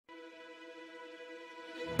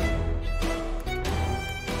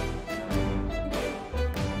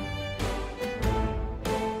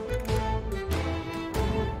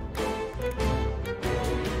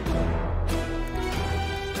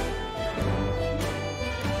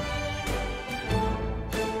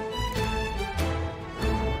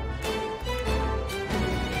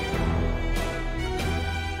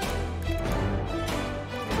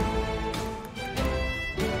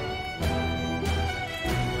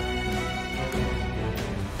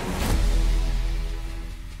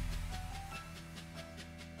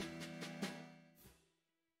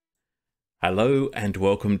Hello and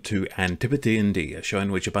welcome to AntipoDnD, a show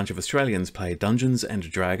in which a bunch of Australians play Dungeons and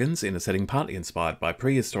Dragons in a setting partly inspired by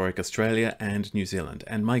prehistoric Australia and New Zealand.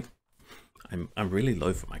 And I'm really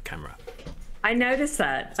low for my camera. I noticed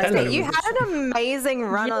that. Okay, you had an amazing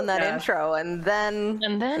run on that intro, and then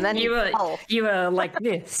you were like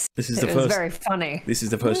this. This is it was very funny. This is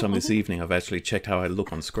the first time this evening I've actually checked how I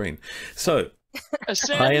look on screen. So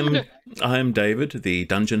I am David, the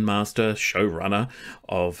Dungeon Master, showrunner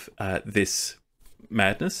of this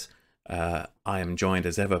madness. I am joined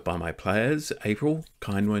as ever by my players, April,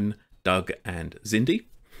 Kindwin, Doug, and Zindy.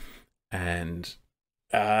 And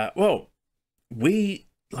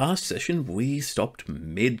last session we stopped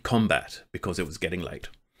mid-combat because it was getting late.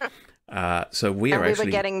 So we were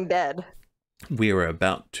getting dead. We were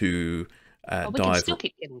about to dive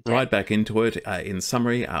right back into it. In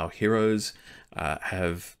summary, our heroes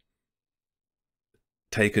have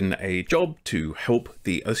taken a job to help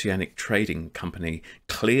the Oceanic Trading Company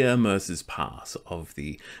clear Mercer's Pass of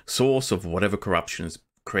the source of whatever corruption has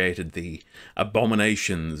created the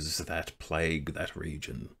abominations that plague that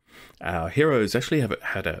region. Our heroes actually have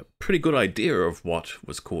had a pretty good idea of what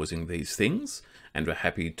was causing these things, and were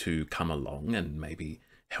happy to come along and maybe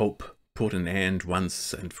help put an end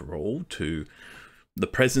once and for all to the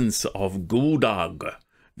presence of Guldag,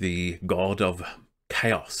 the god of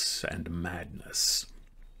chaos and madness.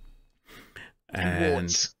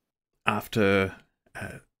 And after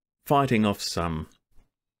fighting off some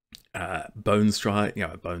Bone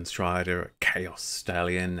Strider, a Chaos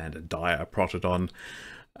Stallion, and a Dire Protodon,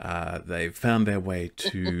 they've found their way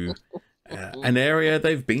to an area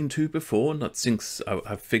they've been to before. Not since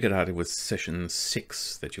I figured out it was session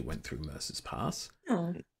 6 that you went through Mercer's Pass.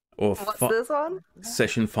 Oh. Or what's this one?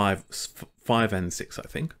 Session 5 and 6, I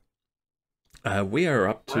think. We are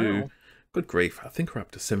up to, good grief, I think we're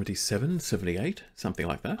up to 77, 78, something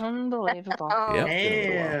like that. Unbelievable. Oh,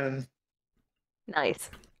 yep. Nice.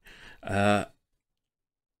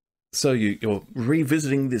 So you're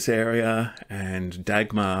revisiting this area, and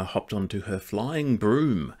Dagmar hopped onto her flying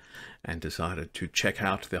broom and decided to check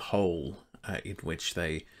out the hole in which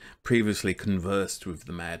they previously conversed with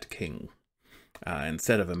the Mad King.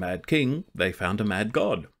 Instead of a Mad King, they found a Mad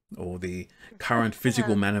God, or the current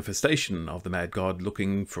physical manifestation of the Mad God,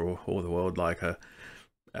 looking for all the world like a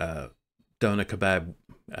doner kebab,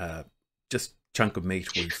 just chunk of meat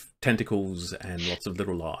with tentacles and lots of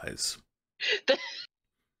little eyes.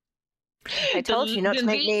 I told you not to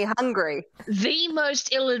make me hungry. The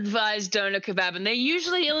most ill-advised doner kebab, and they're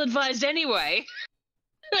usually ill-advised anyway.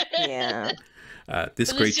 Yeah.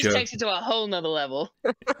 This creature just takes it to a whole nother level.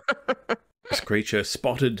 This creature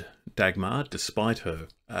spotted Dagmar despite her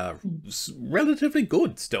relatively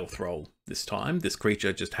good stealth roll this time. This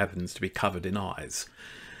creature just happens to be covered in eyes.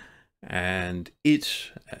 And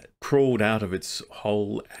it crawled out of its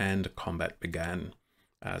hole and combat began.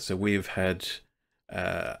 So we've had,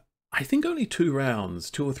 I think, only 2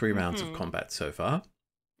 or 3 rounds of combat so far.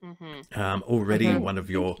 Already one of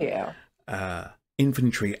your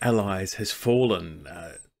infantry allies has fallen,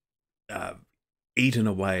 eaten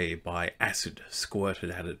away by acid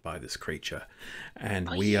squirted at it by this creature. And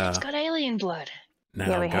it's got alien blood.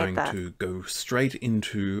 Now going to go straight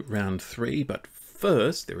into round 3, but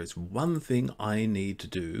first there is one thing I need to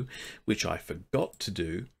do, which I forgot to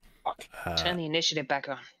do. Turn the initiative back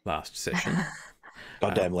on. Last session.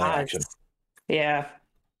 Goddamn lair action. Yeah.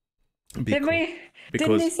 Didn't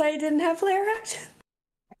we say it didn't have lair action?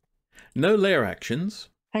 No lair actions.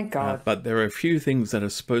 Thank God. But there are a few things that are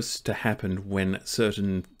supposed to happen when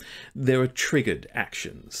there are triggered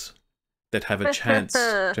actions that have a chance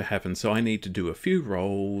to happen. So I need to do a few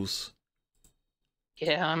rolls.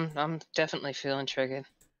 Yeah, I'm definitely feeling triggered.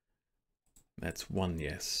 That's 1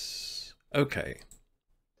 yes. Okay.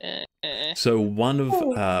 So one of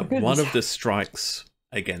the strikes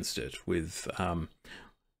against it with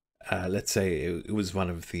let's say it was one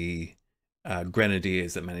of the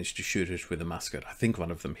grenadiers that managed to shoot it with a musket. I think one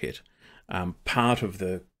of them hit. Part of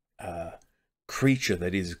the creature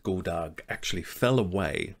that is Guldag actually fell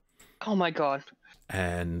away. Oh my God.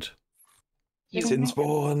 And it's in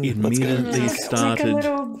spawn. Immediately started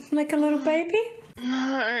like a little baby.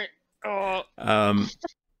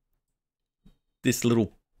 This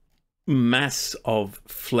little mass of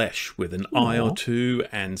flesh with an eye or two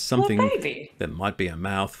and something that might be a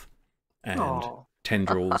mouth and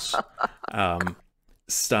tendrils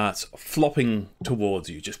starts flopping towards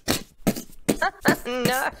you. Just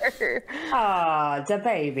No. Ah, the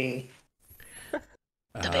baby.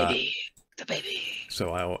 The baby.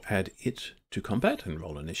 So I'll add it to combat and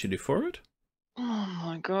roll initiative for it. Oh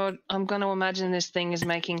my god, I'm going to imagine this thing is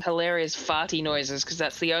making hilarious farty noises because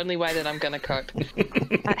that's the only way that I'm going to cope.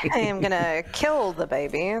 I am going to kill the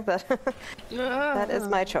baby, but that is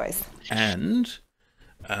my choice. And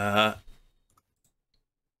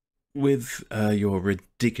with your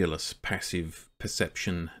ridiculous passive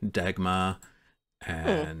perception, Dagmar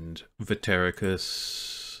and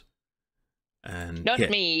Vetericus, and Not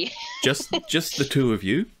me. just the two of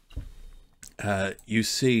you, you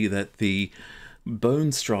see that the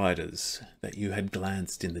bone striders that you had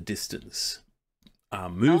glanced in the distance are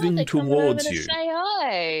moving towards you. Say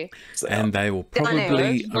hi. And they will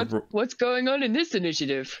probably What's going on in this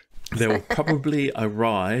initiative? they will probably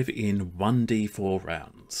arrive in 1d4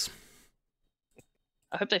 rounds.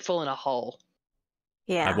 I hope they fall in a hole.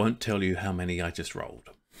 Yeah. I won't tell you how many I just rolled.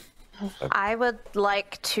 I would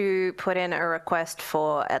like to put in a request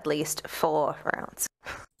for at least 4 rounds.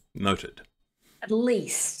 Noted. At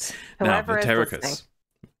least. Now, Whoever is listening.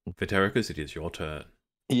 Vetericus, it is your turn.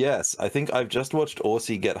 Yes, I think I've just watched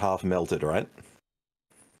Orsi get half melted, right?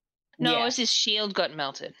 No, Yeah. his shield got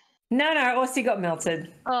melted. No, Aussie got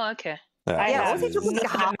melted. Oh, okay. Yeah, Ozzy took not like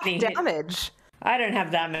half many damage. I don't have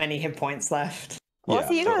that many hit points left.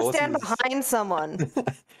 Ozzy, you so gotta stand Orsi's behind someone.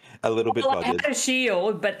 a little bit Well, I bugged. had a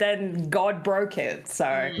shield, but then God broke it, so...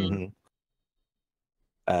 Mhm.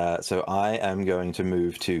 So I am going to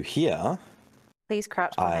move to here. Please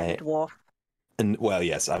crouch behind the dwarf. And well,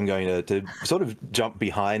 yes, I'm going to sort of jump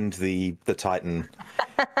behind the Titan,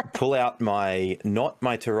 pull out not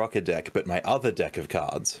my Taraka deck, but my other deck of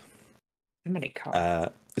cards. How many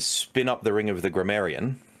cards? Spin up the Ring of the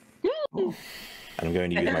Grammarian. And I'm going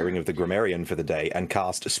to use my Ring of the Grammarian for the day and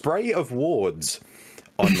cast Spray of Wards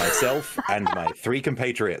on myself and my 3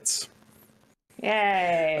 compatriots.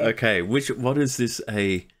 Yay! Okay, what is this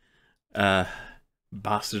a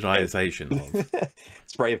bastardization of?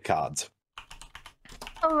 Spray of cards.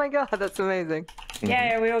 Oh my god, that's amazing.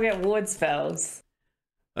 Yeah, we all get ward spells.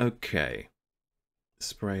 Okay.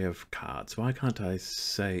 Spray of cards. Why can't I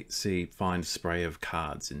find spray of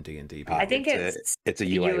cards in D&D? I think it's a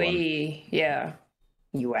UA one. Yeah.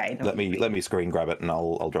 UA. Let me screen grab it and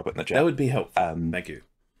I'll drop it in the chat. That would be helpful. Thank you.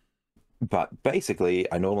 But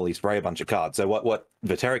basically, I normally spray a bunch of cards. So what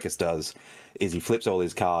Vetericus does is he flips all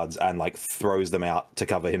his cards and like throws them out to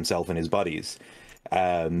cover himself and his buddies.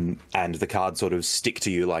 And the cards sort of stick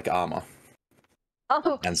to you like armor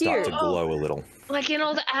Oh, and start to cute. glow a little. Like in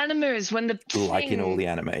all the animes when the Like in all the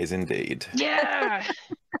animes, indeed. Yeah.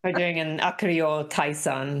 We're doing an Akrio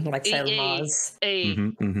Tyson, like Sailor Mars.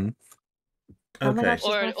 Oh my Okay. gosh, she's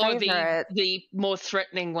my Or favorite. the more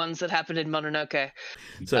threatening ones that happen in Mononoke.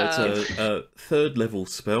 So it's a 3rd level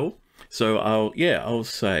spell. So I'll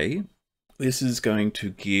say this is going to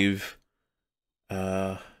give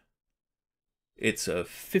it's a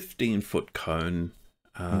 15-foot cone.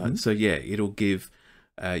 So yeah, it'll give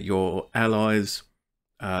your allies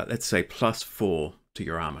let's say +4 to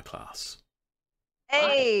your armor class.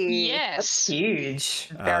 Hey! Yes. Huge.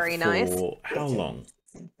 Very nice. For how long?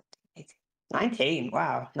 19.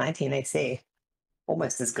 Wow. 19 AC.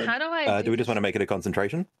 Almost as good. How do I Do we just want to make it a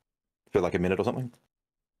concentration for like a minute or something?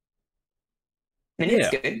 Minute's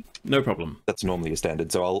good. No problem. That's normally a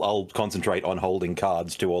standard. So I'll concentrate on holding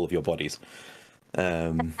cards to all of your bodies.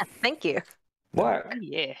 Thank you. Work.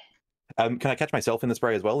 Yeah. Can I catch myself in the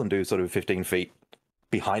spray as well and do sort of 15 feet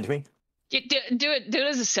behind me? Do it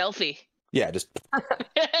as a selfie. Yeah, just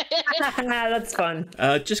That's fun.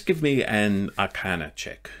 Just give me an Arcana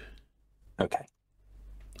check. okay.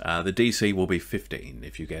 The DC will be 15.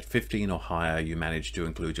 If you get 15 or higher, you manage to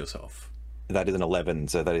include yourself. That is an 11,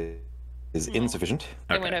 so that is insufficient.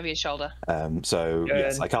 It went over your shoulder. So Good.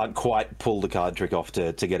 yes, I can't quite pull the card trick off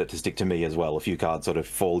to get it to stick to me as well. A few cards sort of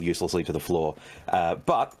fall uselessly to the floor.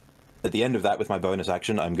 But at the end of that, with my bonus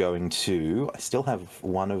action, I still have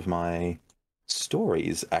one of my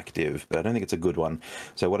stories active, but I don't think it's a good one.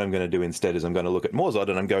 So what I'm going to do instead is I'm going to look at Morzod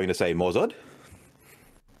and I'm going to say, Morzod,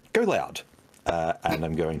 go loud. And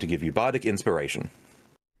I'm going to give you Bardic Inspiration.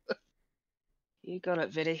 You got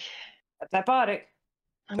it, Viddy. That's that bardic.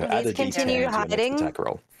 I'm So gonna, add a continue D10 to your next hiding. attack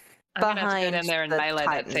roll. I'm gonna have to go behind down there and the melee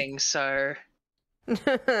that Titan. thing, so...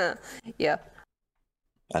 Yeah.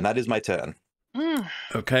 And that is my turn.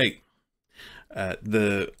 Okay.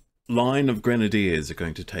 The line of grenadiers are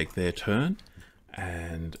going to take their turn,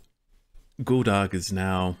 and Guldag is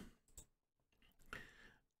now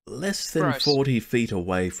less than Gross. 40 feet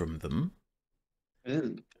away from them.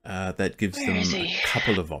 That gives Where them is a he?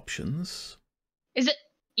 couple of options. Is it...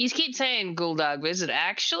 You keep saying Guldag, but is it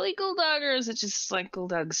actually Guldag, or is it just like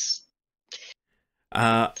Guldag's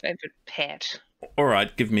favorite pet? All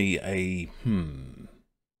right, give me a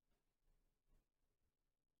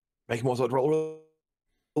Make more sort of roll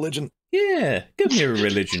religion. Yeah, give me a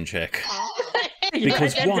religion check.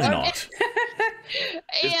 Because why not?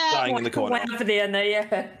 Just dying in the corner. Went for the end there,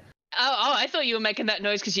 yeah. Oh, I thought you were making that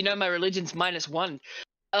noise because you know my religion's -1.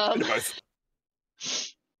 Both.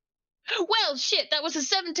 Well, shit, that was a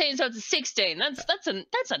 17, so it's a 16.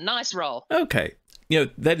 That's a nice roll. Okay. You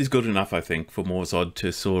know, that is good enough, I think, for Morzod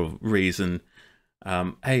to sort of reason,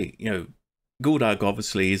 hey, you know, Guldag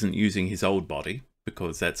obviously isn't using his old body,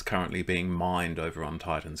 because that's currently being mined over on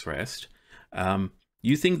Titan's Rest.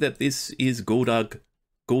 You think that this is Guldag?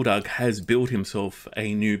 Guldag has built himself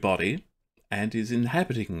a new body and is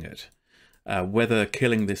inhabiting it. Whether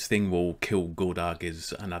killing this thing will kill Guldag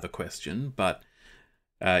is another question, but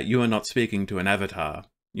you are not speaking to an avatar.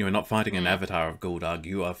 You are not fighting an avatar of Guldag,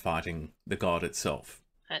 you are fighting the god itself.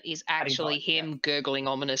 That is actually him gurgling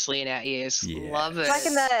ominously in our ears. Yeah. Love it. It's like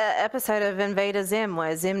in the episode of Invader Zim,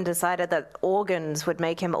 where Zim decided that organs would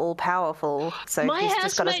make him all-powerful, so he's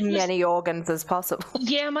just got as many organs as possible.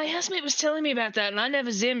 Yeah, my housemate was telling me about that, and I never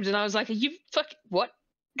zimmed, and I was like, are you fucking... What?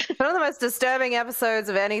 One of the most disturbing episodes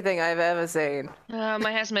of anything I've ever seen.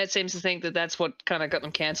 My housemate seems to think that that's what kind of got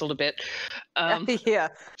them cancelled a bit. Yeah.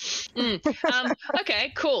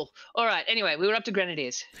 Okay, cool. All right, anyway, we were up to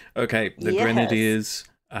Grenadiers. Okay, the Grenadiers...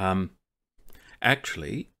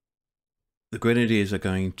 actually, the Grenadiers are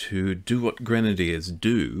going to do what Grenadiers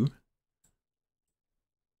do.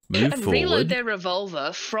 Move and forward. Reload their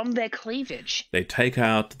revolver from their cleavage. They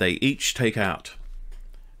each take out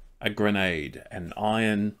a grenade, an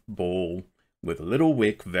iron ball with a little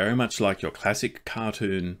wick, very much like your classic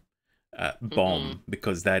cartoon bomb,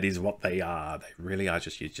 because that is what they are. They really are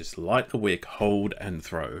you just light the wick, hold, and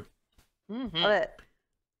throw. Love it.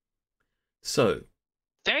 So...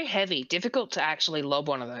 Very heavy, difficult to actually lob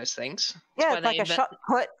one of those things. Yeah, it's like a shot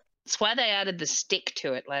put. That's why they added the stick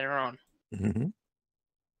to it later on. Mm-hmm.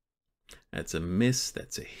 That's a miss,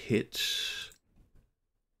 that's a hit.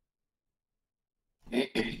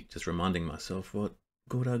 Just reminding myself what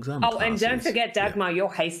Guldag Zama Oh, and don't forget, Dagmar,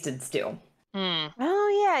 you're hasted still.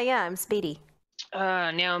 Oh, yeah, I'm speedy.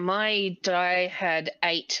 Now, my die had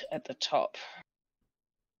 8 at the top.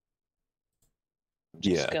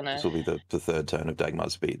 Yeah, this will be the third turn of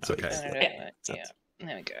Dagmar's speed. So Okay. Yeah,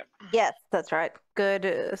 there we go. Yes, that's right. Good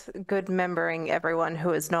membering everyone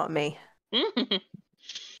who is not me.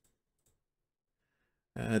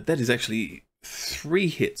 That is actually 3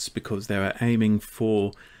 hits because they were aiming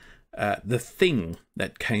for the thing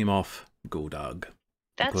that came off Guldag.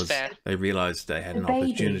 That's because fair. They realised they had an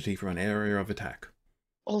opportunity for an area of attack.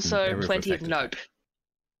 Also, plenty of nope.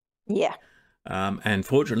 Yeah. And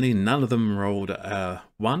fortunately, none of them rolled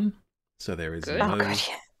 1, so there is no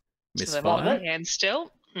misfire. And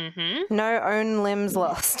still, no own limbs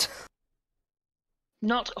lost.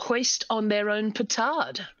 Not hoist on their own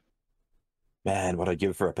petard. Man, what I'd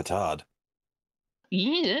give for a petard.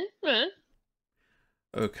 Yeah.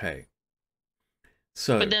 Okay.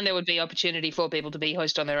 So, but then there would be opportunity for people to be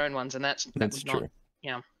hoist on their own ones, and that's true. Not,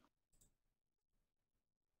 yeah.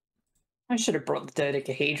 I should have brought the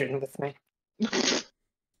dodecahedron with me.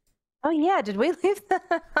 Oh yeah, did we leave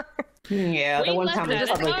that? Yeah, the one time we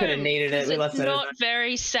probably could have needed it. We left it. It's not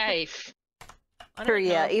very safe. Sure,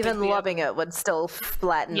 yeah, even lobbing it would still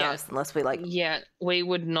flatten us unless we like. Yeah, we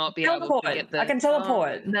would not be able to get the... I can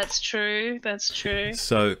teleport. That's true. That's true.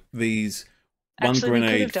 So these one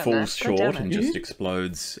grenade falls short and just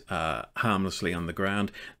explodes harmlessly on the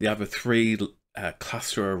ground. The other 3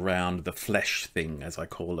 cluster around the flesh thing, as I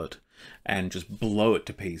call it, and just blow it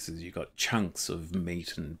to pieces. You got chunks of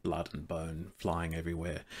meat and blood and bone flying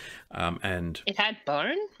everywhere. And it had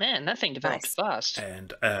bone? Man, that thing developed fast.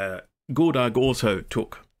 And Guldag also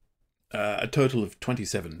took a total of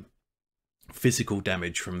 27 physical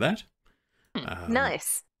damage from that.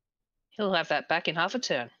 Nice. He'll have that back in half a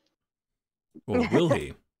turn. Or will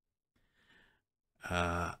he?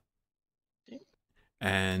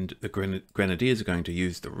 And the Grenadiers are going to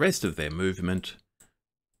use the rest of their movement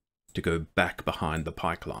to go back behind the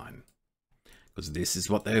pike line, because this is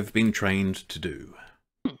what they have been trained to do.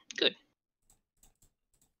 Good.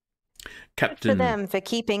 Good for them for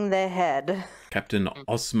keeping their head. Captain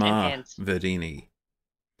Osmar Verdini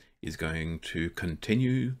is going to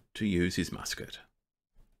continue to use his musket.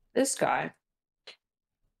 This guy.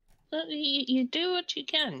 You do what you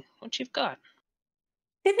can, what you've got.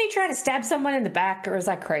 Didn't he try to stab someone in the back, or is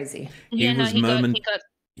that crazy? Yeah, he got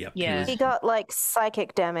Yep, yeah. He got like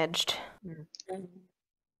psychic damaged.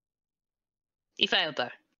 He failed though.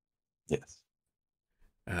 Yes.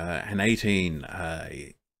 An 18.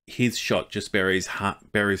 His shot just buries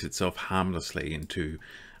itself harmlessly into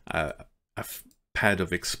a pad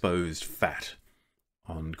of exposed fat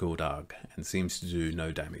on Guldag and seems to do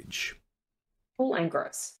no damage. Cool and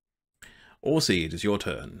gross. Orsi, it is your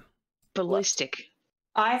turn. Ballistic.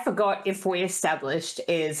 I forgot if we established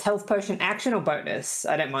is health potion action or bonus.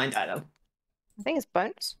 I don't mind either. I think it's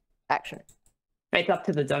bonus action. It's up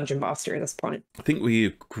to the dungeon master at this point. I think we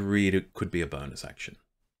agreed it could be a bonus action.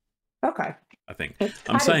 Okay. I think. If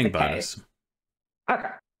I'm that is saying the bonus. case- Okay.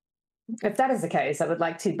 If that is the case, I would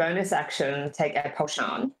like to bonus action take a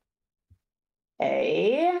potion.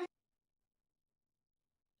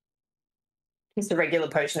 Just a regular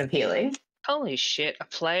potion of healing. Holy shit, a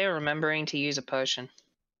player remembering to use a potion.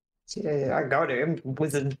 I got him.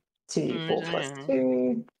 Wizard 2d4 plus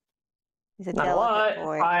 2. He's a Not a delicate lot.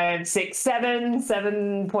 boy. 5, 6, 7.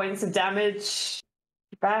 7 points of damage.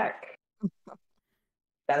 Back.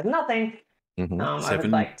 That is nothing. Mm-hmm. I would 7.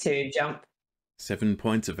 like to jump. 7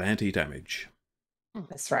 points of anti-damage.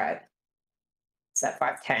 That's right. Is that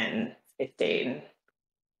 5, 10, 15,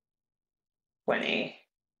 20,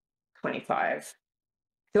 25?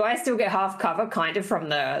 Do I still get half cover, kind of, from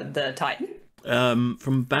the Titan?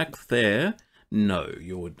 From back there, no,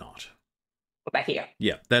 you would not. Or back here?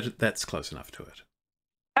 Yeah, that's close enough to it.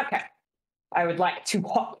 Okay. I would like to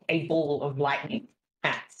hop a ball of lightning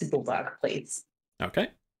at Guldag, please. Okay.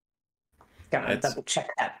 Gonna double check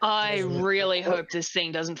that. I really hope this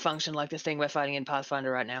thing doesn't function like the thing we're fighting in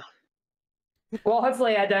Pathfinder right now. Well,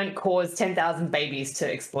 hopefully I don't cause 10,000 babies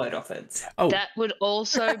to explode off it. Oh, That would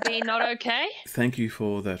also be not okay. thank you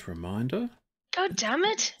for that reminder. God damn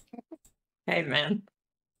it. Hey, man.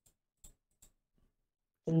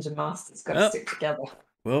 Dungeon Master's got to stick together.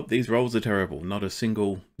 Well, these rolls are terrible. Not a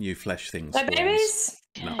single new flesh thing No spawns. babies?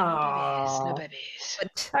 No. No Aw. babies.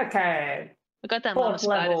 Okay. I got that Fourth mama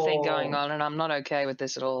spider thing level. going on, and I'm not okay with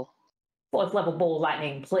this at all. 4th level ball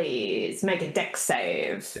lightning, please. Make a dex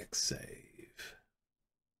save. Dex save.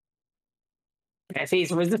 If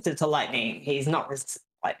he's resistant to lightning, he's not resistant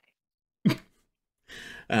to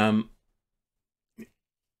lightning.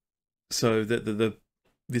 So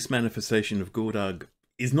this manifestation of Guldag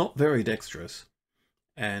is not very dexterous,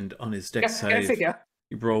 and on his dex Go save, figure.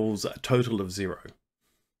 he rolls a total of 0.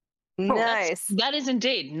 Nice. That is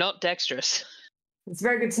indeed not dexterous. It's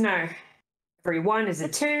very good to know. Every 1 is a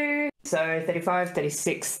 2, so 35,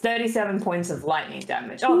 36, 37 points of lightning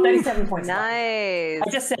damage. Oh, 37 points of lightning damage. Nice.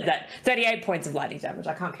 I just said that. 38 points of lightning damage.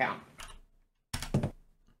 I can't count.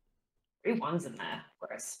 3 1s in there.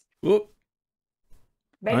 Gross. Whoop!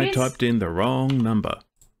 I Babies? typed in the wrong number.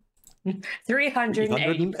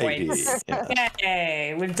 380 points. Yeah.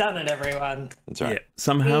 Yay! We've done it, everyone. That's right. Yeah.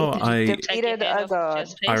 Somehow I Defeated a god.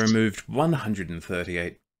 removed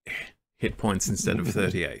 138 hit points instead of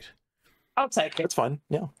 38. I'll take it. That's fine.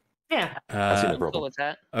 Yeah. Yeah. I see no Cool problem. with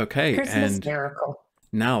that. Okay, Christmas and miracle.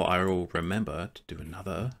 now I will remember to do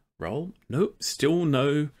another roll. Nope, still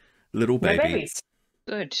no little No baby. babies.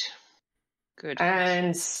 Good. Good.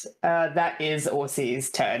 And that is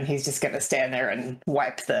Orsi's turn. He's just going to stand there and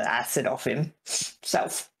wipe the acid off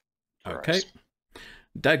himself. Okay.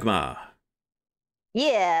 Dagmar.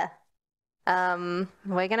 Yeah.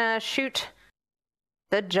 We're gonna shoot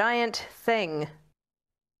the giant thing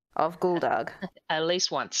of Guldag. At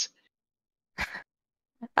least once.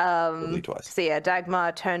 Probably twice. So yeah,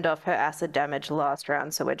 Dagmar turned off her acid damage last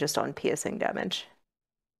round, so we're just on piercing damage.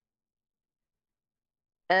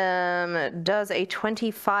 Does a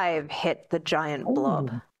 25 hit the giant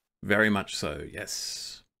blob? Ooh. Very much so,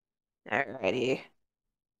 yes. Alrighty.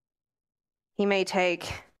 He may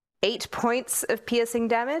take 8 points of piercing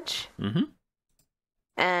damage. Mm-hmm.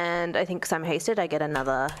 And I think because I'm hasted, I get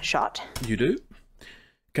another shot. You do?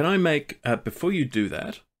 Can I make, before you do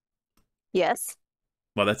that, Yes.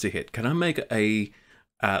 well, that's a hit. Can I make a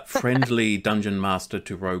friendly Dungeon Master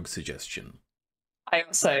to Rogue suggestion? I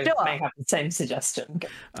also Sure. may have the same suggestion.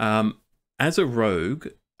 As a rogue,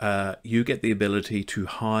 you get the ability to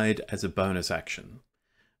hide as a bonus action,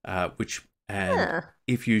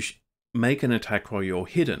 if you make an attack while you're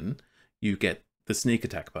hidden, you get the sneak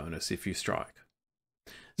attack bonus if you strike.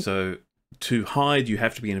 So to hide, you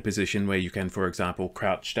have to be in a position where you can, for example,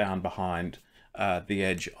 crouch down behind the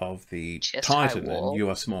edge of the Chest high Titan, wall. and you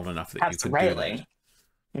are small enough that That's you could railing.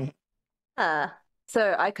 do that.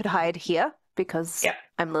 So I could hide here because Yep.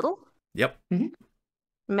 I'm little. Yep,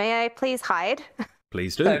 May I please hide?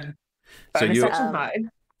 please do. So, So bonus you, action hide.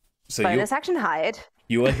 so Bonus action hide.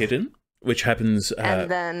 you are hidden, which happens, And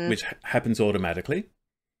then... which happens automatically.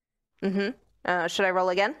 should I roll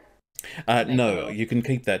again? No, you can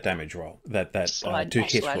keep that damage roll, that Slide- to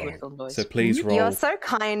hit slide whistle roll. noise. So please roll. You're so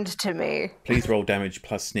kind to me. Please roll damage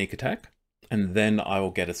plus sneak attack, and then I will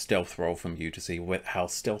get a stealth roll from you to see how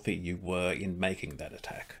stealthy you were in making that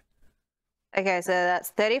attack. Okay, so that's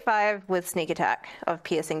 35 with sneak attack of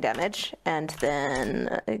piercing damage, and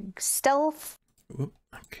then stealth. Whoop,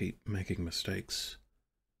 I keep making mistakes.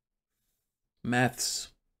 Maths.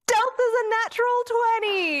 Stealth is a natural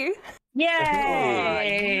 20!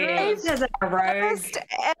 Yay! Oh, There's a rogue. First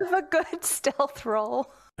ever good stealth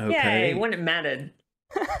roll. Okay. Yay, when it mattered.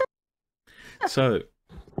 So,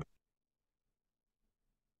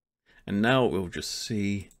 and now we'll just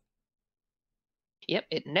see. Yep,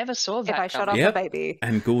 it never saw that. If I shot off coming. Yep. the baby.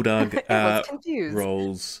 And Guldag It was confused.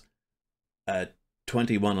 rolls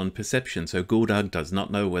 21 on perception, so Guldag does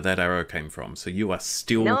not know where that arrow came from. So you are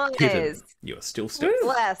still hidden. Nice. You are still stealth.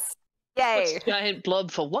 Bless. Yay. What's giant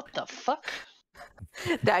blob for what the fuck?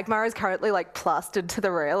 Dagmar is currently like plastered to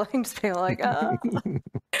the railing, just being like, ah.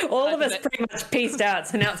 All of us pretty much pieced out,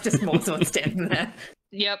 so now it's just Morsor standing there.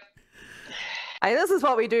 Yep. This is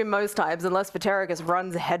what we do most times, unless Vatericus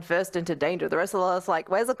runs headfirst into danger. The rest of us like,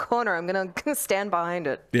 where's a corner? I'm gonna stand behind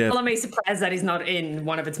it. Yeah, Well, I'm surprised that he's not in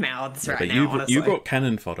one of its mouths right but now, you honestly. brought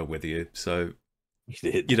cannon fodder with you, so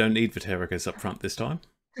You did. you don't need Vatericus up front this time.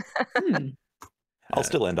 I'll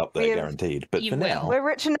still end up there, We've- guaranteed. But You for will. now, We're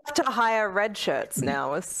rich enough to hire red shirts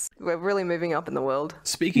now. We're really moving up in the world.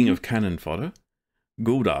 Speaking of cannon fodder,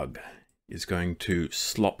 Guldag is going to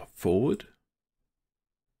slop forward.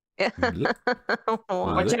 Look,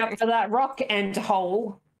 Watch out for that rock and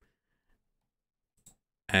hole.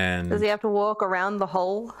 and Does he have to walk around the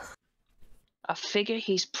hole? I figure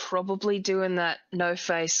he's probably doing that no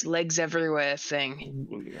face, legs everywhere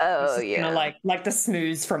thing. Oh, He's just yeah. gonna like the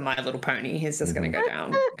smooze from My Little Pony. He's just gonna go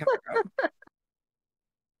down.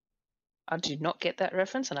 I do not get that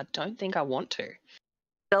reference, and I don't think I want to.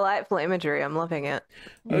 Delightful imagery. I'm loving it.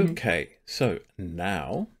 okay, so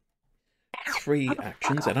now 3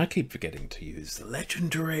 actions, and I keep forgetting to use the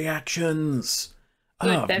legendary actions.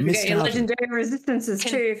 Don't forget missed your out. legendary resistances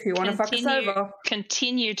too if you want to fuck us over.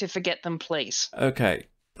 Continue to forget them, please. Okay,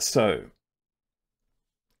 so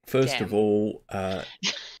first Damn. of all,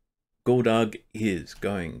 Guldag is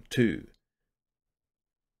going to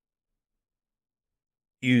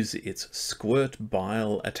use its squirt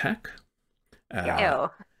bile attack. Ew.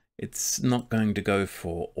 It's not going to go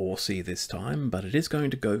for Orsi this time, but it is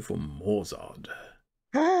going to go for Morzod.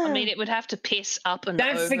 I mean, it would have to piss up and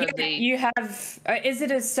Don't over forget the. you have. Is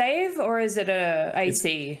it a save or is it a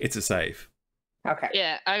AC? It's a save. Okay.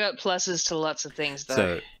 Yeah, I got pluses to lots of things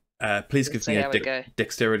though. So please give Let's me see a how we go.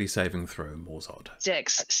 dexterity saving throw, Morzod.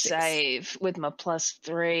 Dex save with my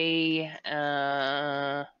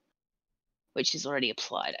 +3, which is already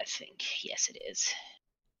applied, I think. Yes, it is.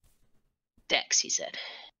 Dex, he said.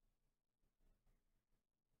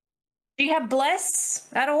 Do you have bless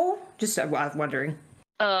at all? Just I was wondering.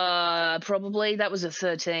 Probably. That was a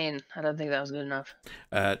 13. I don't think that was good enough.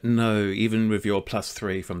 No, even with your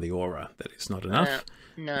 +3 from the aura, that is not enough.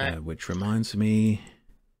 No. Which reminds me.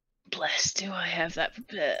 Bless, do I have that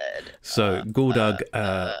prepared? So Guldag,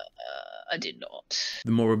 I did not.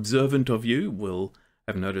 the more observant of you will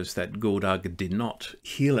have noticed that Guldag did not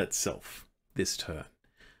heal itself this turn.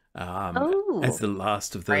 Oh. As the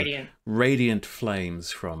last of the radiant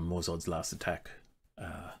flames from Morzod's last attack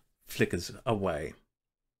flickers away.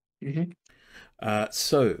 Mm-hmm.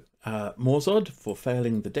 So, Morzod, for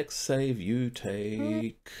failing the dex save, you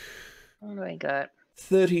take What do I got?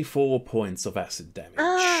 34 points of acid damage.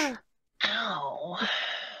 Ow.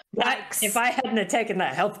 That, if I hadn't have taken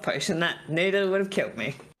that health potion, that needle would have killed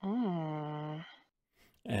me. Mm.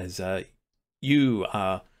 As you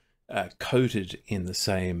are coated in the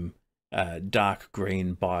same dark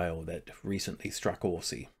green bile that recently struck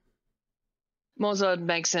Orsi. Morzod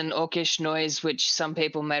makes an orcish noise, which some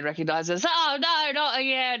people may recognize as, "Oh no, not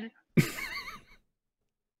again!"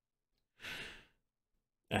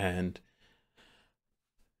 And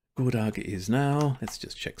Guldag is now, let's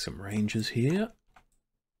just check some ranges here.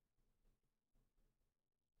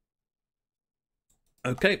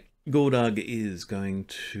 Okay, Guldag is going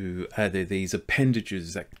to, these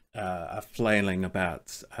appendages that are flailing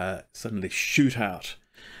about suddenly shoot out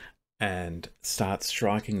and start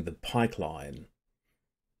striking the pike line.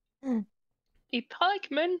 The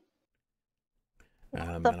pikeman.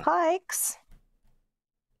 The pikes.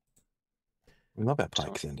 we love our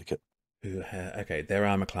Pike Syndicate. Okay, their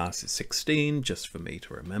armor class is 16, just for me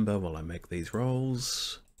to remember while I make these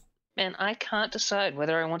rolls. Man, I can't decide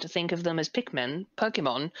whether I want to think of them as Pikmin,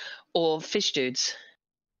 Pokemon, or fish dudes.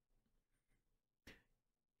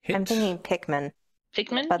 Hit. I'm thinking Pikmin,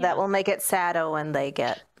 Pikmin? but that will make it sadder when they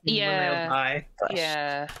get. Yeah.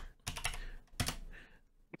 Yeah.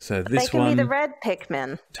 So They this can be the one red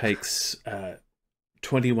Pikmin. takes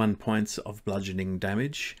 21 points of bludgeoning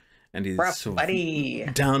damage, and he's Rough, sort buddy.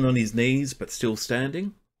 of down on his knees but still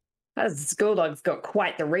standing. This Guldag's got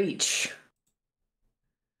quite the reach.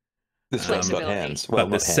 This one's got hands. Well, But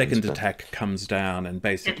the not hands, second but- attack comes down and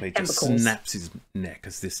basically just Tentacles. snaps his neck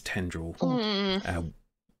as this tendril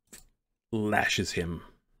lashes him.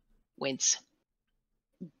 Wince.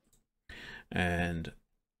 And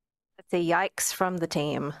It's a yikes from the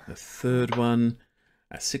team. the third one,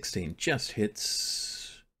 a 16 just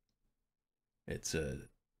hits. It's a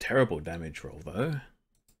terrible damage roll, though.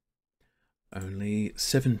 Only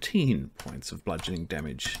 17 points of bludgeoning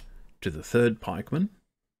damage to the third pikeman.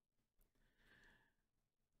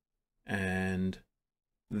 And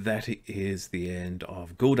that is the end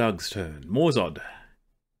of Guldag's turn. Morzod.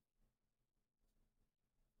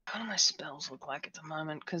 What do my spells look like at the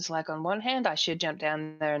moment? Because, like, on one hand, I should jump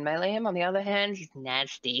down there and melee him. On the other hand, he's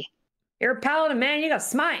nasty. You're a paladin, man. You got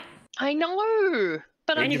smite. I know,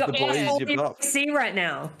 but And I'm you got the boys plus 4 your buff. see right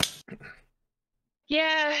now.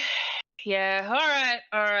 Yeah.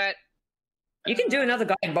 All right. You can do another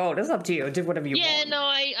guiding bolt. It's up to you. Do whatever you want. Yeah, no,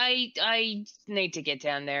 I need to get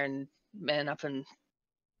down there and man up and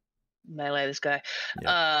melee this guy.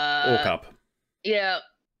 Orc up. Yeah.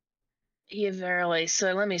 Yeah, verily.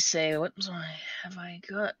 So let me see. What was have I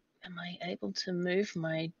got? Am I able to move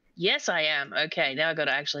my? Yes, I am. Okay, now I got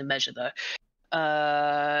to actually measure though.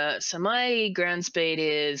 So my ground speed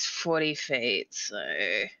is 40 feet. So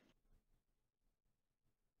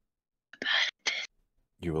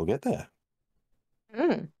You will get there.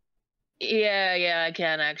 Mm. yeah, I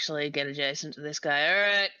can actually get adjacent to this guy. All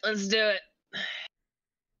right, let's do it.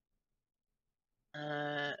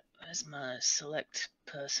 Where's my select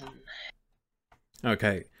person?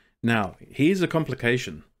 Okay, now here's a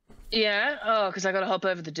complication. Yeah. Oh, because I got to hop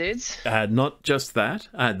over the dudes. Not just that,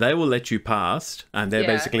 they will let you past, and they're Yeah.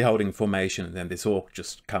 basically holding formation, and then this orc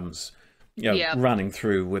just comes, Yep. running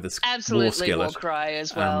through with a war Absolutely war skillet. cry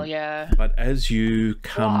as well. Yeah. But as you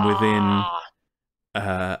come within,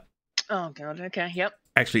 Oh god. Okay. Yep.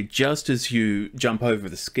 actually, just as you jump over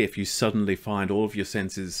the skiff, you suddenly find all of your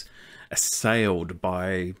senses assailed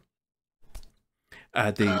by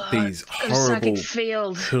these got a psychic horrible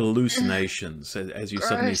field. hallucinations as you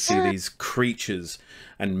suddenly Gross. see these creatures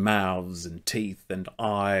and mouths and teeth and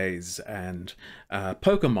eyes and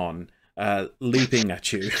Pokemon leaping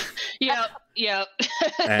at you. Yep.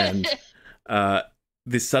 And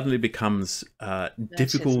this suddenly becomes That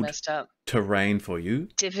shit's difficult messed up. terrain for you.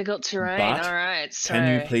 Difficult terrain. But All right. So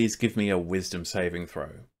Can you please give me a wisdom saving throw?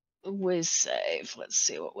 whiz save. Let's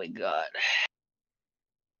see what we got.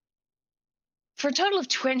 For a total of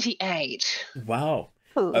 28. Wow.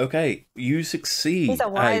 Ooh. Okay, you succeed. He's a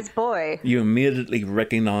wise boy. You immediately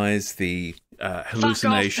recognize the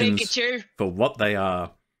hallucinations Fuck off, Pikachu. for what they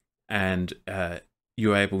are, and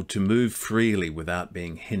you're able to move freely without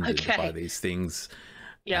being hindered Okay. by these things.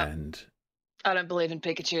 Yeah. And I don't believe in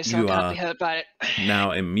Pikachu, so You I can't are- be hurt by it.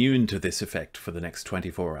 now immune to this effect for the next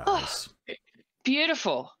 24 Oh. hours.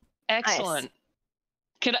 Beautiful. Excellent.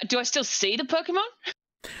 Do I still see the Pokemon?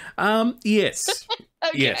 Yes.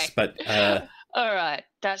 Okay. Yes, but All right.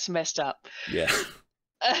 That's messed up. yeah.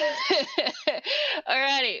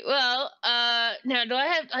 Alrighty. Well, now do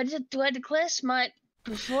I declare smite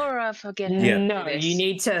before I forget? Yeah. No, you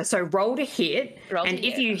need to. So roll to hit, Roll to and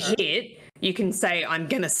if hit, you uh-huh. hit, you can say, "I'm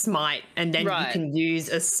gonna smite," and then Right. you can use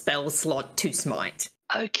a spell slot to smite.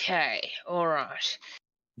 Okay. All right.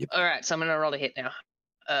 Yep. All right. So I'm gonna roll a hit now.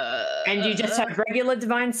 And you just have regular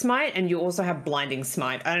divine smite, and you also have blinding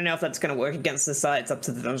smite. I don't know if that's going to work against the site. It's up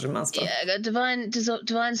to the dungeon master. Yeah, I got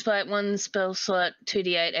divine spite, 1 spell slot,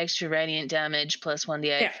 2d8 extra radiant damage plus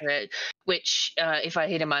 1d8 Yeah. for it, which if I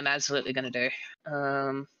hit him, I'm absolutely gonna do.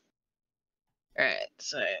 All right,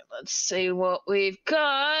 so let's see what we've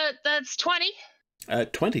got. That's 20.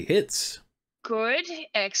 20 hits. Good,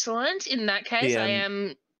 excellent. In that case, I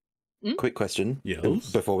am. Quick question Yes.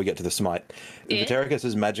 before we get to the smite. Yeah.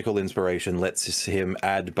 Vitericus's magical inspiration lets him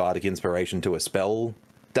add bardic inspiration to a spell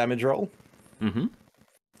damage roll. Mm-hmm.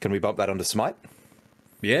 Can we bump that onto smite?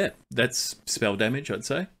 Yeah, that's spell damage, I'd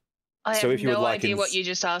say. I So have if you would no like idea ins- what you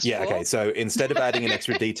just asked Yeah, for. okay. So instead of adding an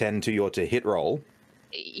extra d10 to your to hit roll,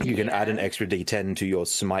 you can add an extra d10 to your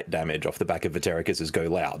smite damage off the back of Vitericus's Go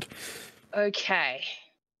Loud. Okay.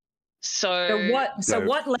 So what So,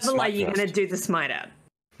 level are smite you going to first. do the smite at?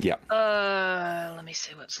 Yeah. Let me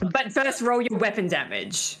see what's left. But first, roll your weapon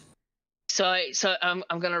damage. So I'm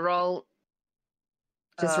gonna roll.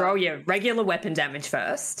 Just roll your regular weapon damage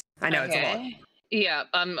first. I know it's a lot. Yeah,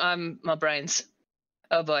 I'm my brains.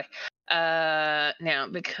 Oh boy. Now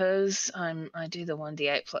because I do the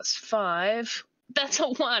 1d8 plus 5. That's a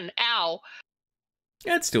 1. Ow.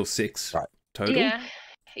 Yeah, it's still 6 Right. total. Yeah.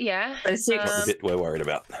 Yeah. So 6. Not the bit we're worried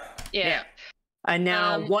about. Yeah. And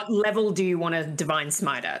now, what level do you want to Divine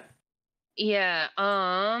Smite at? Yeah.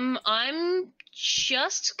 I'm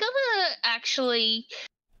just gonna actually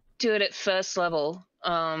do it at first level.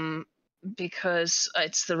 Because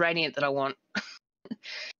it's the Radiant that I want.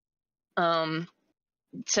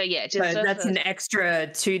 So yeah, just so that's an extra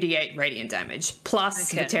 2d8 radiant damage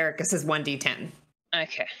plus Vatericus is 1d10.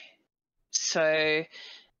 Okay. So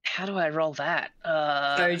how do I roll that?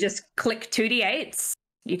 So just click 2d8s.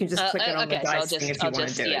 You can just click it on the dice thing if you want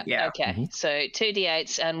to do it. Yeah. Okay. So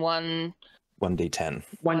 2d8s and 1d10.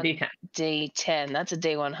 1d10. D10. That's a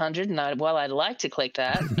D100, and I'd like to click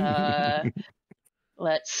that.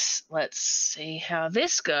 Let's see how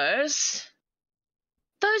this goes.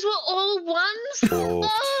 Those were all ones.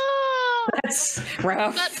 Oh, that's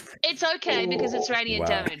rough. But it's okay because it's radiant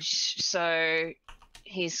damage, so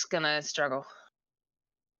he's gonna struggle.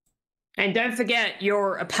 And don't forget,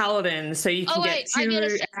 you're a paladin, so you can get 2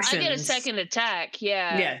 actions. I get a second attack.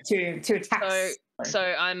 Yeah. Yeah, 2 attacks. So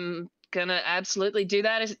I'm gonna absolutely do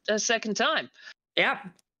that a second time. Yeah.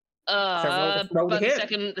 But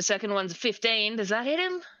the second one's 15. Does that hit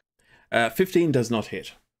him? 15 does not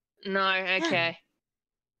hit. No. Okay.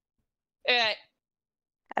 All right.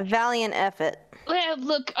 A valiant effort. Well,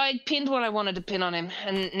 look, I pinned what I wanted to pin on him,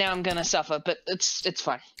 and now I'm gonna suffer. But it's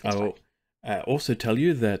fine. I will also tell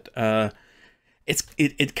you that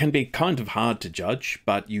it can be kind of hard to judge,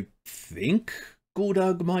 but you think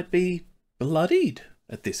Guldag might be bloodied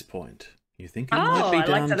at this point. You think he might be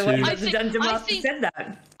down to...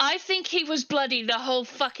 I think he was bloody the whole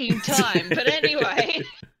fucking time. But anyway.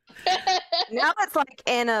 Now it's like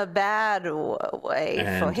in a bad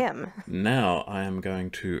way for him. Now I am going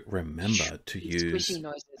to remember to use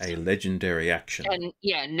a legendary action. And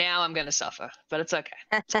yeah, now I'm going to suffer, but it's okay.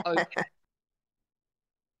 It's okay.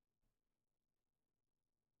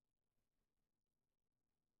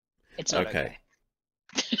 It's not okay.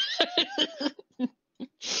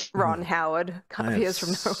 Ron Howard appears from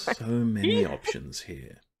nowhere. So many options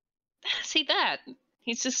here. See that?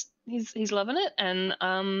 He's just he's loving it, and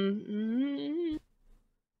anyway.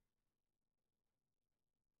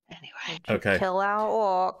 Okay. Kill our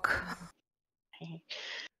orc.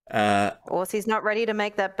 Orcie's not ready to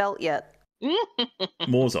make that belt yet.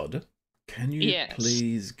 Morzod, can you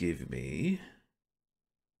please give me?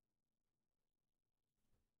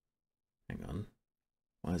 Hang on.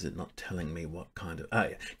 Why is it not telling me what kind of...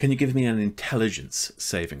 yeah. Can you give me an intelligence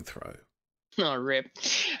saving throw? Oh, rip.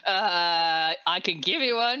 I can give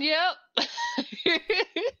you one, yep.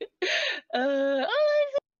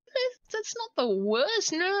 That's not the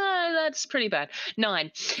worst. No, that's pretty bad.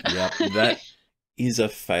 9. Yep, that is a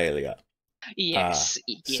failure. Yes.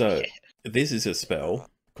 So, this is a spell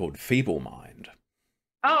called Feeble Mind.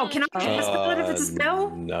 Oh, can I spell it if it's a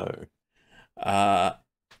spell? No.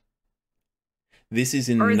 This is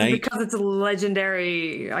innate. Or is it because it's a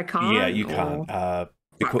legendary? I can't. Yeah, you can't.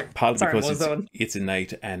 Partly because it's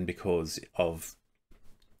innate, and because of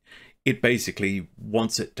it basically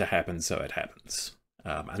wants it to happen, so it happens,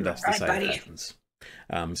 and that's to say it happens.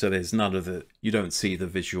 So there's none of the. You don't see the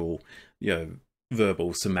visual,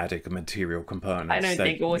 verbal, somatic, material components. I don't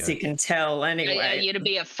think Orsi can tell anyway. It'd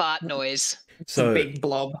be a fart noise. So a big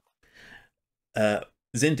blob.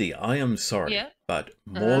 Zindi, I am sorry, but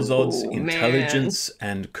Morzod's intelligence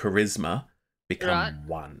and charisma become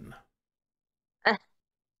 1.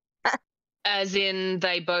 As in,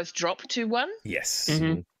 they both drop to 1? Yes.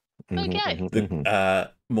 Mm-hmm. Okay.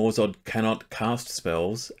 Morzod cannot cast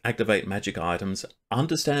spells, activate magic items,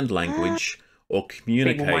 understand language, or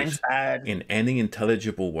communicate in any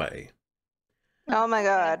intelligible way. Oh my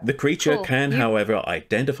god. The creature can, however,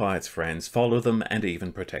 identify its friends, follow them, and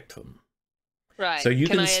even protect them. Right. So you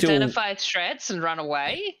can still identify threats and run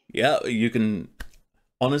away? Yeah, you can.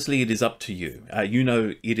 Honestly, it is up to you. You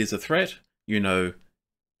know it is a threat. You know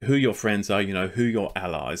who your friends are. You know who your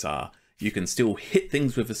allies are. You can still hit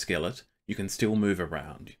things with a skillet. You can still move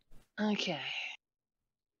around. Okay.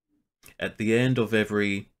 At the end of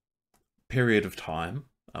every period of time,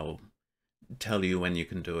 I'll tell you when you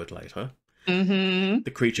can do it later. Mm-hmm.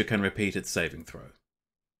 The creature can repeat its saving throw.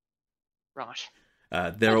 Right.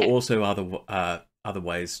 There are also other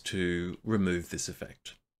ways to remove this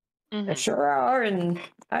effect. Mm-hmm. There sure are, and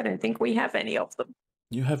I don't think we have any of them.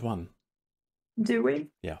 You have one. Do we?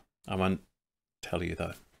 Yeah. I won't tell you,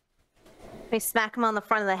 though. We smack him on the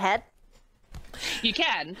front of the head? You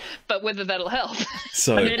can, but whether that'll help.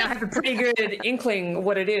 So, I mean, I have a pretty good inkling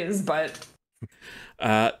what it is, but...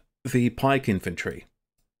 the pike infantry.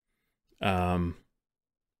 Well,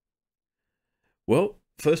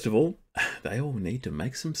 first of all, they all need to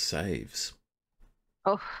make some saves.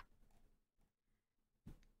 Oh.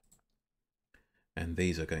 And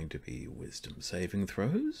these are going to be wisdom saving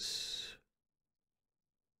throws.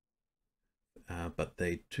 But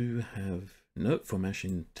they do have... Nope,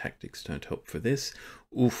 formation tactics don't help for this.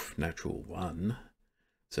 Oof, natural 1.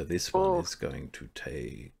 So this one is going to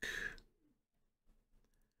take...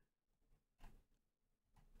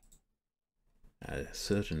 a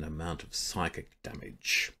certain amount of psychic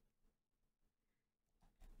damage.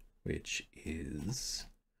 Which is...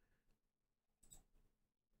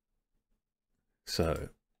 So,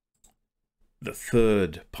 the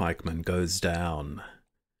third pikeman goes down,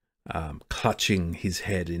 clutching his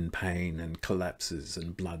head in pain, and collapses,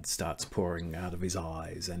 and blood starts pouring out of his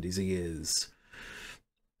eyes and his ears.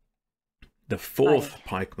 The fourth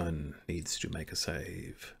pikeman needs to make a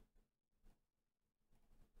save.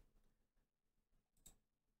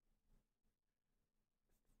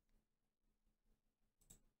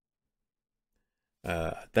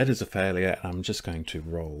 That is a failure. I'm just going to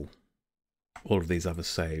roll all of these other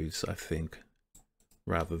saves, I think,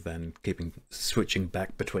 rather than switching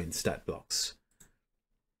back between stat blocks.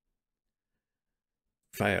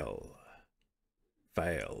 Fail.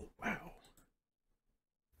 Fail. Wow.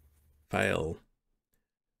 Fail.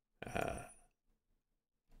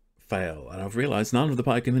 Fail. And I've realized none of the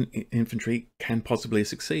pike infantry can possibly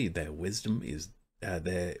succeed. Their wisdom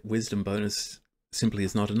bonus simply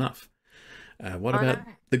is not enough. What about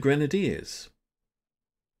the grenadiers?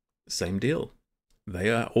 Same deal.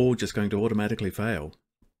 They are all just going to automatically fail.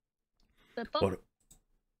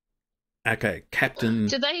 Okay, Captain...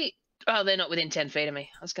 Do they... Oh, they're not within 10 feet of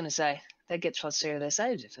me. I was going to say, they get +0 of their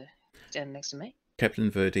saves if they're standing next to me.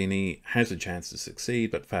 Captain Verdini has a chance to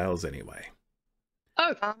succeed, but fails anyway.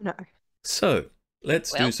 Oh, no. So,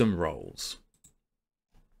 let's do some rolls.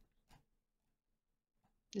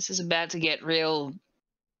 This is about to get real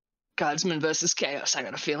Guardsman versus Chaos, I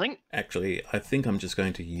got a feeling. Actually, I think I'm just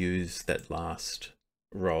going to use that last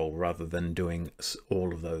roll rather than doing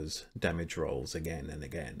all of those damage rolls again and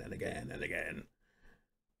again and again and again.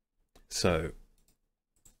 So,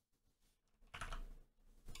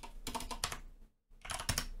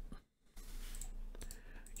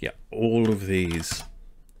 yeah, all of these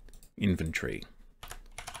infantry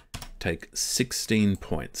take 16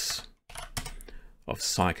 points of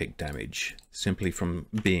psychic damage simply from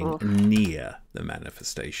being near the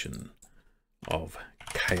manifestation of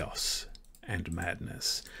chaos and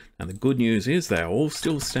madness. And the good news is they're all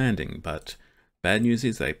still standing, but bad news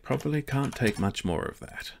is they probably can't take much more of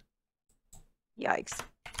that. Yikes.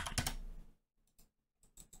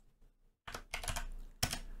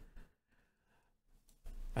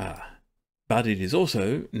 But it is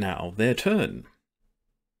also now their turn.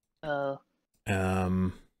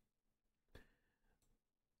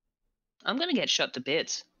 I'm going to get shot to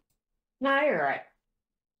bits. No, you're right.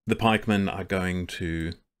 The pikemen are going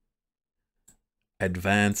to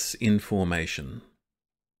advance in formation.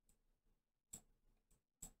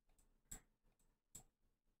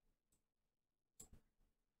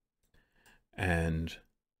 And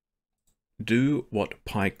do what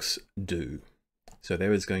pikes do. So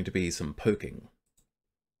there is going to be some poking.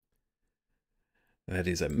 That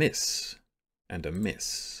is a miss, and a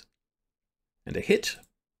miss, and a hit,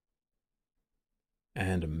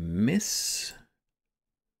 and a miss,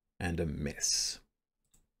 and a miss.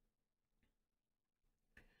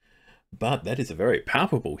 But that is a very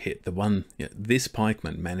palpable hit. The one, this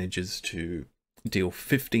pikeman manages to deal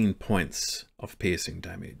 15 points of piercing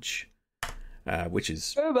damage, which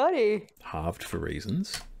is halved for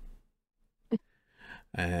reasons.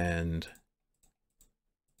 And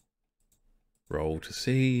roll to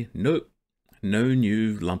see. Nope. No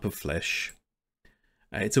new lump of flesh.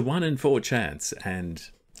 It's a 1 in 4 chance, and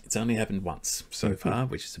it's only happened once so far,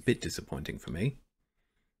 which is a bit disappointing for me.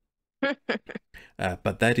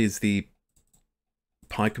 But that is the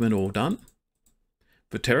pikemen all done.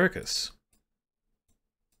 Vatericus.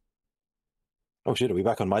 Oh shit, are we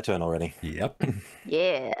back on my turn already? Yep.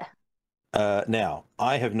 Yeah. Now,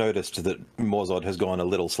 I have noticed that Morzod has gone a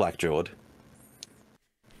little slack-jawed.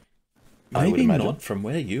 Maybe not from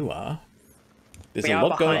where you are. There's a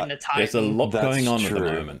lot going on at the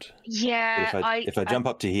moment. Yeah, if I jump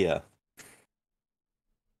up to here...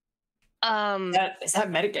 Is that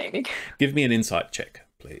metagaming? Give me an insight check,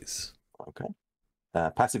 please. Okay.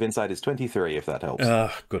 Passive insight is 23, if that helps.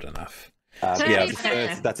 Good enough.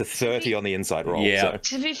 That's a 30 on the inside roll. Yeah. So.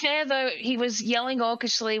 To be fair, though, he was yelling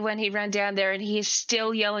orcishly when he ran down there, and he is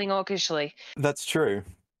still yelling orcishly. That's true.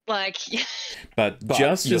 Like, but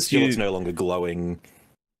just your as skillet's no longer glowing.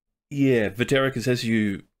 Yeah, Vatericus, as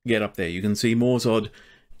you get up there, you can see Morzod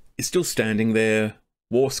is still standing there,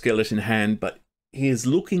 war skeleton in hand, but he is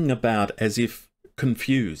looking about as if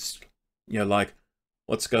confused. You know, like,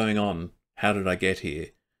 what's going on? How did I get here?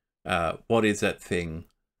 What is that thing?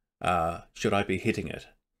 Should I be hitting it?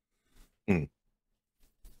 Mm.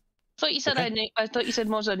 I thought you said I thought you said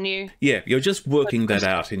Mozart knew. Yeah, you're just working that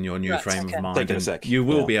out in your new frame of mind. Take it a sec. You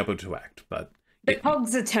will be able to act, but The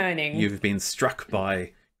cogs are turning. you've been struck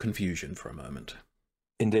by confusion for a moment.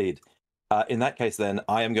 Indeed. In that case, then,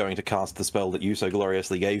 I am going to cast the spell that you so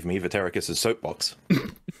gloriously gave me, Vitericus's Soapbox.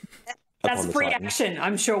 That's a free action.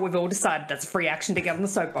 I'm sure we've all decided that's a free action to get on the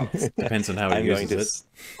soapbox. Depends on how I'm he going uses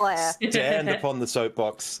to it. stand upon the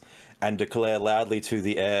soapbox and declare loudly to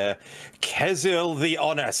the air, Kezil the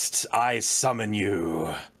Honest, I summon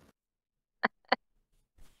you.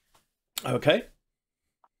 Okay.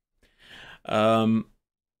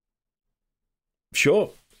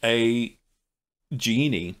 Sure. A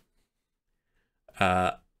genie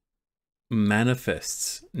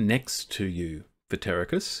manifests next to you,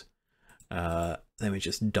 Vitericus. Let me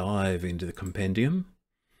just dive into the compendium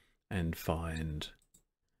and find...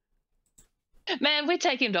 Man, we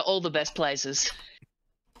take him to all the best places.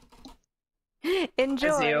 Enjoy.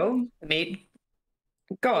 Azil, meet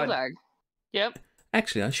God. Guldag. Yep.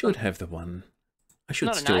 Actually, I should have the one... I should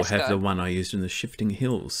Not a still nice have guy. the one I used in the Shifting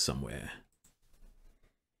Hills somewhere.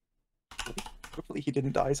 Hopefully he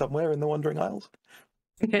didn't die somewhere in the Wandering Isles.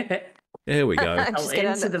 There we go. I'm just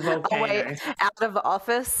Into the volcano. away out of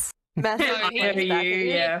office. Message No, back you, in.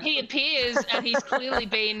 yeah. He appears and he's clearly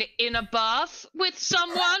been in a bath with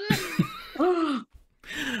someone.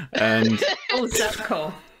 And Full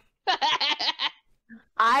circle.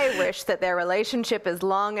 I wish that their relationship is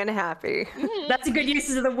long and happy. That's a good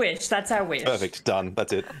use of the wish. That's our wish. Perfect, done.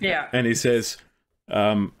 That's it. Yeah. and he says,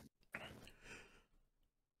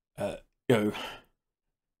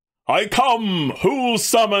 I come, who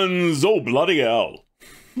summons, oh bloody hell.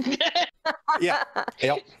 Yeah,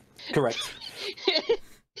 yep, correct.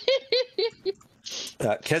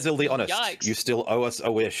 Kezil the Honest, Yikes. you still owe us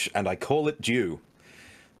a wish, and I call it due.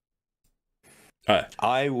 Uh,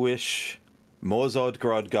 I wish Morzod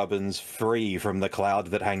Grodgubbins free from the cloud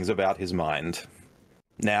that hangs about his mind.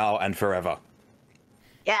 Now and forever.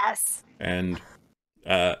 Yes. and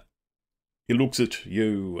he looks at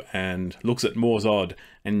you and looks at Morzod,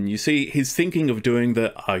 and you see he's thinking of doing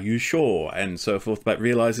the "Are you sure?" and so forth, but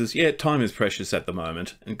realizes, yeah, time is precious at the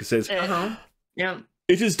moment, and says, Yeah.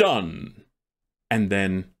 "It is done," and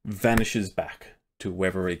then vanishes back to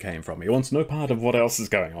wherever he came from. He wants no part of what else is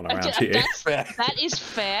going on around here. That is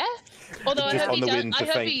fair. Although I Just hope on he the does. wind I to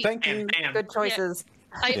hope faint. he. Thank you. Good choices.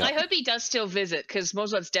 I hope he does still visit, because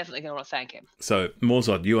Mozart's definitely going to want to thank him. So,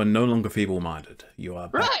 Morzod, you are no longer feeble-minded. You are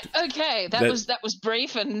back Right. Okay. That was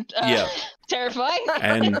brief and Yeah. terrifying.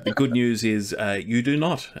 And the good news is you do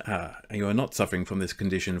not, you are not suffering from this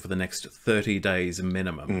condition for the next 30 days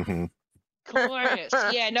minimum. Mm-hmm. Glorious.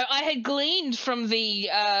 Yeah, no, I had gleaned from the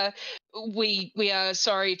we are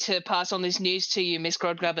sorry to pass on this news to you, Miss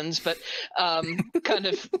Grodgubbins, but kind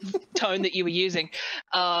of tone that you were using.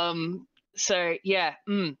 So yeah.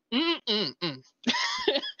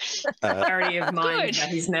 Clarity of mind Good. that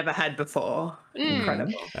he's never had before.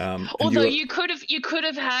 Incredible. And Although you you could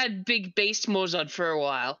have had Big Beast Morzod for a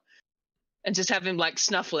while. And just have him like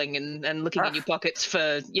snuffling and looking in your pockets for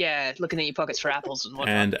apples and whatnot.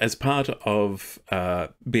 And as part of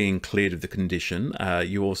being cleared of the condition,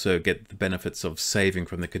 you also get the benefits of saving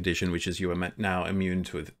from the condition, which is you are now immune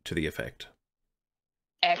to the effect.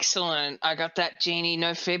 Excellent. I got that, Genie.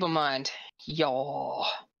 No feeble mind. Yaw.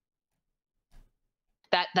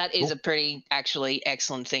 That is a pretty actually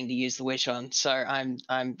excellent thing to use the wish on. So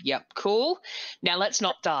I'm yep, cool. Now let's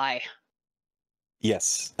not die.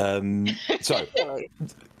 Yes. So,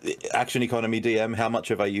 action economy DM, how much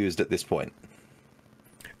have I used at this point?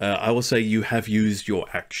 I will say you have used your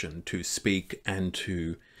action to speak and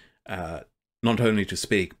to not only to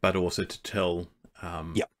speak, but also to tell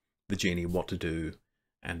the genie what to do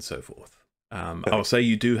and so forth. I'll say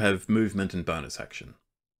you do have movement and bonus action.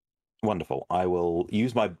 Wonderful. I will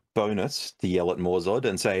use my bonus to yell at Morzod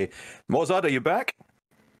and say, Morzod, are you back?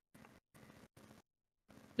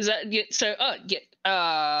 Is that so? Oh yeah.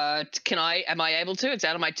 Can I? Am I able to? It's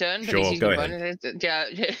out of my turn. Sure, he's using go the ahead. bonus. Yeah.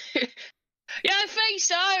 Yeah, I think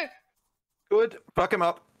so. Good. Fuck him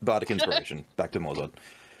up. Bardic Inspiration. Back to Morzod.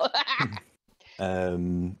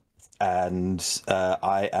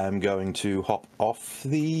 I am going to hop off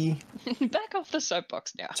the Back off the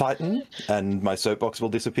soapbox now. Titan, and my soapbox will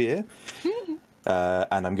disappear.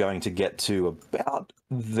 And I'm going to get to about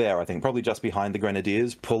there, I think, probably just behind the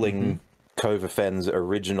Grenadiers, pulling Kova Fenn's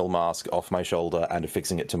original mask off my shoulder and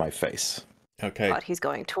affixing it to my face. Okay. But he's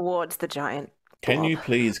going towards the giant Can you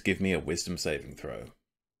please give me a wisdom saving throw?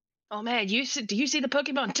 Oh man, do you see the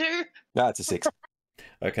Pokemon too? That's a 6.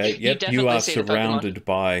 Okay, You yep, definitely you are see the Pokemon. surrounded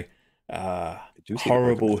by do see the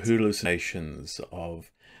horrible Pokemon. hallucinations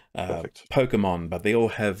of Perfect. Pokemon, but they all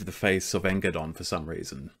have the face of Engadon for some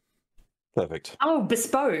reason. Perfect. Oh,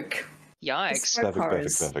 bespoke. Yikes!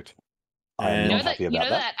 Perfect. I'm And- not happy about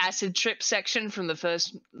that acid trip section from the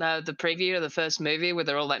first, the preview of the first movie where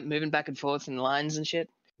they're all like moving back and forth in lines and shit.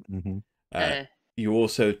 Mm-hmm. You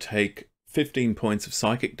also take 15 points of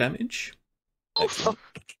psychic damage. Excellent.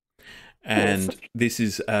 And this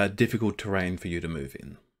is difficult terrain for you to move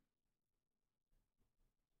in.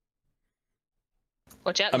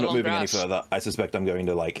 Watch out! I'm the not long moving grass. any further. I suspect I'm going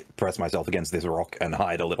to like press myself against this rock and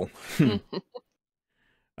hide a little.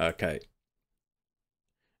 Okay.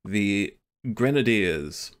 The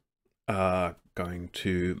Grenadiers are going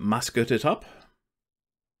to musket it up.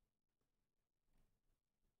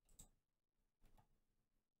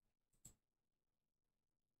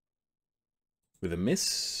 With a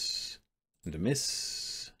miss, and a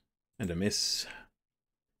miss, and a miss,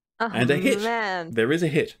 and a hit. Man. There is a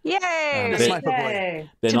hit. Yay! They're- Sniper boy. Yay.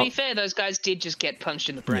 They're To not, be fair, those guys did just get punched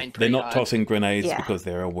in the brain. they're pretty not hard. tossing grenades Yeah. because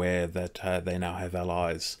they're aware that they now have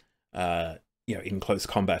allies, in close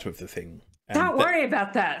combat with the thing. And Don't worry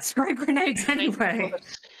about that. Spray grenades anyway.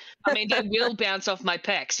 I mean, they will bounce off my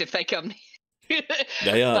pecs if they come.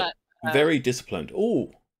 They are But, very disciplined.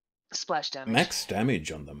 Ooh, splash damage. max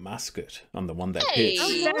damage on the musket, on the one that Hey! hits. Oh,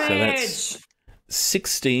 So that's damage.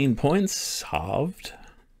 16 points halved.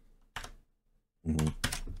 Mm-hmm.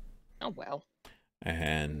 Oh well,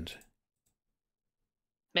 And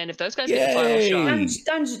man! If those guys get the final Yay!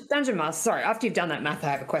 shot, Dungeon Master, sorry, after you've done that math, I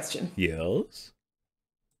have a question. yes.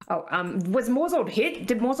 Oh, was Morzord hit?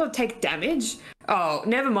 Did Morzord take damage? Oh,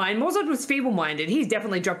 never mind. Morzord was feeble-minded. He's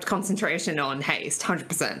definitely dropped concentration on haste,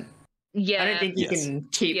 100%. yeah. I don't think you Yes. can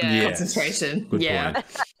keep Yes. concentration. Good yeah, point.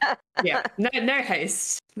 yeah. No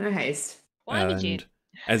haste. No haste. Why would you? And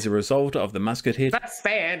as a result of the musket hit, That's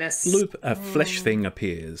fairness. bloop, a flesh thing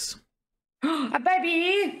appears. A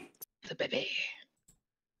baby! The baby.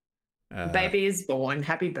 Baby is born.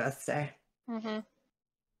 Happy birthday. Mm-hmm.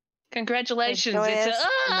 Congratulations! Joyous It's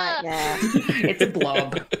a nightmare. It's a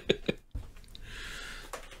blob.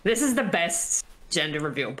 This is the best gender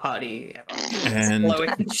reveal party ever. It's And-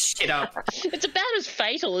 blowing shit up. It's about as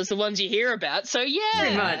fatal as the ones you hear about. So yeah,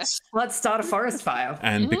 Pretty much. Let's start a forest fire.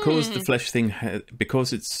 And because the flesh thing,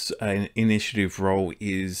 because its initiative roll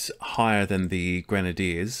is higher than the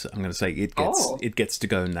Grenadiers, I'm going to say it gets to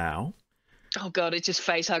go now. Oh god, it just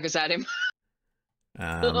face huggers at him.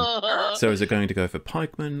 So is it going to go for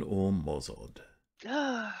Pikeman or Morzod?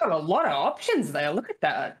 Got a lot of options there. Look at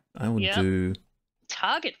that. I will Yep. do.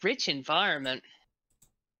 Target-rich environment.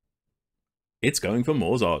 It's going for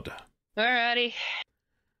Morzod. Alrighty,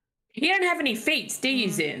 You don't have any feats, do you,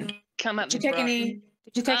 Zin? come up. Did you take right. any?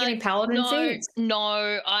 Did you take any paladin No, feats?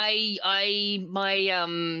 no.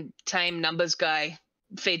 My tame numbers guy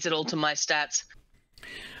feeds it all to my stats.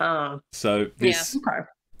 So this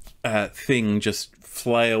Okay. thing just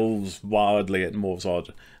flails wildly at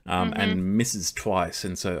Morzod and misses twice.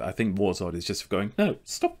 And so I think Morzod is just going, no,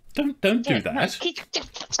 stop, don't do Yeah, that. no, that's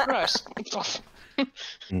gross.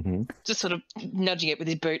 Mm-hmm. Just sort of nudging it with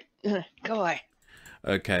his boot. Go away.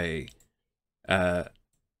 Okay.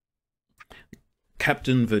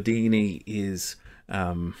 Captain Verdini is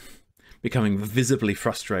becoming visibly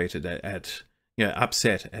frustrated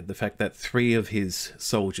upset at the fact that 3 of his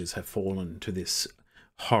soldiers have fallen to this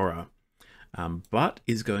horror, but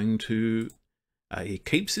is going to he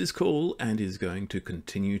keeps his cool and is going to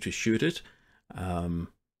continue to shoot it.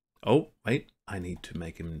 Oh wait, I need to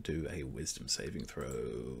make him do a wisdom saving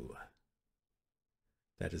throw.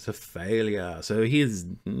 That is a failure, so he is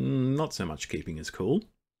not so much keeping his cool.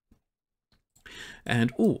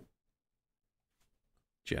 And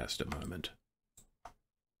just a moment.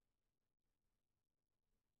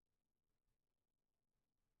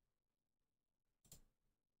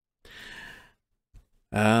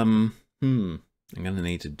 I'm going to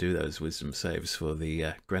need to do those wisdom saves for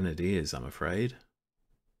the Grenadiers, I'm afraid.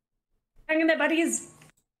 Hang in there, buddies.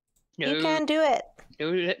 No, You can do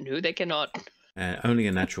it. no, they cannot. Only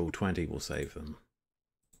a natural 20 will save them.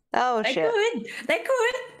 Oh, They shit. could. They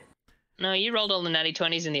could. No, you rolled all the natty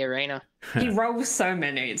 20s in the arena. He rolls so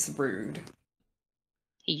many, it's rude.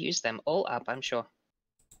 He used them all up, I'm sure.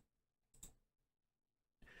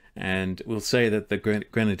 And we'll say that the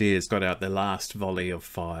Grenadiers got out their last volley of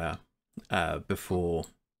fire before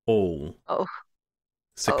all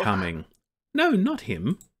succumbing. No, not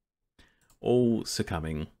him. All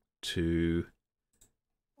succumbing to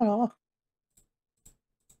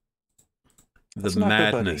the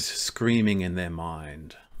madness screaming in their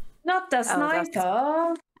mind. Not the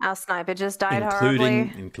sniper. Our sniper just died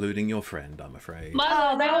horribly. Including your friend, I'm afraid.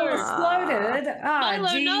 Oh, they all exploded. Milo,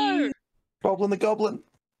 Oh, no. Goblin the Goblin.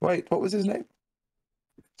 Wait, what was his name?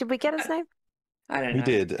 Did we get his name? I don't know. We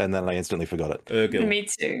did, and then I instantly forgot it. Urgil. Me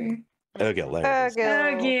too. Urgil, there it is.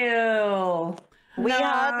 Urgil. We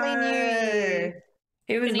hardly knew you.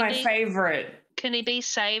 He was my favorite. Can he be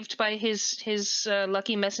saved by his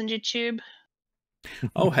lucky messenger tube?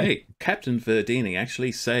 Oh, hey, Captain Verdini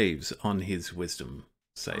actually saves on his wisdom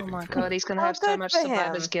saving. Oh my throw. god, he's going to have so much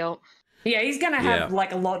survivor's guilt. Yeah, he's going to have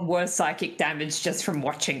like a lot worse psychic damage just from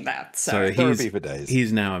watching that. So Therapy for days.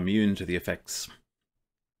 He's now immune to the effects.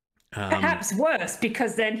 Perhaps worse,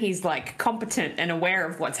 because then he's like competent and aware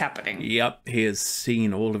of what's happening. Yep, he has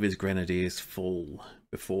seen all of his grenadiers fall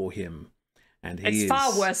before him. And it's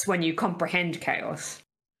far worse when you comprehend chaos.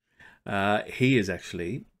 He is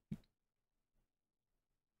actually...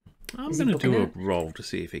 I'm going to do a roll to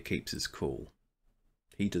see if he keeps his cool.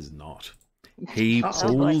 He does not. He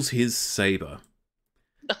pulls his saber.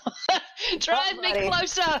 Drive me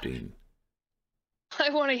closer! 15, I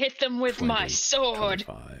want to hit them with 20, my sword.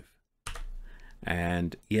 25.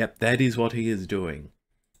 And, yep, that is what he is doing.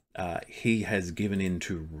 He has given in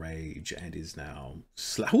to rage and is now...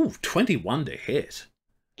 21 to hit.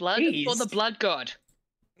 Blood for the blood god.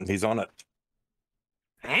 He's on it.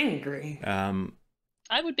 Angry.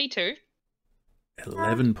 I would be too.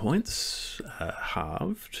 11 points,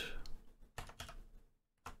 halved.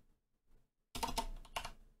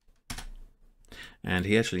 And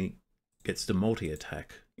he actually gets to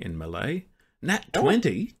multi-attack in melee. Nat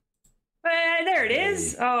 20? There it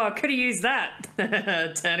is. Oh, I could have used that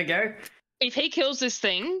turn ago. If he kills this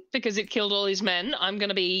thing, because it killed all his men, I'm going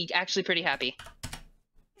to be actually pretty happy.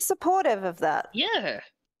 Supportive of that. Yeah.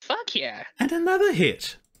 Fuck yeah. And another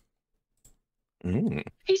hit.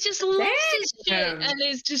 He's just lost his shit and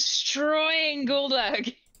is destroying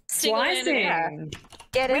Guldag. Slicing.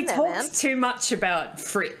 Get in we there, talked man. too much about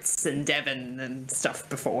Fritz and Devon and stuff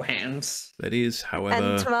beforehand. That is, however...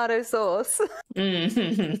 And tomato sauce.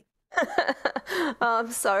 Mm-hmm. Oh,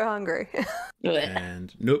 I'm so hungry.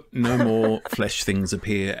 And nope, no more flesh things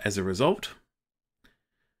appear as a result.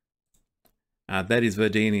 That is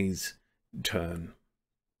Verdini's turn.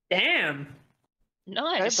 Damn.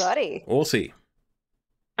 Nice. Go, buddy. Aussie.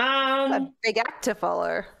 A big act to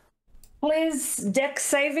follow. Please, dex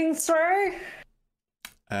saving throw.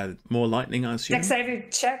 More lightning, I assume? Dex saving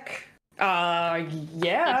check. Yeah,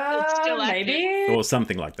 It's still maybe. Or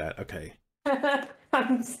something like that, okay.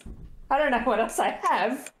 I don't know what else I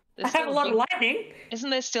have. I have a lot of lightning. Isn't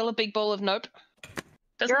there still a big ball of nope?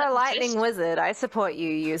 You're a lightning wizard. I support you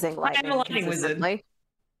using lightning. I'm a lightning wizard.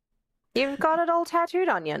 You've got it all tattooed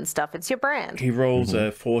on you and stuff. It's your brand. He rolls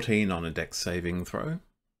a 14 on a dex saving throw.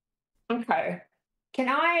 Okay. Can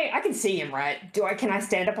I can see him, right? Can I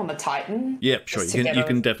stand up on the Titan? Yep, sure. You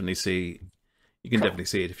can definitely see definitely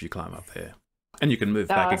see it if you climb up there. And you can move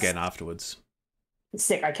back again afterwards.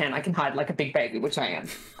 Sick, I can hide like a big baby, which I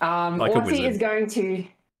am. Like a Aussie wizard. is going to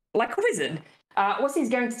like a wizard. Aussie's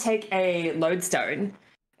going to take a lodestone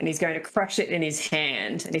and he's going to crush it in his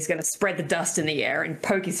hand and he's going to spread the dust in the air and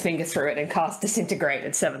poke his finger through it and cast Disintegrate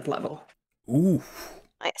at 7th level. Ooh.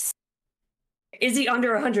 Nice. Is he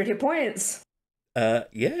under 100 hit points?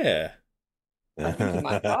 Yeah. I think he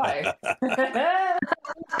might die.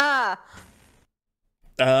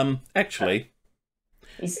 Actually,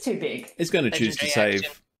 He's too big. it's going to choose to Legendary save.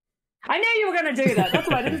 action. I knew you were going to do that. That's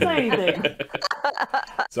why I didn't say anything.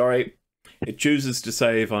 Sorry. It chooses to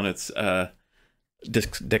save on its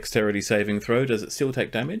dexterity saving throw. Does it still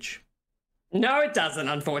take damage? No, it doesn't,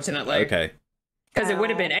 unfortunately. Okay. Because it would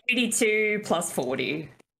have been 82 plus 40.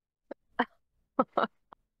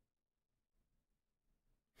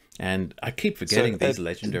 And I keep forgetting these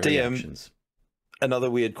legendary DM, actions.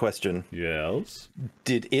 Another weird question. Yes.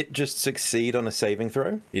 Did it just succeed on a saving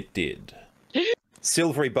throw? It did.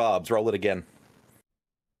 Silvery barbs, roll it again.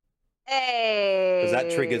 Hey. Because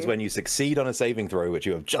that triggers when you succeed on a saving throw, which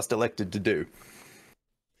you have just elected to do.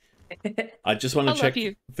 I just want to I check love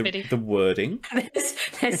you, Biddy. the wording.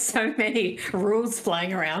 There's so many rules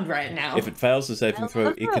flying around right now. If it fails the saving throw,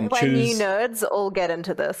 it can when choose. you nerds all get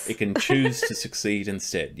into this. It can choose to succeed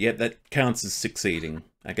instead. Yep, that counts as succeeding,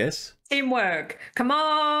 I guess. Teamwork. Come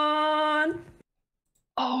on.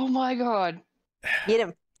 Oh my god. Get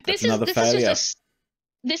him. That's another failure.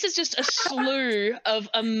 This is just a slew of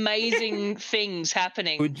amazing things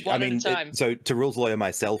happening one at a time. So to rules lawyer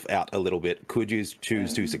myself out a little bit, could you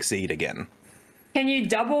choose to succeed again? Can you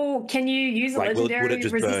use a Like, legendary would it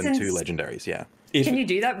just resistance? burn 2 legendaries? Yeah. Can you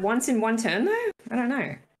do that once in one turn though? I don't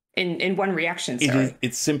know. In one reaction, It sorry. is,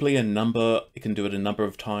 it's simply a number. You can do it a number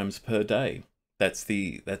of times per day.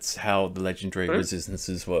 That's how the legendary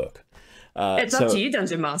resistances work. It's up to you,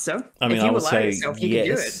 Dungeon Master. I mean, if you I would allow say yourself, you can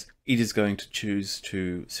do it. yes. It is going to choose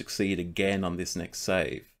to succeed again on this next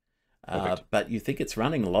save, but you think it's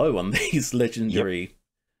running low on these legendary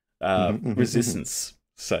resistance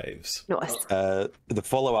saves. Nice. The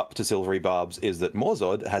follow-up to Silvery Barbs is that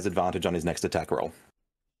Morzod has advantage on his next attack roll.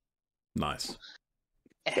 Nice.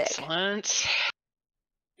 Excellent.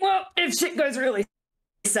 Well, if shit goes really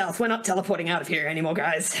south, we're not teleporting out of here anymore,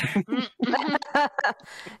 guys.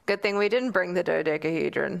 Good thing we didn't bring the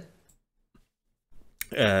dodecahedron.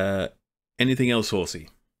 Anything else, Horsey?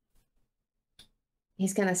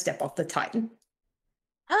 He's gonna step off the Titan.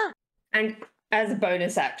 And as a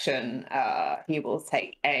bonus action, he will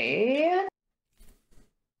take a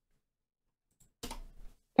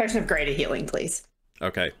potion of greater healing, please.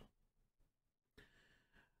 Okay.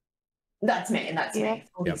 That's me, and that's Yeah. me.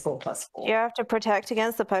 44 plus 4. You have to protect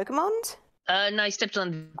against the Pokemon? No, he stepped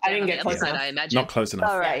on. I didn't down get the close other side, enough. I imagine. Not close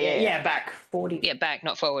enough. Oh, right, Yeah, back 40. Yeah, back,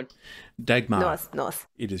 not forward. Dagmar, North.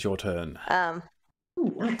 it is your turn.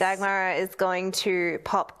 Ooh, nice. Dagmar is going to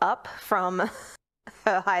pop up from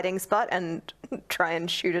her hiding spot and try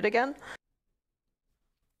and shoot it again.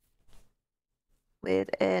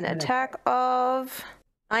 With an attack of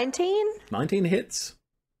 19. 19 hits.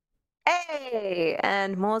 Hey!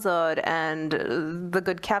 And Morzod and the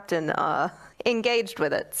good captain are engaged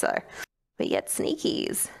with it, so we get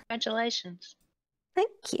sneakies. Congratulations. Thank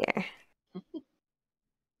you.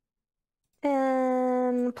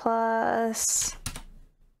 10 plus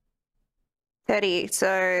 30,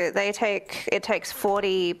 so it takes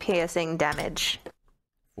 40 piercing damage.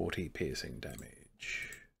 40 piercing damage.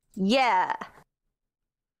 Yeah.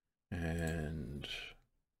 And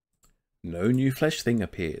no new flesh thing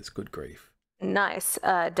appears. Good grief. Nice.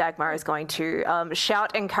 Dagmar is going to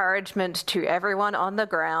shout encouragement to everyone on the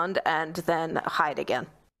ground and then hide again.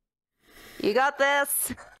 You got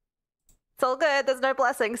this. It's all good. There's no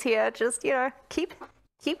blessings here. Just, keep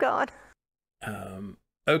going.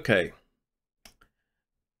 Okay.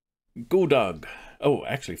 Guldag. Oh,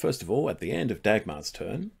 actually, first of all, at the end of Dagmar's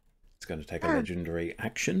turn, it's going to take a legendary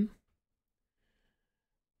action.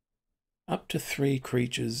 Up to 3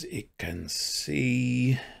 creatures it can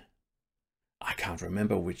see. I can't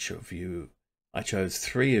remember which of you. I chose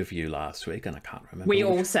 3 of you last week, and I can't remember. We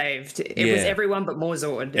all saved. It was everyone but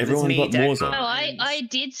Morzod. Everyone but Morzod. No, I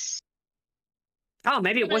did. Oh,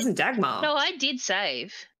 maybe it wasn't Dagmar. No, I did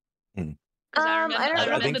save. 'Cause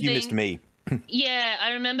I think you missed me. Yeah,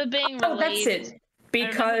 I remember being relieved. Oh, that's it.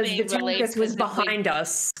 Because the Tempest was behind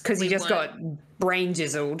us because he just got brain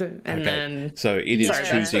jizzled, and then. So it is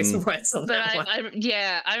choosing. But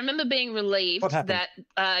I remember being relieved that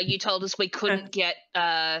you told us we couldn't get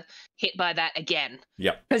hit by that again.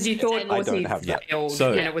 Yep. Because you thought Orsi failed,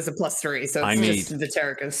 So, and it was a +3, so I it's just need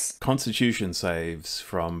Vetericus. Constitution saves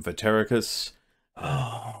from Vetericus.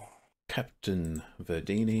 Oh, Captain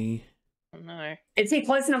Verdini. Oh, no. Is he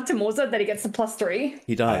close enough to Morzod that he gets the +3?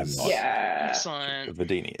 He does. Yeah. Excellent.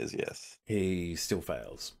 Verdini is, yes. He still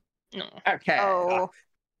fails. No. Okay. Oh,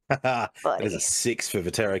 That is a 6 for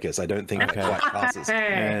Vetericus. I don't think it quite passes.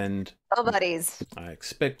 And oh, buddies. I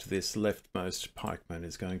expect this leftmost pikeman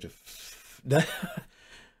is going to...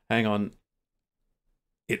 Hang on.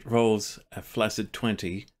 It rolls a flaccid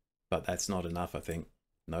 20, but that's not enough, I think.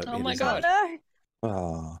 No, Oh it my is God. not.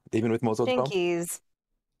 No. Even with Morzod's bomb? Pinkies.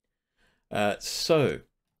 So,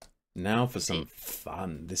 now for some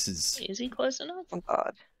fun. This is... Is he close enough? Oh,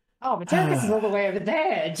 God. Oh, Vetericus is all the way over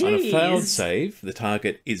there. Jeez. On a failed save, the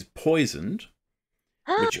target is poisoned,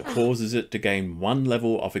 which causes it to gain 1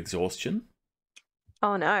 level of exhaustion.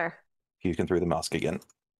 Oh, no. You can throw the mask again.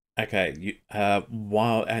 Okay,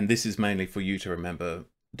 and this is mainly for you to remember,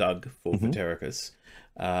 Doug, for Vetericus.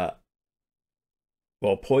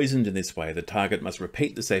 While poisoned in this way, the target must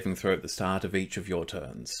repeat the saving throw at the start of each of your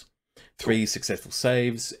turns. 3 successful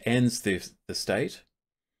saves ends the state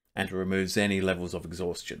and removes any levels of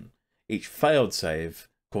exhaustion. Each failed save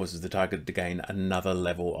causes the target to gain another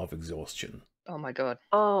level of exhaustion. Oh my God.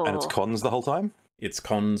 Oh. And it's cons the whole time? It's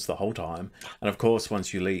cons the whole time. And of course,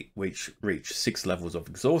 once you reach 6 levels of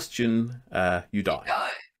exhaustion, you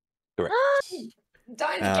die. Correct.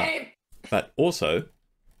 Die in the game. But also,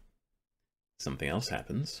 something else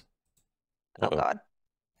happens. Oh, God.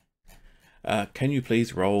 Can you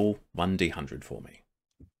please roll 1d100 for me?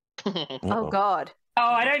 Oh, God. Oh,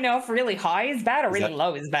 I don't know if really high is bad or Is really that-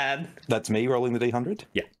 low is bad. That's me rolling the D100?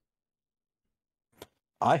 Yeah.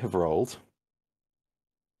 I have rolled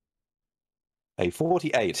a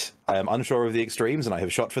 48. I am unsure of the extremes, and I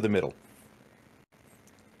have shot for the middle.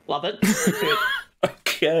 Love it. Good.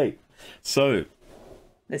 Okay. So,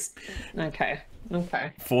 Okay.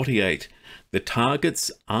 48. The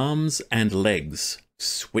target's arms and legs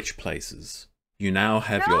switch places. You now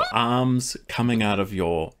have your arms coming out of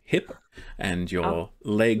your hip and your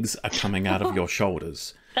legs are coming out of your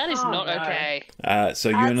shoulders. That is not no. okay. So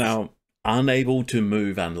you're now unable to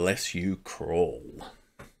move unless you crawl.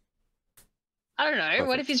 I don't know.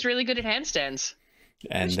 What if he's really good at handstands?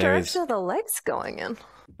 And Which there is, direction are the legs going in?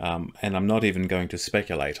 and I'm not even going to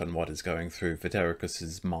speculate on what is going through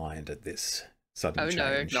Vitericus's mind at this sudden Oh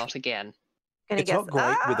change. no, not again. Gonna It's guess- not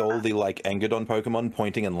great with all the like Engadon Pokemon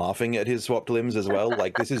pointing and laughing at his swapped limbs as well.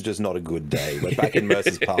 Like this is just not a good day. We're back in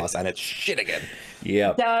Mercer's Pass and it's shit again.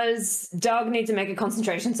 Yeah. Does Doug need to make a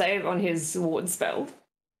concentration save on his ward spell?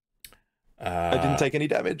 I didn't take any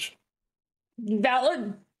damage.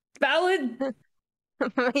 Valid.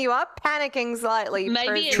 You are panicking slightly.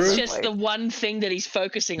 Maybe it's True. just the one thing that he's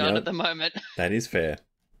focusing on Yep. at the moment. That is fair.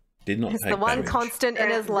 Did not It's take the one damage. constant in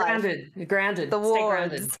his life. Grounded. The Stay grounded.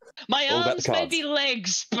 wards. My All about arms the may cards. be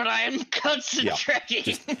legs, but I am concentrating.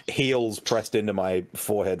 Just heels pressed into my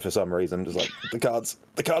forehead for some reason. Just like the cards.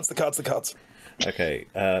 Okay.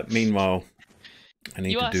 Meanwhile, I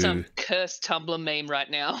need You to are do. some cursed Tumblr meme right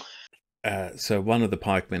now. So one of the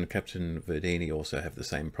pikemen, Captain Verdini, also have the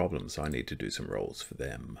same problem. So I need to do some rolls for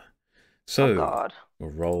them. So Oh God.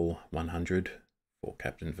 we'll roll 100 for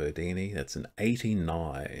Captain Verdini. That's an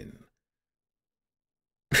 89.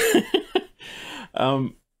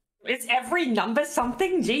 Is every number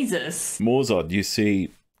something? Jesus. Morzod, you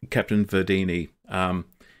see Captain Verdini.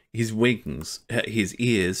 His wings, his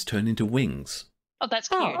ears turn into wings, Oh, that's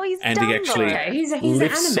cute. Oh, he's and he Dumbo. actually Okay, he's an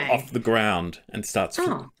lifts anime. off the ground and starts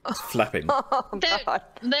flapping. Oh They're, God.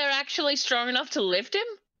 they're actually strong enough to lift him?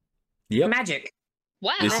 Yep. Magic.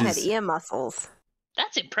 Wow, This I had is- ear muscles.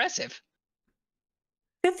 that's impressive.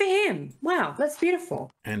 Good for him. Wow, that's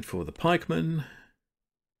beautiful. And for the pikeman,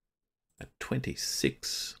 at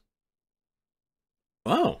 26.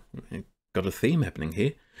 Wow, got a theme happening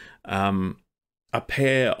here. A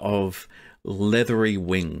pair of leathery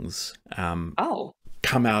wings Oh.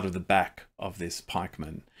 come out of the back of this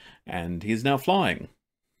pikeman, and he's now flying.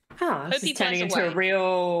 Huh, this Hope he is turning flies into a away.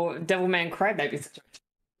 real Devilman Crybaby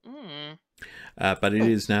situation. Mm. But it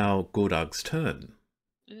is now Guldag turn.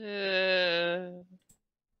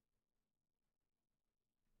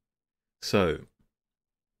 So,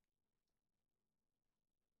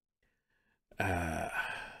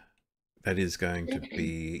 that is going to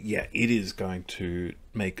be, yeah, it is going to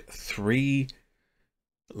make 3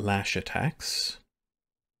 lash attacks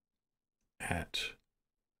at,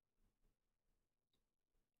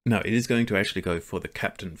 no, it is going to actually go for the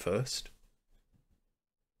captain first.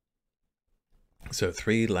 So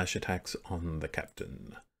 3 lash attacks on the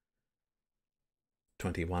captain.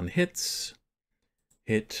 21 hits.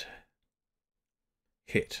 Hit.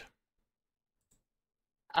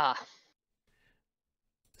 Ah,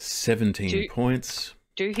 17 points.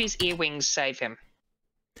 do his ear wings save him?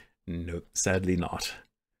 Nope, sadly not.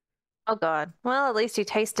 Oh God. Well, at least he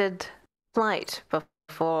tasted flight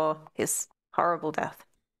before his horrible death.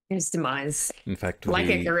 His demise. In fact, Like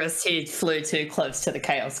the Icarus, he flew too close to the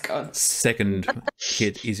Chaos God. second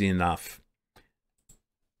hit is enough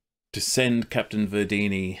to send Captain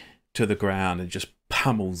Verdini to the ground and just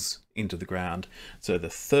pummels into the ground. So the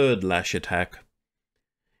third lash attack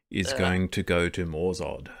is going to go to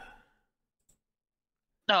Morzod.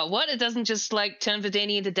 Oh, what? It doesn't just like turn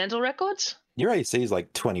Verdini into dental records? Your AC is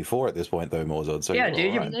like 24 at this point though, Morzod. So Yeah, you're dude,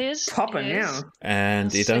 all you- right. It is. Popping it is. now.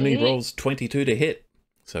 And it only See? rolls 22 to hit.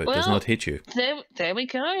 So it does Well- not hit you. There we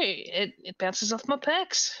go. It bounces off my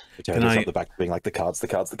pecs. It Can turns I- up the back being like the cards.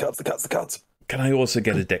 Can I also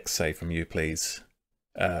get a dex save from you, please?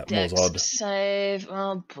 Dex Morzod. save.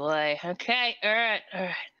 Oh boy. Okay. All right.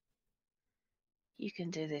 You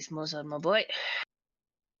can do this, Morzod, my boy.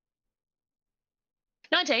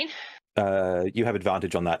 19. You have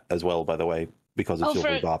advantage on that as well, by the way, because it's Oh, your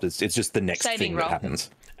for- rebuff. It's just the next saving thing roll. that happens.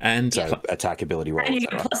 And So attack ability roll. And you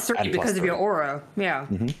etc. get +3 And because of +3. your aura. Yeah.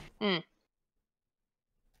 So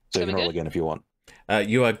So you can we roll good? again if you want.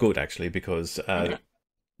 you are good, actually, because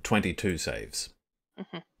 22 saves.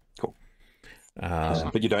 Mhm. Cool. Uh,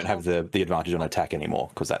 But you don't have the advantage on attack anymore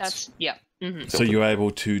because that's Yeah. Mm-hmm. so you're able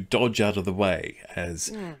to dodge out of the way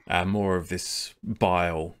as more of this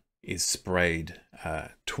bile is sprayed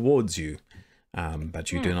towards you,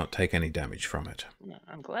 but you do not take any damage from it.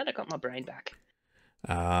 I'm glad I got my brain back.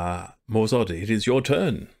 Morzod, it is your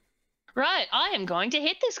turn. Right, I am going to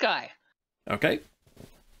hit this guy. Okay.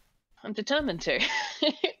 I'm determined to.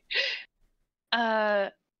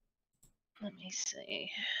 Let me see.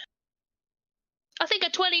 I think a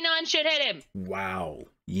 29 should hit him. Wow.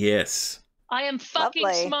 Yes. I am fucking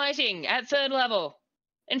Lovely. smiting at 3rd level.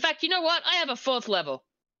 In fact, you know what? I have a 4th level,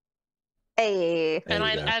 Hey. There and you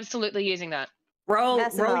I'm go. absolutely using that. Roll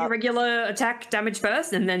Mess 'em your up. regular attack damage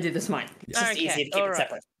first, and then do the smite. It's just Okay, easier to keep it alright.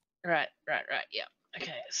 separate. Right. Yeah.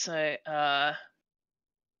 Okay. So,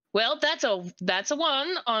 well, that's a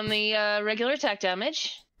 1 on the regular attack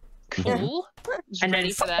damage. Cool. Just And then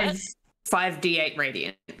ready for that. 5d8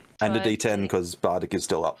 radiant. And a 5, D10 because Bardic is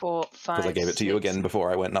still up. 4, 5. Because I gave it to you 6. again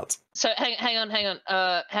before I went nuts. So hang on.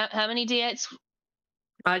 How many d8s?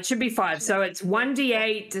 It should be 5. So it's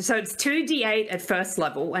 1d8. So it's 2d8 at first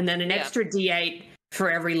level, and then an Yeah. extra d8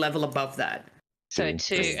 for every level above that. So 2,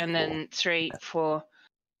 2, 3, and 4. then 3, 4,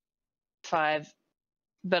 5.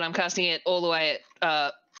 But I'm casting it all the way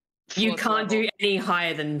at. You 4th can't do level. any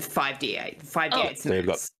higher than 5d8. 5d8 's So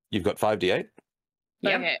you've got 5d8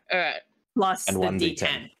 Yep. Okay. All right. plus and the 1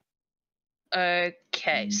 d10. D10.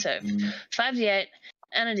 Okay. So 5d8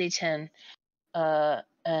 and a d10.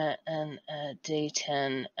 And a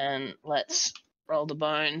d10, and let's roll the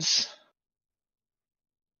bones.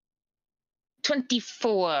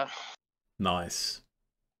 24. Nice.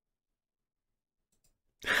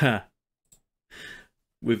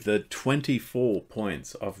 With the 24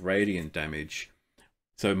 points of radiant damage,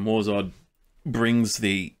 so Morzod brings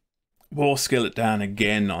the war skillet down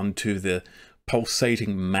again onto the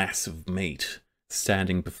pulsating mass of meat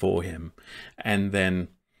standing before him, and then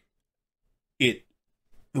the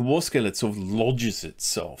war skillet sort of lodges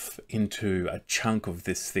itself into a chunk of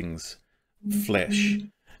this thing's flesh,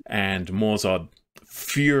 and Morzod,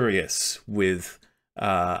 furious with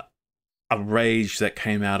a rage that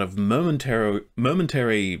came out of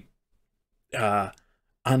momentary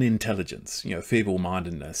unintelligence,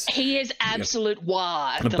 feeble-mindedness, He is absolute war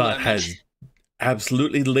at the but moment. has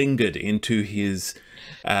absolutely lingered into his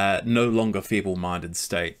no longer feeble-minded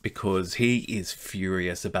state, because he is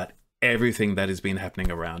furious about everything that has been happening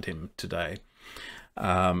around him today,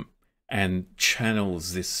 and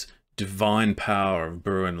channels this divine power of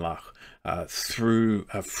Bruenlach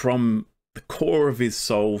from the core of his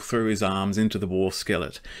soul through his arms into the war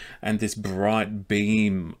skillet, and this bright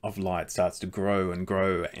beam of light starts to grow and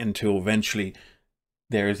grow until eventually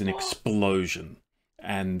there is an explosion,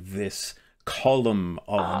 and this column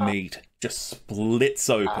of meat just splits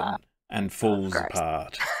open and falls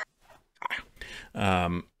apart.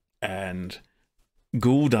 And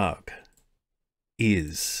Guldag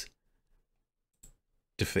is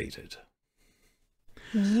defeated.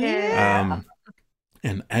 Yeah.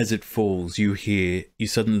 And as it falls, you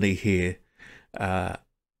suddenly hear the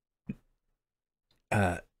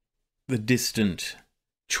distant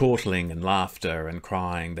chortling and laughter and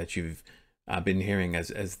crying that you've been hearing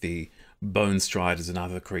as the bone striders and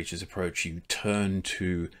other creatures approach you. Turn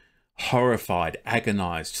to horrified,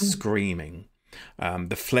 agonized screaming.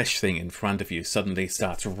 The flesh thing in front of you suddenly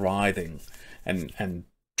starts writhing and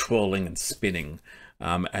twirling and spinning,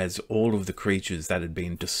 as all of the creatures that had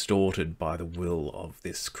been distorted by the will of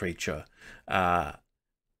this creature are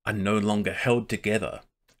no longer held together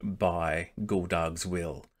by Guldag's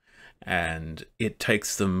will, and it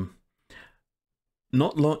takes them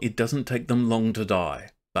it doesn't take them long to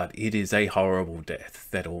die, but it is a horrible death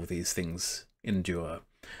that all these things endure,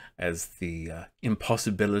 as the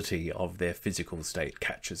impossibility of their physical state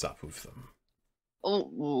catches up with them.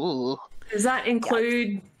 Ooh. Does that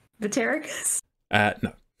include the Terracus? No.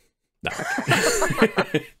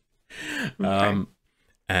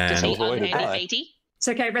 And Does he Avoid it, unhand bye. 80? It's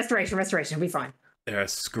okay. Restoration. We'll be fine. there are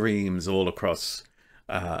screams all across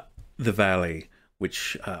the valley,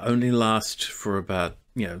 which only last for about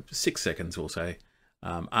 6 seconds, we'll say,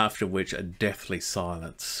 after which a deathly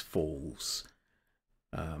silence falls.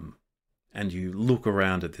 And you look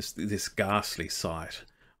around at this ghastly sight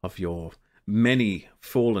of your many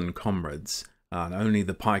fallen comrades, and only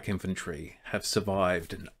the pike infantry have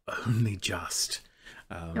survived, and only just.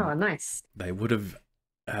 Oh, nice. They would have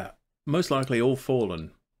most likely all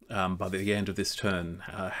fallen by the end of this turn,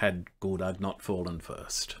 had Guldag not fallen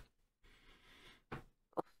first.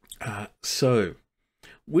 So,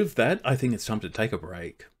 with that, I think it's time to take a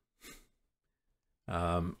break.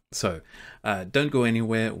 So, don't go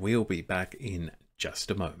anywhere. We'll be back in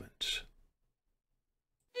just a moment.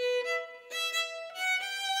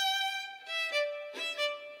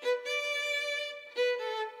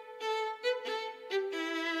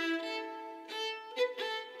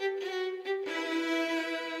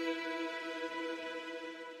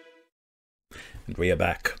 And we are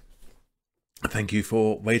back. Thank you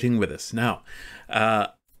for waiting with us. Now,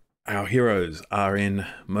 our heroes are in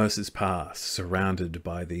Mercer's Pass, surrounded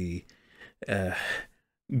by the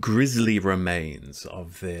grisly remains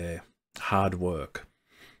of their hard work.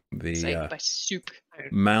 Saved by soup.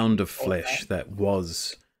 Mound of flesh that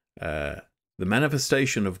was the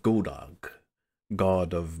manifestation of Guldag,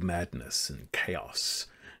 god of madness and chaos,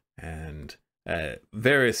 and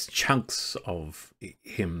various chunks of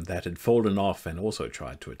him that had fallen off and also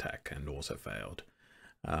tried to attack and also failed,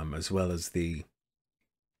 as well as the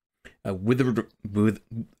withered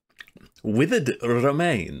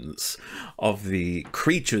remains of the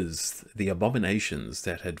creatures, the abominations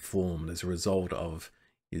that had formed as a result of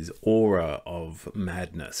his aura of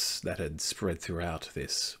madness that had spread throughout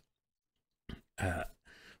this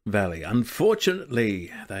valley.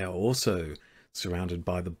 Unfortunately, they are also surrounded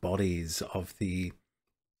by the bodies of the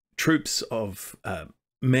troops of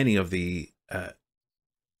many of the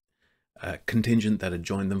contingent that had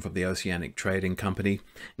joined them from the Oceanic Trading Company,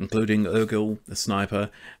 including Urgil, the sniper,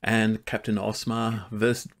 and Captain Osmar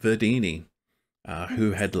Verdini,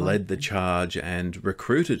 who had led the charge and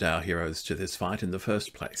recruited our heroes to this fight in the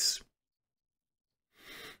first place.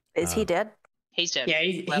 Is he dead? He's dead. Yeah,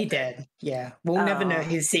 he dead. Yeah, we'll never know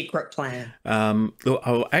his secret plan. Look,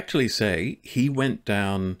 I'll actually say he went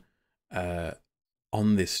down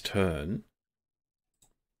on this turn.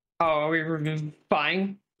 Oh, we were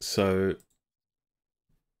fine. So,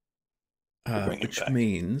 which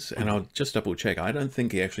means, and I'll just double check, I don't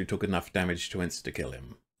think he actually took enough damage to insta-kill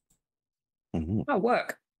him. Oh,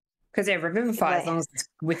 work. Because yeah, Revivify, as long as it's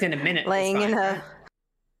within a minute. Laying in fine. a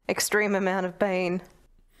extreme amount of pain.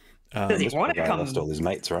 Does he want to come? Lost all his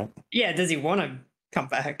mates, right? Yeah, does he want to come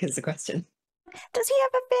back? Is the question. Does he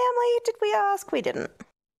have a family? Did we ask? We didn't.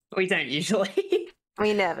 We don't usually.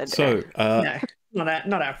 We never did. So, No,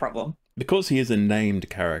 not our problem. because he is a named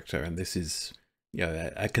character, and this is, you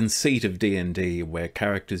know, a conceit of D&D where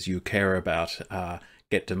characters you care about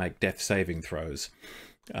get to make death saving throws.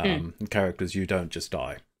 Characters you don't just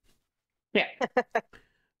die. Yeah.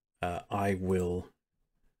 I will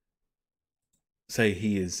say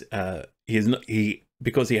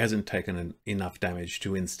because he hasn't taken enough damage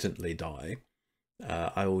to instantly die.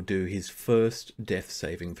 I will do his first death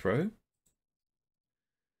saving throw,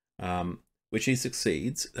 which he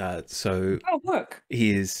succeeds. So work.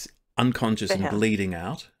 he is unconscious and bleeding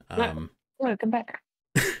out. Welcome back.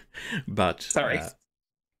 But Sorry.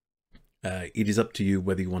 It is up to you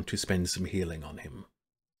whether you want to spend some healing on him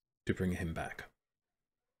to bring him back.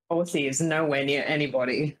 Horsey is nowhere near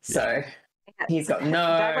anybody, so he's got no.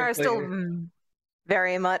 Dagmar is still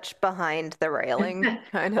very much behind the railing.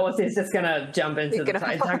 Kind of. Horsey's just gonna jump into the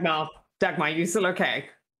fight. Dagmar, you still okay?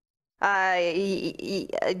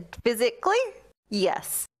 Physically,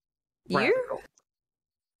 yes. You?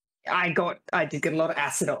 I did get a lot of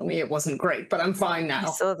acid on me. It wasn't great, but I'm fine now.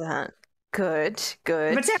 I saw that. Good.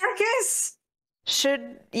 Mataricus!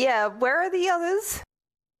 Yeah, where are the others?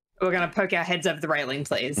 We're gonna poke our heads over the railing,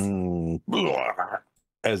 please.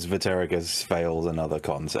 As Vatericus fails another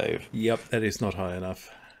con save. Yep, that is not high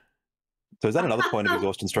enough. So is that another point of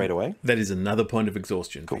exhaustion straight away? That is another point of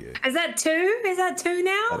exhaustion for you. Is that 2? Is that 2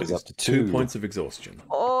 now? That is up to 2 points of exhaustion.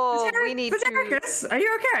 Oh, we need to... Mataricus, are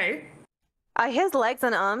you okay? Are his legs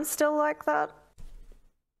and arms still like that?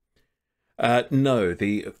 No,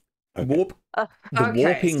 the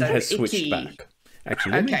warping has switched back.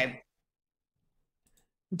 Actually, Let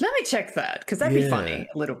me check that, because that'd be funny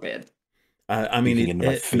a little bit. I mean,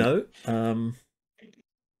 no.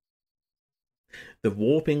 The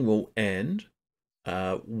warping will end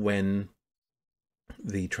when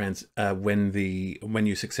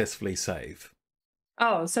you successfully save.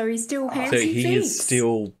 Oh, so he's still handsy. So he is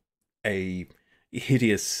still a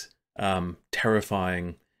hideous,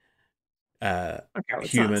 terrifying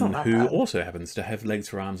human who also happens to have legs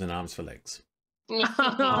for arms and arms for legs.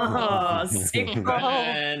 Oh, sick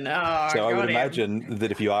man. Oh, so I would imagine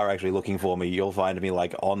that if you are actually looking for me, you'll find me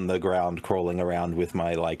like on the ground, crawling around with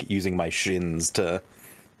my using my shins to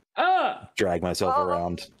drag myself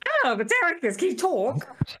around. Oh, but Derek, can you talk?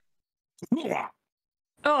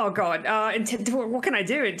 Oh God! What can I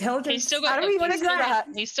do? Intelligence. He's still got. What is that?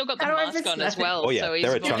 He's still got the mask on as well. Oh yeah, so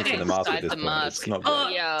there are he's chunks in the mask at this point. It's not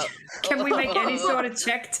great. Yeah. Can we make any sort of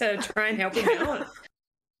check to try and help him out?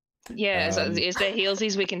 Yeah. Is there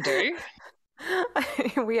healsies we can do?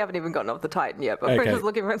 We haven't even gotten off the Titan yet, but we're just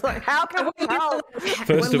looking for like, how can we help?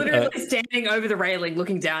 We're literally standing over the railing,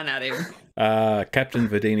 looking down at him. Captain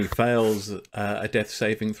Verdini fails a death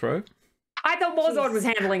saving throw. I thought Morzord was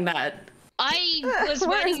handling that. I was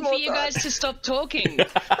waiting for you guys to stop talking.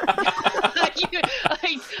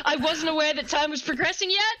 I wasn't aware that time was progressing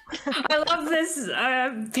yet. I love this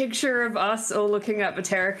picture of us all looking at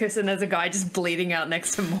Batericus and there's a guy just bleeding out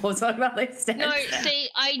next to Morzod while they stand No, there. see,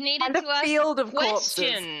 I needed And to a ask field a of corpses.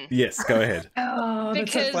 question. Yes, go ahead. Oh,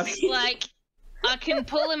 that's so Because, funny. like, I can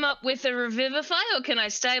pull him up with a revivify, or can I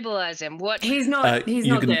stabilize him? What? He's not you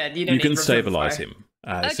not can, dead. You don't need can to stabilize revivify. him.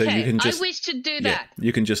 Okay, So you can just, I wish to do yeah, that.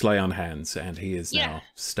 you can just lay on hands, and he is Yeah. now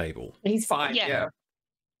stable. He's fine. Yeah.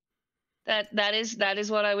 Yeah. That is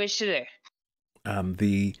what I wish to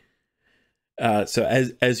do. So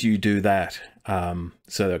as you do that,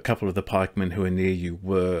 so a couple of the pikemen who are near you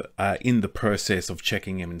were in the process of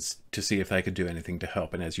checking him to see if they could do anything to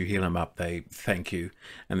help. And as you heal him up, they thank you.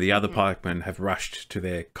 And the other pikemen have rushed to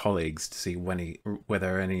their colleagues to see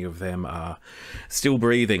whether any of them are still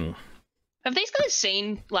breathing. Have these guys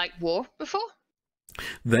seen, like, war before?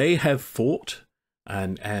 They have fought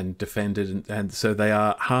and defended, and so they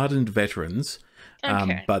are hardened veterans.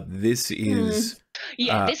 Okay. But this is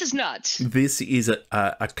Yeah, this is nuts. this is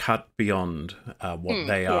a cut beyond what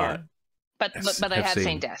they are. But they have seen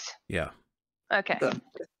seen. death. Yeah. Okay, The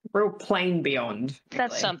real plain beyond.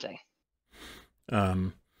 that's really.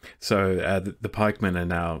 something. So the pikemen are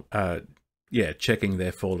now, checking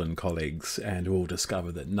their fallen colleagues, and will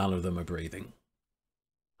discover that none of them are breathing.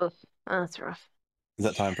 Oof. Oh, that's rough. Is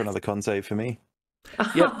that time for another con save for me?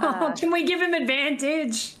 Yep. Can we give him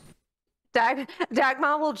advantage?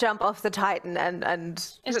 Dagmar will jump off the Titan and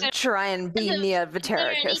Is there- try and be is there- near Is there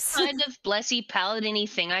any Vatericus. kind of blessy paladin-y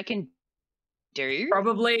thing I can do?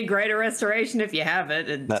 Probably greater restoration if you have it.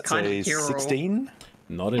 It's That's kind a of curable. 16.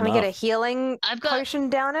 Not Can enough. we get a healing I've got- potion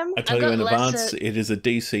down him? I tell I've you got in lesser- advance, it is a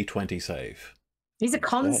DC 20 save. These are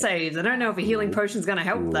con saves. I don't know if a healing potion's going to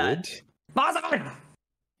help that. Good. Morzod!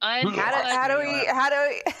 I've How do we I've how do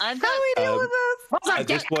we deal with this? Morzod, At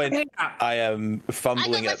this get point, here! I am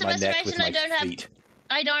fumbling I at got my neck restoration, with my I don't have- feet.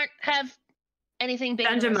 I don't have anything big.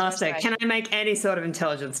 Dungeon enough for Master, restoration. can I make any sort of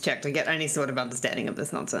intelligence check to get any sort of understanding of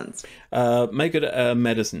this nonsense? Make it a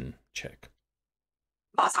medicine check.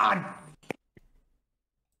 Morzod!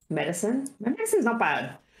 Medicine? My medicine's not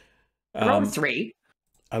bad. Roll 3.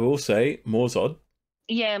 I will say, Morzod,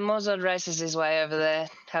 Yeah, Morzod races his way over there,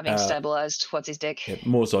 having stabilized what's his dick. yeah,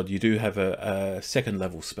 Morzod, you do have a second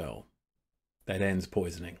level spell that ends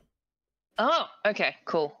poisoning. Oh, okay,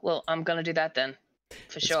 cool. Well, I'm gonna do that then,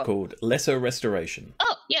 for It's sure. called Lesser Restoration.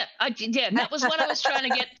 Oh, yeah, that was what I was trying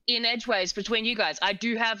to get in edgeways between you guys. I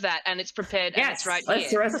do have that, and it's prepared, and Yes, it's right Lesser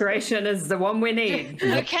here. Restoration is the one we need.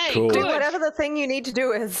 Okay, Cool. Do good. whatever the thing you need to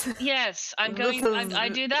do is. Yes, I'm This going. is- I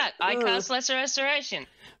do that. I cast Lesser Restoration.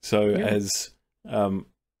 So as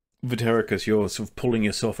Vatericus, you're sort of pulling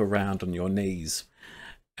yourself around on your knees,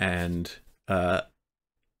 and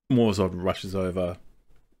Morzod rushes over.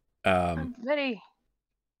 I'm ready.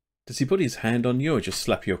 Does he put his hand on you or just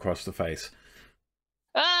slap you across the face?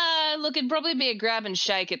 Look, it'd probably be a grab and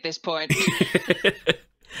shake at this point.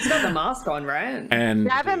 He's got the mask on, right? And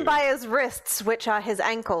Grab him by his wrists, which are his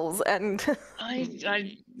ankles, and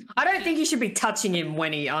I I don't think you should be touching him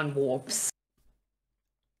when he unwarps.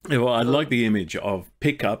 well, I like the image of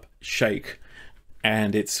pick up, shake,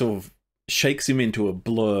 and it sort of shakes him into a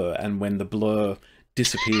blur, and when the blur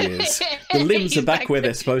disappears, the limbs are He's back back where there.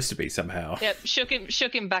 they're supposed to be somehow. Yep,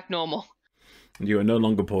 shook him back normal. And you are no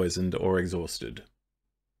longer poisoned or exhausted.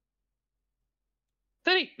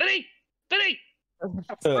 Billy!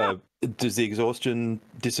 Does the exhaustion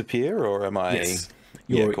disappear, or am I? Yes.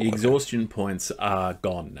 Yeah, Your cool, okay. exhaustion points are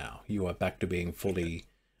gone now. You are back to being fully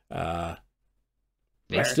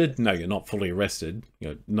rested. No, you're not fully rested.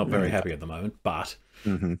 You're not very happy at the moment, but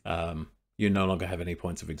Mhm. you no longer have any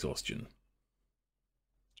points of exhaustion.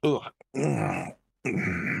 Ugh.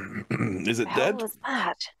 Is it How dead? was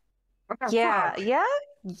that? What the Yeah, fuck? yeah,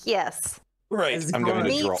 yes. Right. It's I'm going to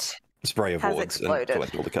Meat drop spray of has wards and exploded.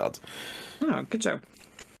 collect all the cards. Oh, good job.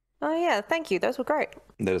 Oh yeah, thank you. Those were great.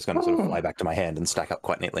 They're just going to sort of fly back to my hand and stack up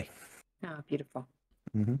quite neatly. Ah, beautiful.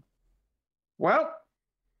 Mm-hmm. Well,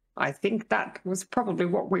 I think that was probably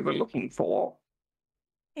what we were looking for.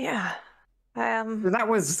 Yeah. That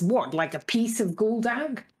was what, like a piece of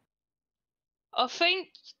Guldag? I think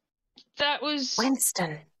that was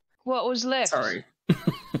Winston. what was left. Sorry.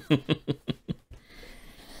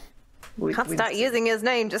 Can't start using his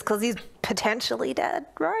name just because he's potentially dead,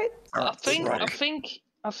 right? I think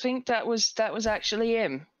that was actually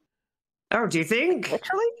him. Oh, do you think?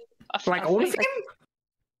 Literally? Like all of him?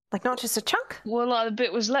 Like not just a chunk? Well, a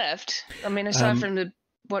bit was left. I mean, aside Um, from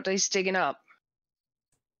what he's digging up.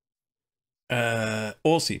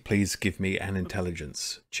 Orsi, please give me an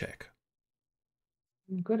intelligence check.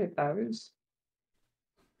 I'm good at those.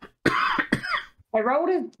 I rolled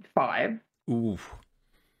a 5. Ooh.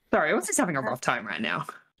 Sorry, what's this having a rough time right now?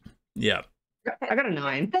 Yeah. I got a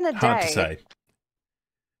 9. It's been a Hard day. to say.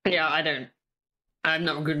 Yeah, I'm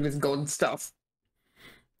not good with gold stuff,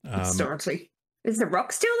 historically. Is the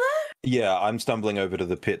rock still there? Yeah, I'm stumbling over to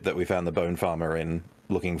the pit that we found the bone farmer in,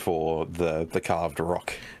 looking for the carved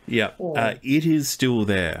rock. Yeah. It is still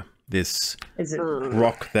there. This Is it?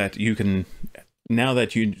 rock that you can... Now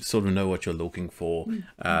that you sort of know what you're looking for,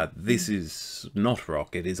 this is not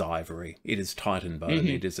rock, it is ivory. It is Titan bone.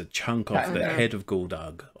 It is a chunk of the head of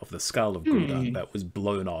Guldag, of the skull of Guldag, that was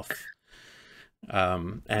blown off.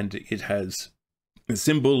 And it has the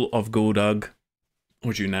symbol of Guldag,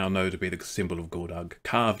 which you now know to be the symbol of Guldag,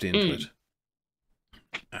 carved into it.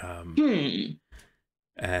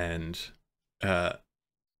 And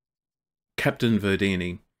Captain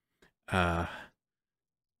Verdini...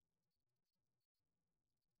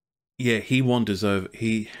 yeah, he wanders over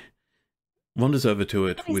to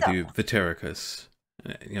it with you, Vitericus.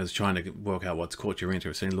 You know, he's trying to work out what's caught your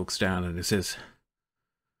interest, and he looks down and he says,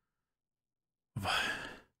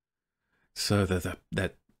 "So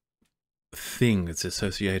that thing that's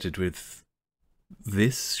associated with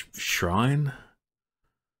this shrine?"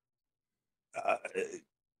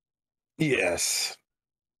 Yes.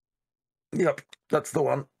 Yep, that's the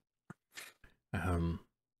one.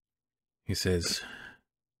 He says,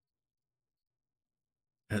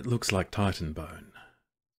 "It looks like Titan bone."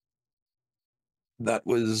 That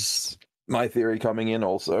was my theory coming in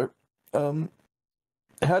also.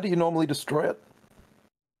 How do you normally destroy it?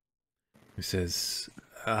 He says,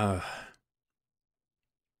 on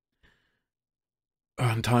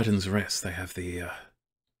Titan's Rest, they have the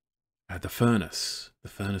furnaces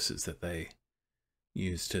that they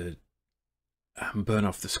use to burn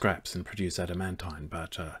off the scraps and produce adamantine,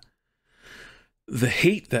 but the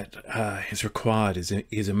heat that is required is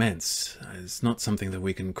immense. It's not something that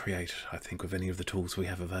we can create, I think, with any of the tools we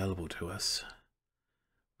have available to us.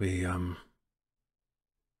 We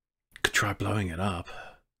could try blowing it up.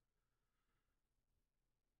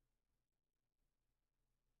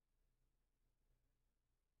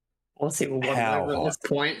 We'll see what we're How over at this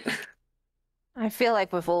point. I feel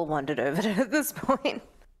like we've all wandered over it at this point.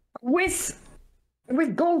 With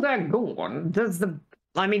Guldag gone, does the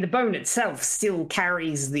bone itself still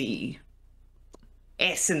carries the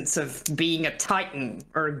essence of being a titan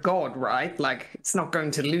or a god, right? Like, it's not going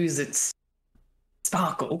to lose its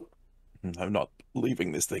sparkle. I'm not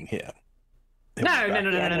leaving this thing here. No.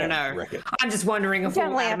 I'm just wondering if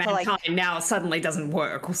all Definitely have to, adamantine now suddenly doesn't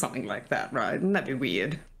work or something like that, right? That'd be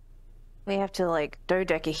weird. We have to, like,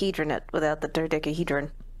 dodecahedron it without the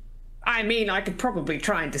dodecahedron. I mean, I could probably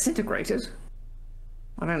try and disintegrate it.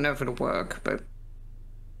 I don't know if it'll work, but...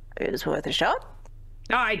 It was worth a shot.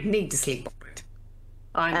 I'd need to sleep on it.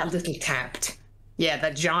 I'm a little tapped. Yeah,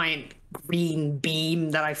 that giant green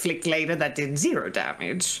beam that I flicked later that did 0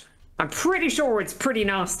 damage. I'm pretty sure it's pretty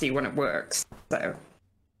nasty when it works, so...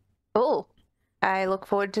 Cool. I look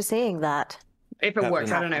forward to seeing that. If it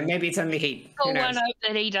works, I don't know. Maybe it's only heat. Who I knows? hope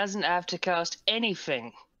that he doesn't have to cast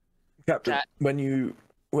anything. Captain, when you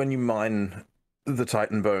mine the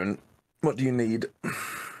Titan bone, what do you need?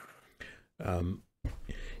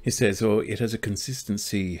 He says, it has a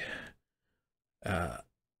consistency,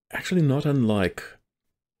 actually not unlike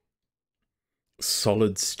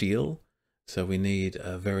solid steel. So we need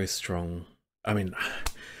a very strong... I mean,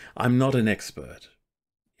 I'm not an expert.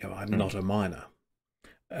 You know, I'm not a miner.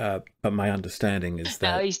 But my understanding is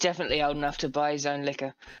that... No, he's definitely old enough to buy his own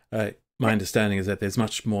liquor. My understanding is that there's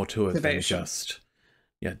much more to it than just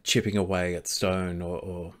chipping away at stone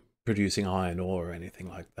or producing iron ore or anything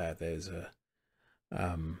like that. There's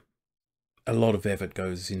a lot of effort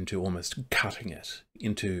goes into almost cutting it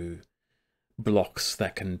into blocks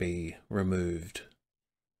that can be removed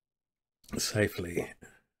safely.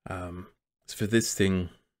 As for this thing,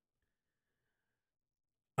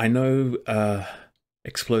 I know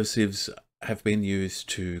explosives have been used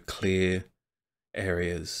to clear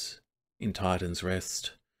areas in Titan's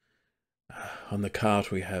Rest. On the cart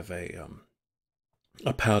we have a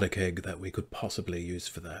powder keg that we could possibly use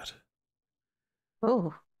for that.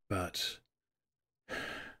 Oh. But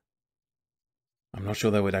I'm not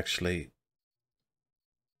sure that would actually...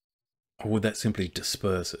 Or would that simply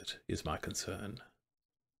disperse it, is my concern.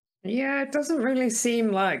 Yeah, it doesn't really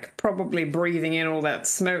seem like probably breathing in all that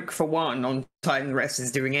smoke for one on Titan Rest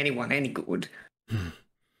is doing anyone any good.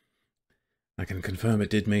 I can confirm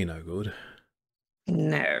it did me no good.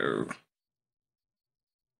 No.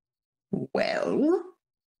 Well...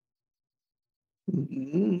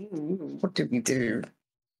 what do we do?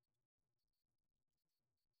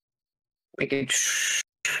 We could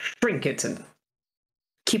shrink it and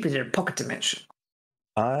keep it in a pocket dimension.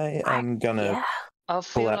 I am gonna Yeah. I pull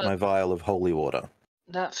feel out like my vial of holy water,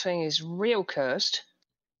 that thing is real cursed.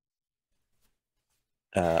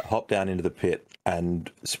 hop down into the pit,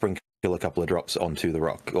 and sprinkle a couple of drops onto the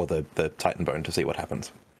rock or the Titan bone to see what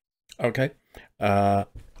happens. Okay. It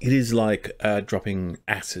is like dropping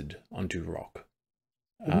acid onto rock.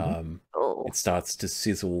 Oh. It starts to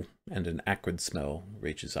sizzle and an acrid smell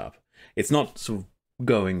reaches up. It's not sort of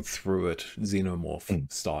going through it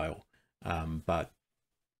xenomorph style, but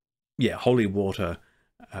yeah, holy water.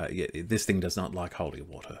 Yeah, this thing does not like holy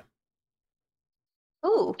water.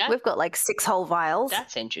 Ooh, That- we've got like 6 whole vials.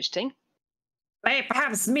 That's interesting. Hey,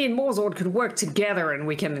 perhaps me and Morzord could work together and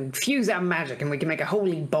we can infuse our magic and we can make a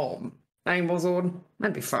holy bomb. Hey, Morzord?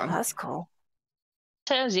 That'd be fun. That's cool.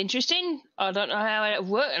 Sounds interesting. I don't know how it would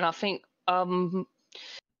work, and I think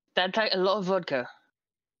that'd take a lot of vodka.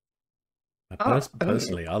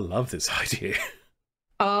 Personally, I love this idea.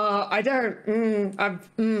 I don't.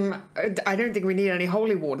 I don't think we need any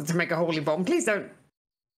holy water to make a holy bomb. Please don't.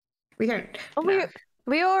 We don't. Oh, no.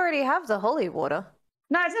 we already have the holy water.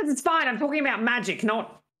 No, it's fine. I'm talking about magic,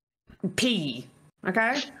 not pee.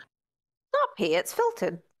 Okay? Not pee, it's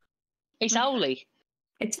filtered. It's holy.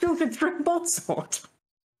 It's filtered through a Morzord.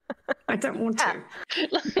 I don't want to.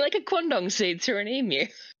 Like a quandong seed through an emu.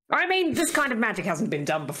 I mean, this kind of magic hasn't been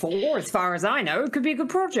done before, as far as I know. It could be a good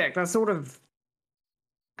project. I sort of,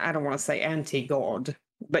 I don't want to say anti-god,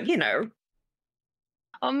 but you know.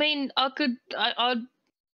 I mean, I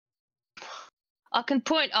can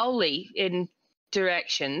point Oli in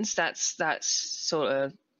directions. That's sort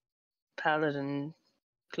of paladin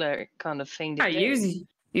cleric kind of thing to I do.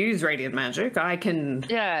 use radiant magic. I can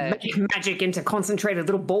Yeah. make magic into concentrated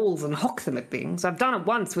little balls and hock them at things. I've done it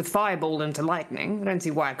once with fireball into lightning. I don't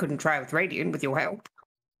see why I couldn't try with radiant with your help.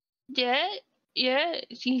 Yeah.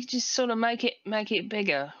 You just sort of make it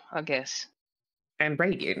bigger, I guess. And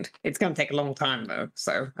radiant. It's going to take a long time though,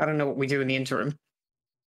 so I don't know what we do in the interim.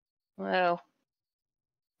 Well,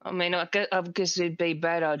 I mean, I guess it'd be a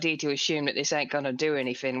bad idea to assume that this ain't gonna do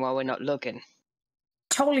anything while we're not looking.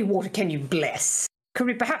 Holy water can you bless? Could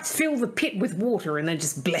we perhaps fill the pit with water and then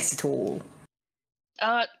just bless it all?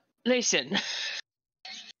 Listen.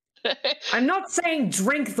 I'm not saying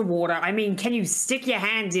drink the water. I mean, can you stick your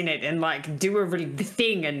hand in it and like do a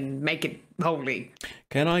thing and make it holy?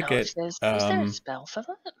 Can I No, get? is there a spell for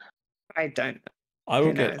that? I don't. I will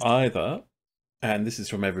Who get knows? either, and this is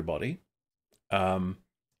from everybody.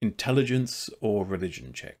 Intelligence or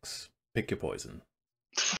religion checks. Pick your poison.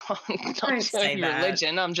 I'm not Don't say doing that.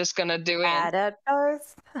 religion. I'm just gonna do Add it it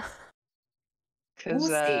both. because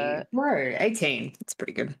Bro, 18. That's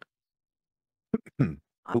pretty good.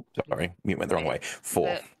 Oops, sorry, mute went the wrong way.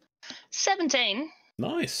 4. 17.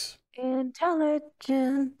 Nice.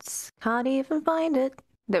 Intelligence. Can't even find it.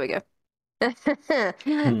 There we go.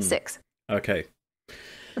 6. Okay.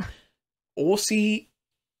 Orsi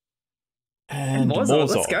and Morzod,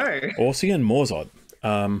 Morzod. let's go. Orsi and Morzod.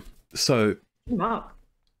 So Wow.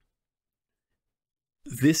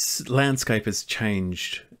 this landscape has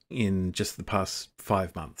changed in just the past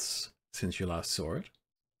 5 months since you last saw it.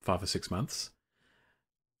 5 or 6 months.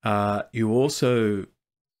 You also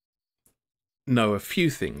know a few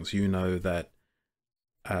things. You know that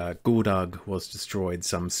Guldag was destroyed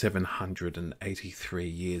some 783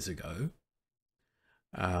 years ago.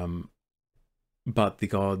 But the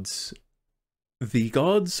gods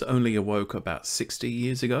only awoke about 60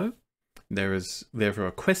 years ago. There is therefore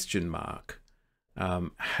a question mark.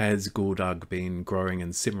 Has Guldag been growing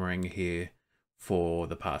and simmering here for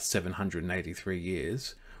the past 783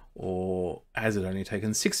 years? Or has it only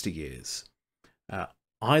taken 60 years?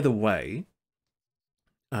 Either way,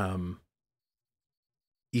 it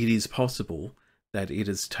is possible that it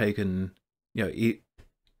has taken,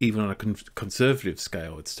 even on a conservative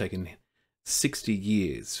scale, it's taken 60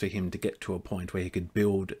 years for him to get to a point where he could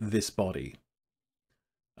build this body.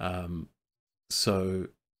 So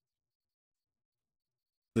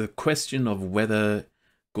the question of whether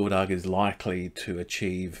Guldag is likely to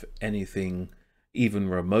achieve anything even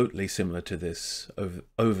remotely similar to this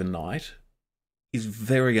overnight is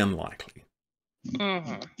very unlikely.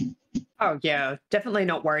 Mm-hmm. Oh, yeah. Definitely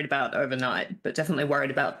not worried about overnight, but definitely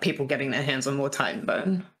worried about people getting their hands on more Titan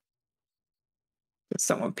bone. Just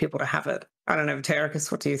don't want people to have it. I don't know,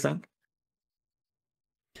 Terracus, what do you think?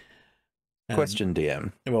 Question,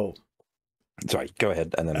 DM. Well, Sorry, go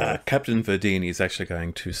ahead, and then Captain Verdini is actually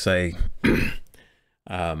going to say,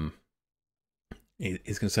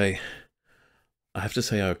 he's going to say, I have to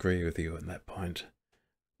say I agree with you on that point.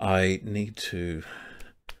 I've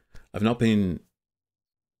not been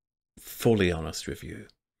fully honest with you.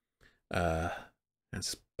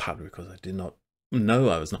 That's partly because I did not know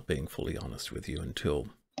I was not being fully honest with you until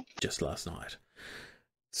just last night.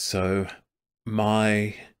 So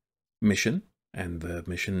my mission, and the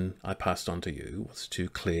mission I passed on to you, was to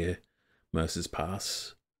clear Mercer's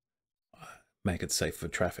Pass, make it safe for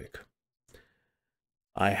traffic.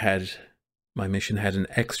 My mission had an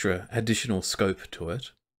additional scope to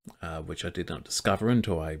it, which I did not discover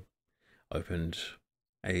until I opened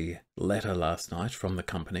a letter last night from the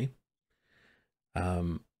company.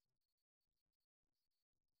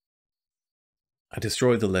 I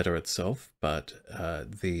destroyed the letter itself, but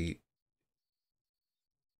the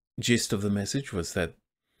gist of the message was that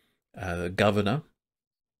the governor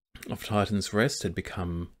of Titan's Rest had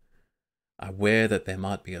become aware that there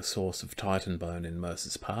might be a source of Titan bone in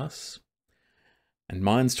Mercer's Pass, and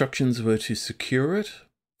my instructions were to secure it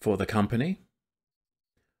for the company,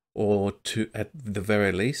 or to, at the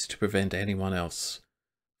very least, to prevent anyone else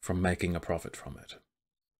from making a profit from it.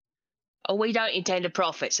 Oh, we don't intend to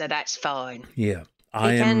profit, so that's fine. Yeah,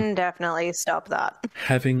 We can definitely stop that.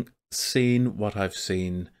 having seen what I've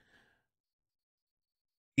seen.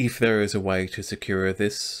 If there is a way to secure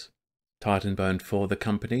this Titan bone for the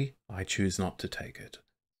company, I choose not to take it.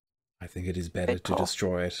 I think it is better Good to call.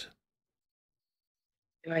 destroy it.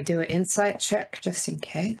 Do I do an insight check just in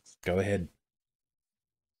case? Go ahead.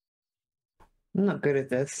 I'm not good at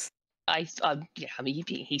this. Yeah, I mean,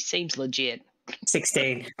 he seems legit.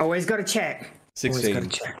 16. Always got to check. Always 16. got to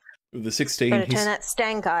check. With the 16, Better turn that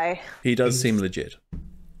stank eye. he does seem legit.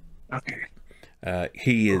 Okay.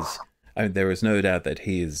 He is. I mean, there is no doubt that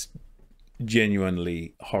he is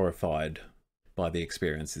genuinely horrified by the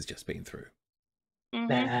experience he's just been through.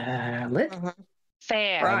 Valid.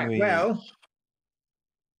 Fair. Right, we- well.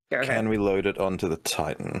 Go ahead. Can we load it onto the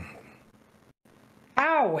Titan?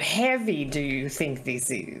 How heavy do you think this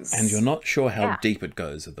is? And you're not sure how Yeah. deep it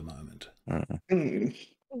goes at the moment. Hmm.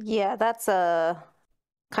 Yeah, that's a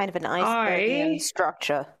kind of an icebergian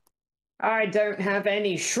structure. I don't have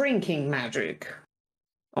any shrinking magic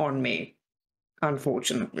on me,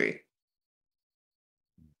 unfortunately.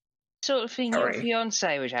 Sort of thing Sorry. your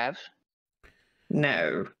fiance would have.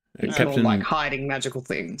 No. It's Captain- more like hiding magical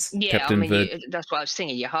things. Yeah, Captain I mean, Verd- that's what I was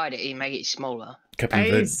thinking. You hide it, you make it smaller. Captain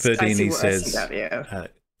I see Verdini what- I see says, that, yeah.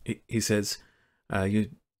 he says, you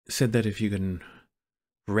said that if you can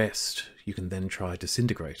rest, you can then try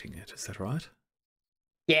disintegrating it. Is that right?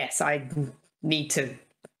 Yes, I need to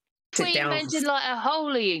sit We down. invented like a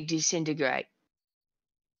holy disintegrate.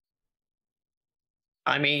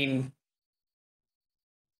 I mean,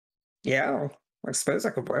 yeah, I suppose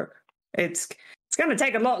that could work. It's going to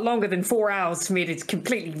take a lot longer than 4 hours for me to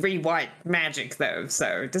completely rewrite magic, though.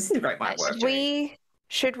 So disintegrate might work.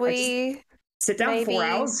 Should we Sit down for 4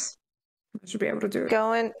 maybe hours. I should be able to do it.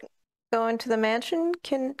 go into the mansion?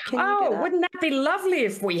 Can you do Oh, that? wouldn't that be lovely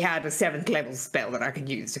if we had a 7th level spell that I could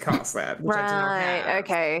use to cast that? which I do not Right, have.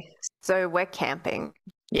 okay. So we're camping.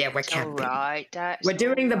 Yeah, we're All camping. right, that's We're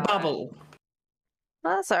doing the all right. bubble.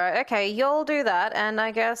 That's alright. Okay, you'll do that, and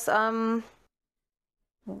I guess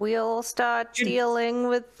we'll start Should- dealing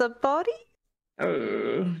with the body.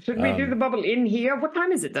 Oh, should we do the bubble in here? What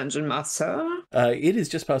time is it, Dungeon Master? It is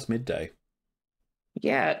just past midday.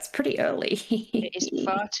 Yeah, it's pretty early. It is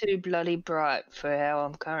far too bloody bright for how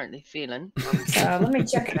I'm currently feeling. Let me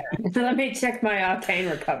check. Let me check my arcane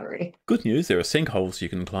recovery. Good news, there are sinkholes you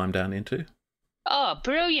can climb down into. Oh,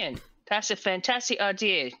 brilliant! That's a fantastic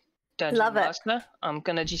idea, Dungeon Love it. Master. I'm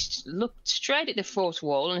gonna just look straight at the fourth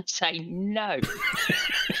wall and say no.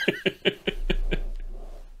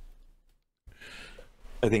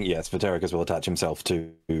 I think, yes, Vatericus will attach himself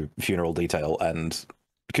to funeral detail and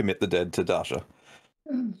commit the dead to Dasha.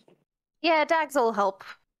 Yeah, Dags will help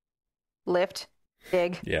lift,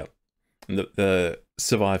 dig. Yeah. And the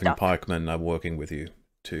surviving Stuff. pikemen are working with you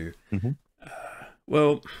to... Mhm.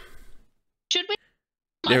 Well, Should we?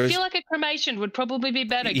 There I is- feel like a cremation would probably be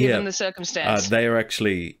better Yeah. given the circumstance. they are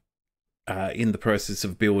actually in the process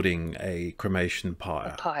of building a cremation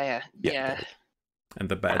pyre. Pyre, Yeah. yeah. And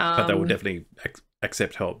but they will Um, definitely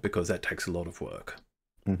accept help because that takes a lot of work.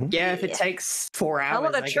 Mm-hmm. Yeah, if it Yeah. takes 4 hours, A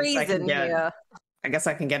lot I of guess trees I can in get, here. I guess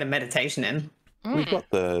I can get a meditation in. We've got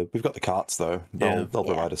the carts though. They'll Yeah.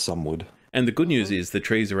 provide us some wood. And the good news is the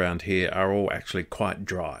trees around here are all actually quite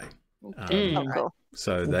dry. Mm. Oh, cool.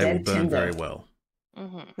 So they Dead will burn timber. very well.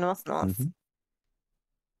 Nice. Mhm.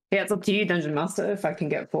 Yeah, it's up to you, Dungeon Master. If I can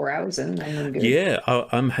get 4 hours in, then I'm good. Yeah,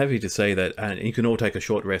 I'm happy to say that. And you can all take a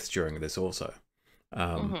short rest during this also.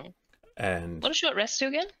 And What a short rest do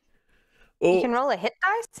again? or, You can roll a hit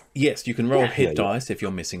dice? yes, you can roll Yeah. hit Yeah, yeah. dice if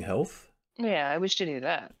you're missing health. Yeah, I wish to do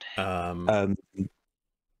that. I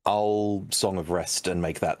I'll Song of Rest and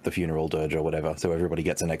make that the funeral dirge or whatever, so everybody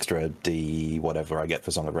gets an extra D whatever I get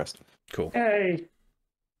for Song of Rest. Cool. Hey.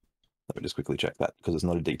 Let me just quickly check that, because it's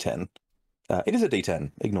not a D10. It is a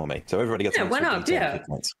D10, ignore me. So everybody gets Yeah, an why extra not? D10 Yeah. hit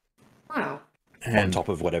points Wow. on And, top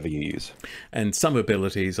of whatever you use. and some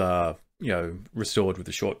abilities are, restored with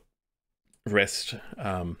a short rest.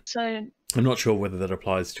 So I'm not sure whether that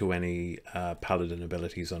applies to any paladin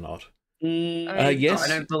abilities or not. I Yes.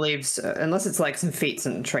 don't believe so, unless it's like some feats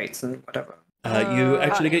and traits and whatever. You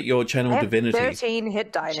actually get your channel I have divinity. 13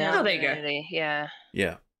 hit die now. Oh, there you go. Divinity, yeah.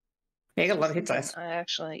 Yeah. Yeah, you got a lot of hit dice. I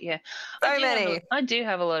actually, yeah. So I do have many. I do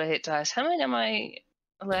have a lot of hit dice. How many am I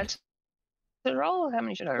allowed to roll? How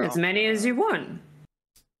many should I roll? As many as you want.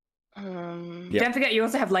 Yeah. Don't forget, you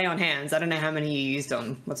also have lay on hands. I don't know how many you used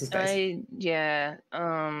on what's his face. Yeah.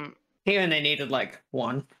 He only needed like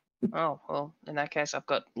one. Oh well, in that case, I've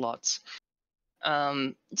got lots.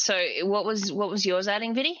 So what was yours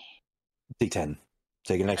adding, Viddy? D10.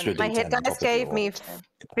 Take an extra And My D10. hit on top dice of gave your- me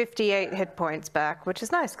 58 hit points back, which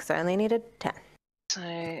is nice because I only needed 10.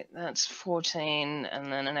 So that's 14,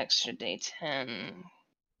 and then an extra D10,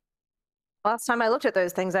 Last time I looked at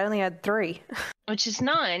those things, I only had 3. which is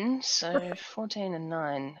 9. So 14 and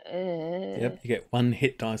 9. Yep. You get 1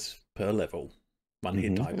 hit dice per level. 1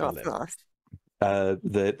 hit Mhm. die per Not level. nice.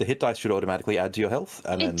 The hit dice should automatically add to your health,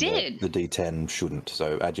 and It then did. the D10 shouldn't.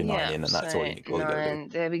 So add your 9 Yeah, in, and that's so all you gotta do. 9.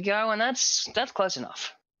 There we go, and that's close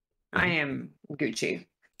enough. I am Gucci.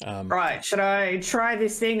 Um, Right, should I try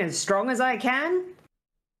this thing as strong as I can?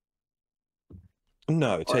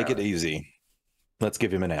 No, take it Or- easy. Let's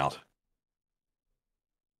give him an out. I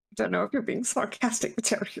don't know if you're being sarcastic,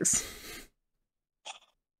 Materius.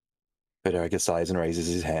 Federica sighs and raises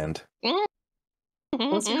his hand.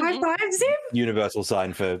 What's he high fives him? Universal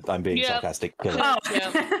sign for I'm being Yep. sarcastic. Kill it. Oh,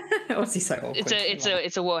 Yeah. what's he so awkward?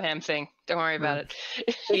 It's a Warham thing. Don't worry about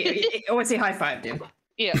it. What's he high fived him?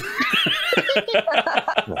 Yeah.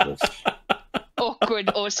 Awkward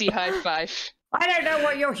Aussie high five. I don't know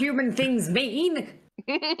what your human things mean.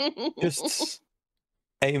 Just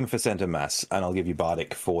aim for center mass, and I'll give you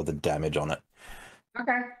Bardic for the damage on it.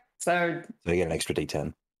 Okay, so So you get an extra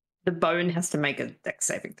D10. the bone has to make a dex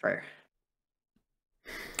saving throw.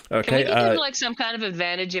 Can we okay. give him like some kind of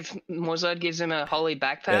advantage if Morzard gives him a holy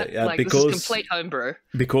backpat? Yeah, like this because- is complete homebrew.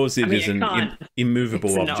 Because it I mean, is you an can't- immovable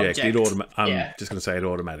it's an object, object. I'm Yeah. just going to say it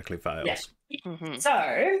automatically fails. Yeah. Mm-hmm.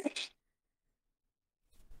 So,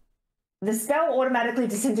 the spell automatically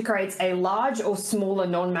disintegrates a large or smaller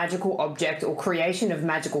non-magical object or creation of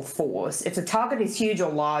magical force. If the target is huge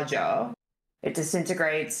or larger, it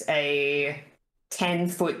disintegrates a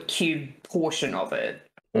 10-foot cube portion of it,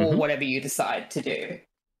 or Mhm. whatever you decide to do.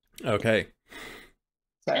 Okay.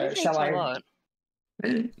 So, Anything's shall a I lot.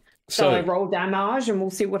 shall I roll damage and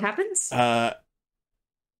we'll see what happens?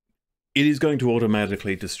 It is going to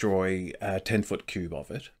automatically destroy a 10-foot cube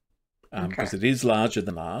of it, because it is larger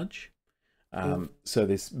than large. So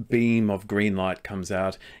this beam of green light comes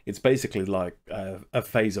out. It's basically like a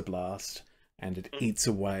phaser blast, and it eats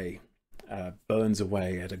away, burns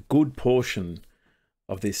away at a good portion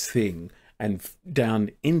of this thing, and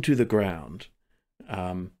down into the ground.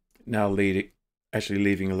 Now actually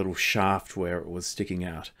leaving a little shaft where it was sticking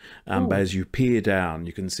out. But as you peer down,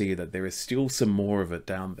 you can see that there is still some more of it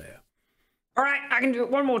down there. All right, I can do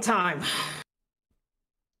it one more time.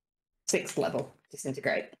 6th level,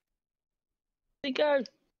 disintegrate. There you go.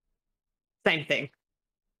 Same thing.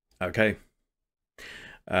 Okay.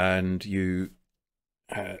 And you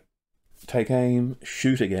take aim,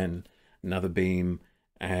 shoot again, another beam,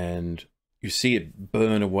 and you see it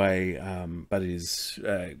burn away, but it is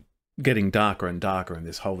getting darker and darker in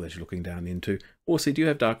this hole that you're looking down into. Also, do you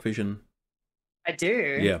have dark vision? I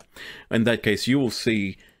do. Yeah. In that case, you will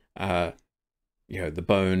see, the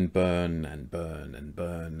bone burn and burn and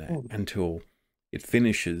burn until it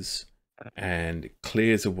finishes and it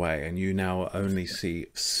clears away, and you now only see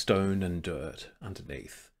stone and dirt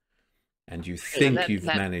underneath. And you think you've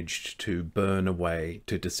managed to burn away,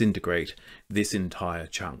 to disintegrate this entire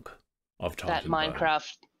chunk of Titan bone.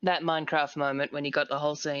 That Minecraft moment when you got the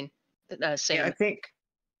whole scene. Yeah, I think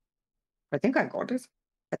I got it.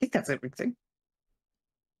 I think that's everything.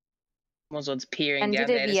 Morzard's peering And down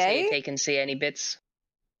did it there to see if yay? he can see any bits.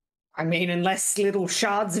 I mean, unless little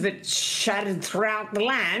shards of it shattered throughout the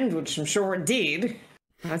land, which I'm sure it did.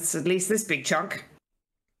 That's at least this big chunk.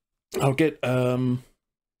 I'll get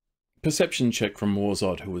perception check from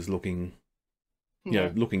Morzard, who was looking,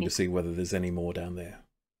 looking to see whether there's any more down there.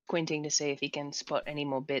 Squinting to see if he can spot any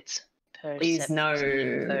more bits. Please no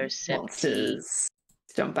Percepti. monsters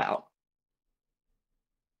jump out.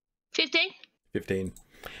 15. 15.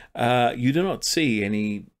 You do not see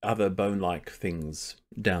any other bone-like things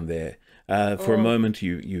down there. For a moment,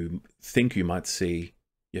 you think you might see,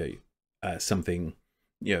 something,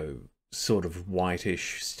 sort of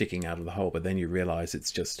whitish sticking out of the hole, but then you realize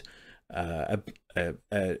it's just a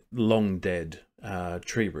long dead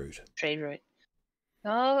tree root. Tree root.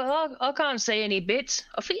 Oh, I can't see any bits.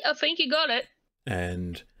 I think you got it.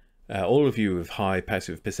 And all of you with high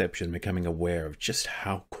passive perception becoming aware of just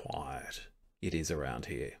how quiet it is around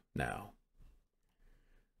here now.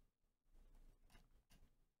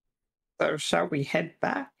 So shall we head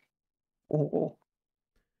back? Or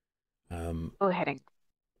We're heading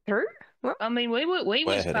through? What? I mean, we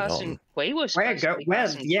was headed passing. on. We was we're supposed to be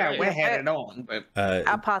passing through. we're headed on. But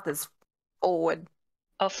Our path is forward.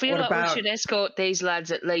 I feel What like about- we should escort these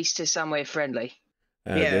lads at least to somewhere friendly.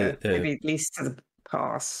 yeah, the maybe at least to the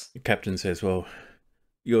pass. captain says, well,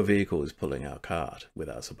 your vehicle is pulling our cart with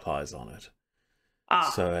our supplies on it.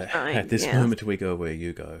 So right, at this yes. moment we go where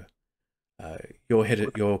you go.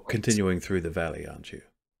 You're continuing through the valley, aren't you?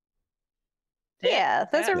 Yeah,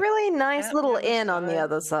 there's a really nice that little other inn on the side.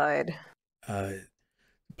 other side. A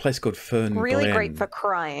place called Fern Really Glen. great for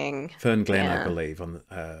crying. Fern Glen, I Yeah. believe, on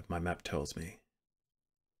my map tells me.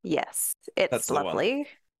 Yes, That's it's the one. lovely.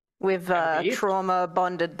 We've Indeed. trauma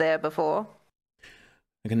bonded there before.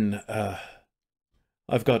 I can.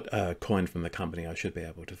 I've got a coin from the company. I should be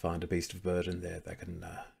able to find a beast of burden there that can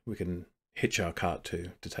we can hitch our cart to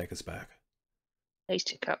take us back. At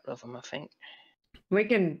least a couple of them, I think. We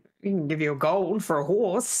can give you a gold for a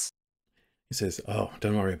horse. He says, "Oh,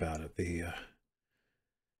 don't worry about it.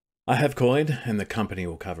 I have coin, and the company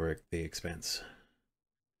will cover the expense."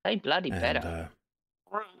 They bloody And better.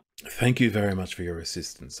 thank you very much for your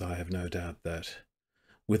assistance. I have no doubt that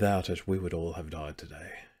without it, we would all have died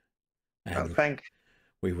today, Oh, and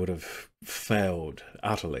we would have failed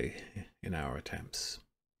utterly in our attempts.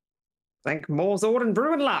 thank Morzord and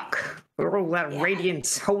Brew and Luck for all that Yeah. radiant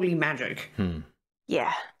holy magic.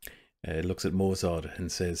 Yeah. It looks at Morzod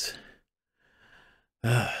and says,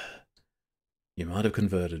 you might have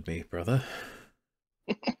converted me, brother.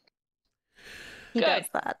 He Good. does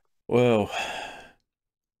that. Well,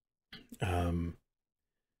 it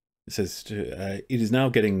says, it is now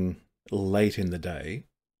getting late in the day.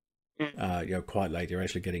 Quite late. You're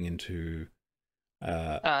actually getting into...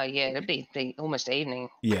 Yeah, it'd be almost evening.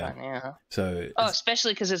 Yeah. Right now. So, Oh,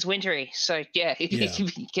 especially because it's wintry. So yeah, Yeah.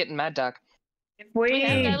 you'd be getting mad dark. If Do we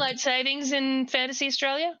have we daylight savings in Fantasy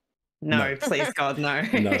Australia? no, No. please God, no.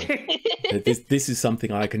 No. this is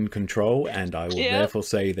something I can control, and I will Yeah. therefore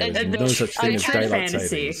say there is And no such thing as true daylight fantasy.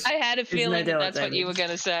 savings. I had a no feeling that daylight that's what you were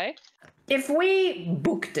savings. going to say. If we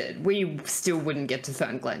booked it, we still wouldn't get to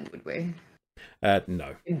Fern Glen, would we?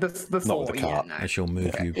 No. Before, the yeah, cart. no. I shall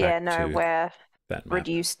move you back Yeah, no, to we're that map.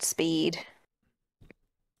 reduced speed.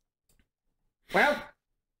 Well,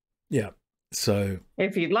 Yeah. So,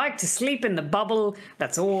 if you'd like to sleep in the bubble,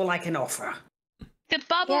 that's all I can offer. The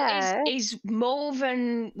bubble Yeah. is more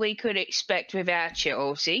than we could expect without you,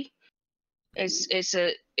 Aussie. It's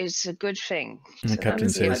a good thing. The So captain don't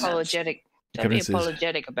be says- apologetic. Don't Captain be says-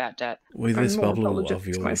 apologetic about that. will I'm this more bubble apologetic of to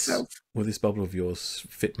yours, myself. will this bubble of yours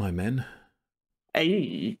fit my men?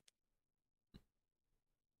 Hey.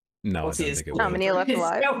 No, What's I don't his think it How will. many are left His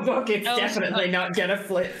alive? spell book, it's Oh, definitely not gonna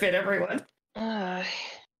fit everyone.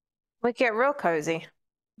 We get real cozy.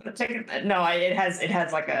 No, it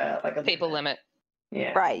has like a People limit.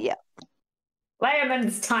 Yeah. Right, yeah.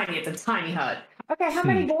 Layman's tiny. It's a tiny hut. Okay, how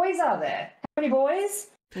many boys are there? How many boys?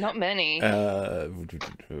 Not many.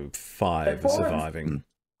 5 Four. surviving.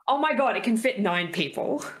 Oh my god, it can fit 9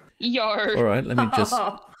 people. Yo. All right, let me just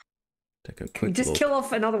take a quick Just look. kill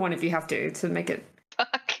off another one if you have to make it.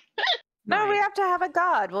 Fuck. No, we nine. have to have a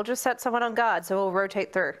guard. We'll just set someone on guard, so we'll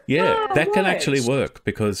rotate through. Yeah, Oh, that can right. actually work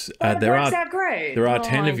because That there works are out great. 10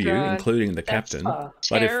 Oh of my you, God. including the That's captain. fun.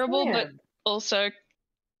 But if Terrible, Yeah. but also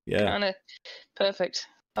yeah, kind of perfect.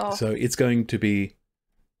 Oh, so it's going to be.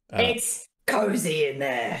 It's cozy in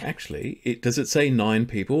there. Actually, does it say 9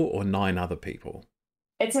 people or 9 other people?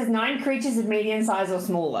 It says 9 creatures of medium size or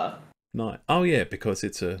smaller. 9. Oh yeah, because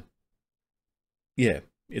it's a. Yeah,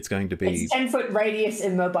 it's going to be. It's 10-foot radius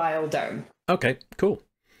immobile dome. Okay, cool.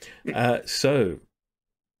 So,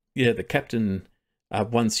 yeah, the captain,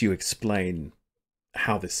 once you explain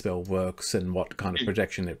how this spell works and what kind of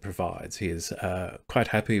protection it provides, he is quite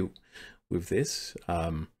happy with this.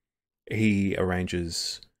 He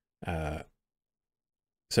arranges...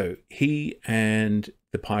 so he and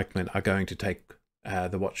the pikemen are going to take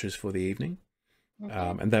the watches for the evening. okay.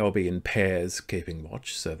 And they will be in pairs keeping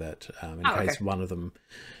watch so that in Oh, case okay. one of them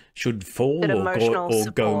should fall Bit or emotional go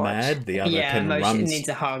support. mad. The other Yeah, can emotion run. needs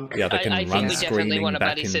a hug. The other can I run think we definitely screaming want a back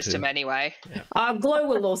buddy into. system anyway. Glow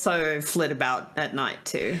will also flit about at night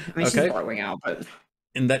too. I mean, Okay. she's blowing out, but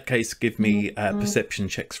In that case, give me perception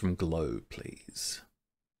checks from Glow, please.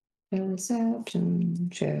 perception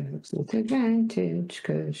checks with advantage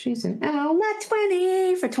because she's an owl. Not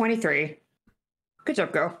 20 for 23. Good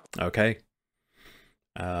job, girl. Okay.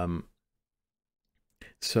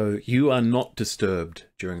 So you are not disturbed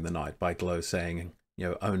during the night by Glow saying,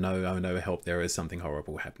 oh no, help, there is something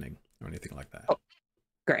horrible happening, or anything like that. Oh.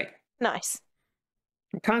 Great. Nice.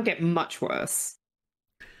 It can't get much worse.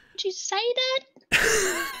 Did you say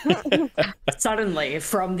that? Suddenly,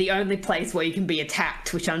 from the only place where you can be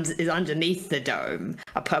attacked, which is underneath the dome,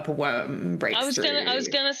 a purple worm breaks I was through.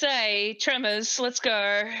 gonna say tremors. Let's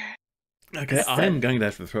go. Okay, I am going to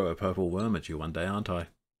have to throw a purple worm at you one day, aren't I?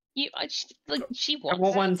 She I wants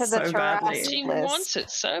want one For the so badly. Jurassic She list. wants it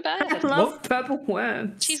so I bad. love purple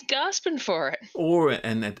worms. She's gasping for it. Or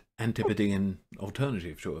an AntipoDnD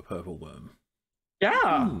alternative to a purple worm.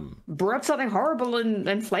 Yeah. Hmm. Brew up something horrible and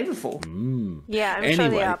flavorful. Mm. Yeah, I'm sure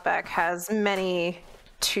Anyway. the Outback has many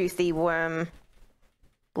toothy worm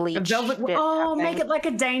bleach. A velvet shit make happening. it like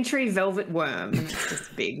a Daintree velvet worm. And it's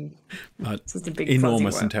just big. But It's just a big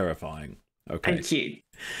enormous fuzzy and worm. terrifying. Okay. And cute.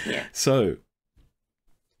 Yeah. So,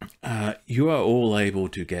 you are all able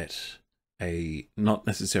to get not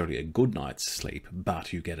necessarily a good night's sleep,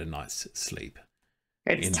 but you get a night's sleep.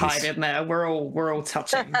 It's In tight this- in there. We're all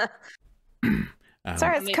touching.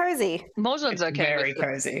 Sorry, I it's mean- cozy. Mozart's okay Very with the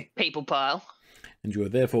cozy. people pile. And you are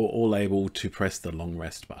therefore all able to press the long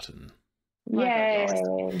rest button. Yay.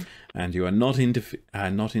 And you are not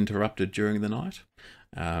interrupted during the night.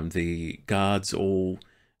 The guards all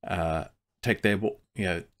take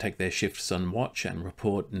their shifts on watch and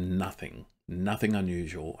report nothing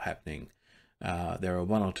unusual happening. There are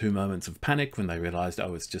 1 or 2 moments of panic when they realised,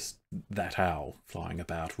 it's just that owl flying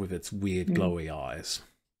about with its weird glowy eyes.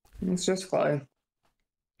 It's just glow.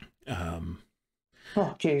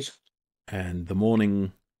 Oh, jeez. And the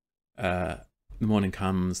morning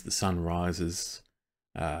comes, the sun rises,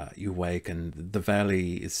 you wake, and the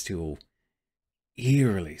valley is still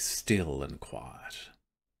eerily still and quiet.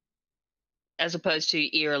 As opposed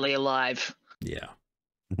to eerily alive. Yeah.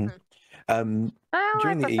 Um, Oh,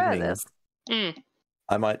 During I the prefer evening- this.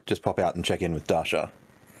 I might just pop out and check in with Dasha.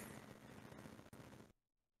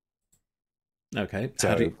 Okay. So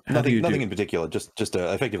how do nothing, you nothing do? in particular, just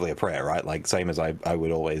effectively a prayer, right? Like same as I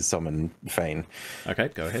would always summon Fane, Okay,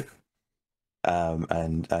 go ahead.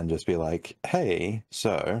 and just be like, hey,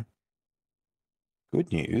 so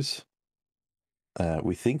good news.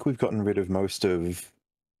 We think we've gotten rid of most of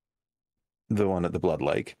the one at the Blood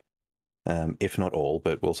Lake, if not all,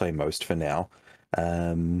 but we'll say most for now.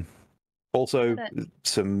 Also,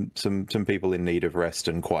 some people in need of rest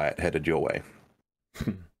and quiet headed your way.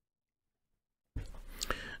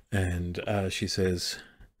 And she says,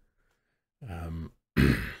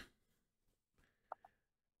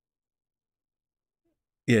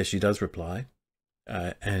 yeah, she does reply.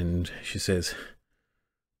 And she says,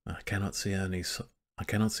 I cannot see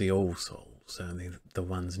all souls, only the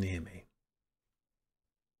ones near me.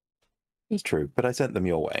 It's true, but I sent them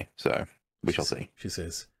your way, so we shall see. She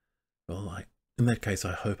says, well, in that case,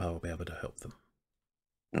 I hope I will be able to help them.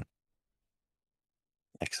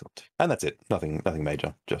 Excellent. And that's it. Nothing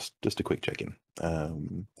major. Just a quick check-in.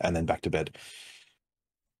 And then back to bed.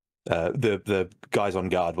 The guys on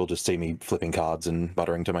guard will just see me flipping cards and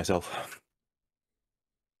muttering to myself.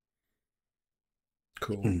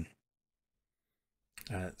 Cool.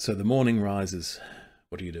 So the morning rises.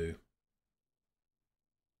 What do you do?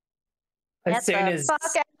 As soon Get the as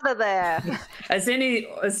fuck out of there. as soon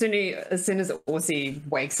as Aussie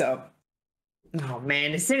wakes up, oh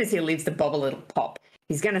man! As soon as he leaves the bubble, it'll pop.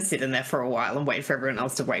 He's gonna sit in there for a while and wait for everyone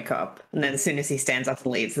else to wake up, and then as soon as he stands up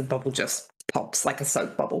and leaves, the bubble just pops like a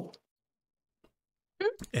soap bubble.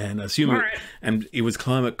 And assume Alright. and it was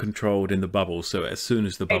climate controlled in the bubble, so as soon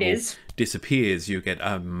as the It bubble is. disappears, you get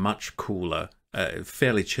a much cooler,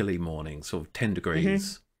 fairly chilly morning, sort of 10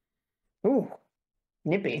 degrees. Ooh,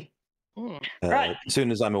 nippy. Right. As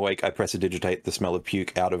soon as I'm awake, I prestidigitate the smell of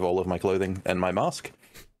puke out of all of my clothing and my mask,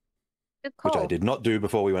 Good which I call. did not do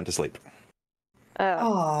before we went to sleep. Oh.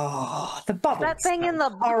 Oh, the bubble. That thing in the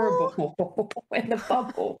smells horrible in the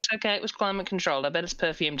bubble. It's okay, it was climate controlled. I bet it's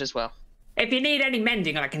perfumed as well. If you need any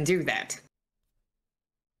mending, I can do that.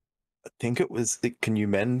 I think it was. Can you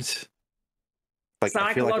mend? Like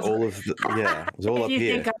I feel like all of the it was all If up you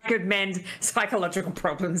here. think I could mend psychological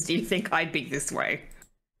problems, do you think I'd be this way?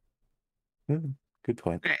 Good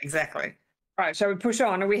point. Yeah, exactly. Right, shall we push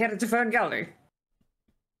on? Are we headed to Fern Gully?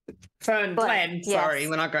 Glen. yes. Sorry,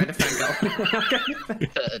 we're not going to Fern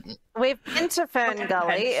Gully. We've been to Fern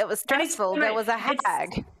Gully. It was And it's- stressful. There was a it's-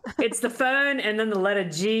 hag. It's the Fern and then the letter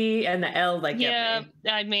G and the L that Yeah, get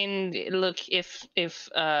me. I mean, look, if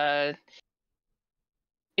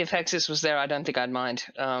Hexus was there, I don't think I'd mind.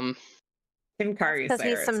 Tim Curry is Because there.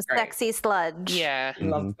 he's some it's great. sexy sludge. Yeah.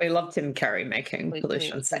 We love Tim Curry making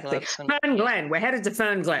pollution we sexy. love some- Fern Glen. We're headed to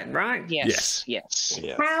Fern Glen, right? Yes. Yes.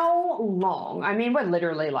 Yeah. How long? I mean, we're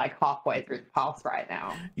literally like halfway through the path right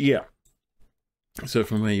now. Yeah. So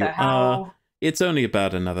from where you So are, it's only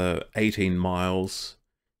about another 18 miles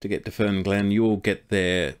to get to Fern Glen. You'll get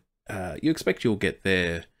there. You expect you'll get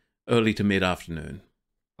there early to mid-afternoon.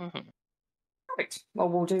 Mhm. Right. Well,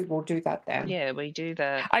 we'll do that then. Yeah, we do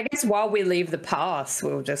that. I guess while we leave the pass,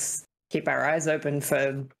 we'll just keep our eyes open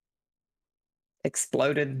for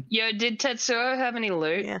exploded. Yo, did Tetsuo have any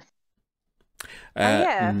loot? Yeah.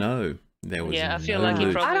 Yeah. No, there was Yeah, I feel no like he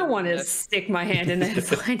loot. probably I don't want to would've. stick my hand in there to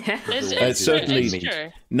find out. It's certainly- it's true.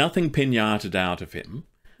 Nothing pinated out of him.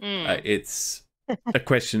 Mm. It's a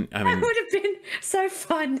question. I It mean, would have been so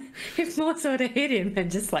fun if more sort of hit him and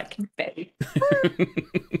just like confetti.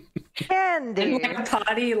 Candy. Like a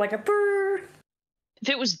party, like a brrr. If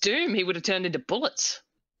it was Doom, he would have turned into bullets.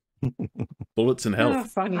 bullets and Oh,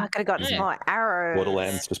 health, funny. I could have got some Yeah. more arrows.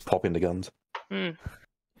 Borderlands just pop into guns. Mm.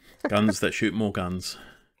 guns that shoot more guns.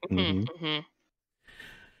 Mhm. Mhm.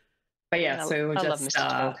 But yeah, I- so we'll I love just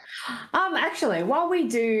Mr. actually, while we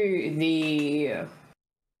do the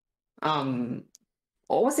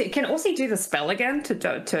Aussie, can Aussie do the spell again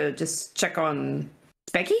to just check on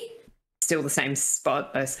Becky? Still the same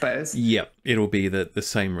spot, I suppose. Yep, it'll be the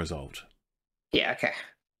same result. Yeah, okay.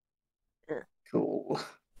 Yeah. Cool.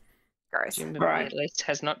 Gross. Presumably Right. at least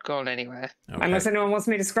has not gone anywhere. Okay. Unless anyone wants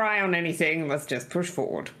me to scry on anything, let's just push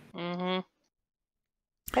forward. Hmm.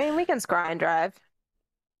 I mean, we can scry and drive.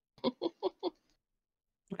 I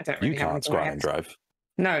don't You really have can't anything I scry have and to- drive.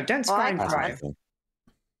 No, don't Well, I scry and can. drive.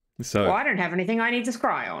 So Well, I don't have anything I need to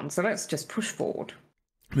scry on, so let's just push forward.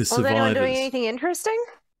 the Was anyone doing survivors. anything interesting?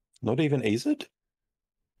 Not even Ezid?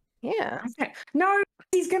 Yeah. Okay. No,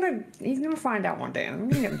 he's gonna find out one day. I'm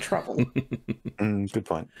gonna get in trouble. Good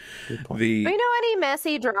point. Good point. Do The we know any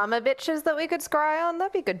messy drama bitches that we could scry on?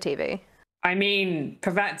 That'd be good TV. I mean,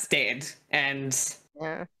 Pavat's dead, and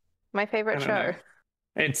Yeah. My I favorite don't show. know.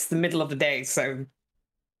 It's the middle of the day, so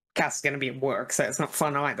Cass is gonna be at work, so it's not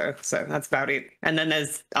fun either. So that's about it. And then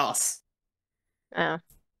there's us. Oh.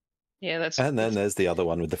 Yeah, that's. And then there's the other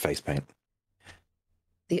one with the face paint.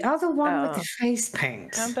 The other one with Oh. the face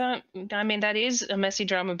paint. I mean, that is a messy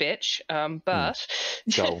drama bitch. But.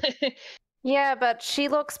 Go. Yeah, but she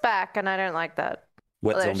looks back, and I don't like that.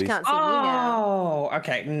 Wet Although she zombies. can't see me now. Oh,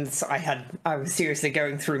 okay. So I was seriously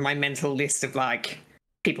going through my mental list of like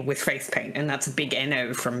people with face paint, and that's a big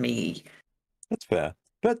NO from me. That's fair.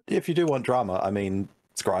 But if you do want drama, I mean,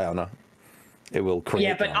 scry on her. It will create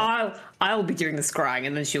Yeah, but drama. I'll be doing the scrying,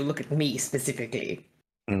 and then she'll look at me specifically,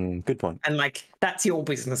 Good point. and like that's your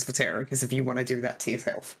business for Terra, because if you want to do that to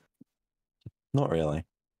yourself. Not really.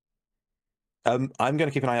 I'm going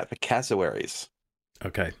to keep an eye out for cassowaries.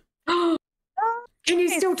 okay. Can you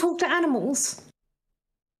still talk to animals?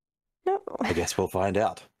 No. I guess we'll find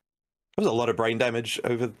out. There was a lot of brain damage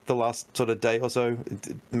over the last sort of day or so.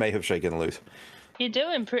 It may have shaken loose. You're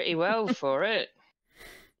doing pretty well for it.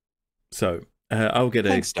 So I'll get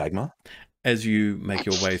Thanks, Dagmar. as you make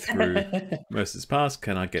your way through Mercer's Pass.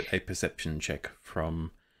 Can I get a perception check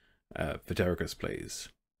from Vitericus, please?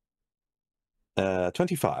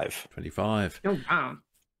 25. 25. Oh wow.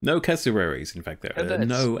 No cassowaries, in fact, there No are birds,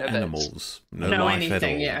 no no birds. animals, no No life at all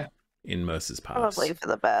anything, yeah. in Mercer's Pass. Probably for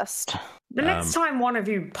the best. The next time one of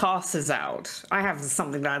you passes out, I have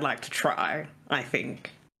something that I'd like to try. I think.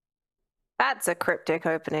 That's a cryptic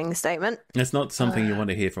opening statement. It's not something you want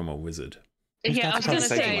to hear from a wizard. Yeah, I was going to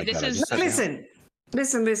conversation say, like this that, I is. just-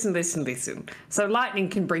 Listen. So lightning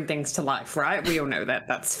can bring things to life, right? We all know that.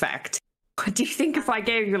 That's fact. Do you think if I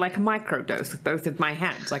gave you like a microdose with both of my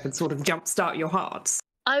hands, I could sort of jumpstart your hearts?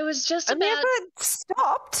 I was just I about. never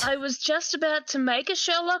stopped. I was just about to make a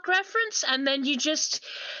Sherlock reference, and then you just.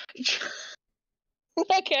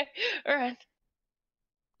 Okay, all right.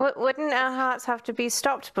 Wouldn't our hearts have to be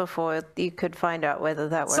stopped before you could find out whether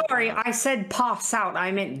that worked? Sorry, I said pass out.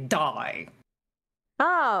 I meant die.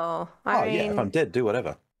 Oh, I mean, Yeah, if I'm dead, do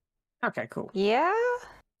whatever. Okay, cool. yeah.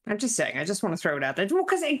 I'm just saying. I just want to throw it out there. Well,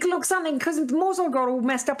 because Morsel got all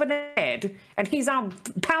messed up in the head, and he's our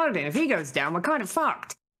paladin. If he goes down, we're kind of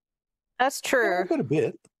fucked. That's true. I've got a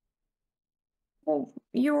bit. Well,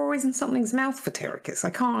 you're always in something's mouth for Terracus. I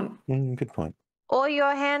can't. Good point. Or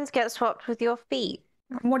your hands get swapped with your feet.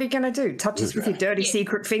 What are you going to do? Touch us with your dirty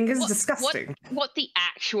secret fingers? Disgusting. What the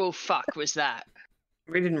actual fuck was that?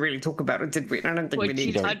 We didn't really talk about it, did we? I don't think we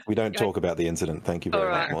need to. We don't talk about the incident. Thank you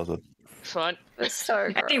very much, Melissa. Fine. It's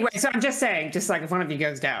so gross. Anyway, so I'm just saying, just like if one of you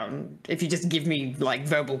goes down, if you just give me like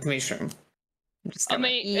verbal permission. I'm just gonna...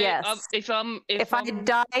 yes. If I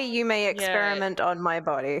die, you may experiment on my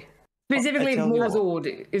body. Specifically, if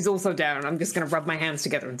Morzord is also down, I'm just going to rub my hands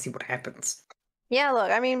together and see what happens. Yeah,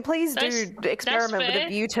 look, I mean, please do experiment with a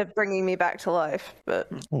view to bringing me back to life,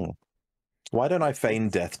 but... Why don't I feign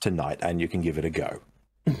death tonight and you can give it a go?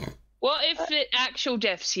 What if it actual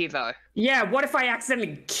deaths you, though? Yeah, what if I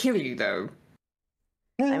accidentally kill you, though?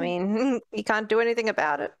 I mean, you can't do anything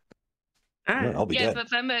about it. Yeah, I'll be dead. But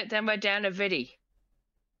then we're down a viddy.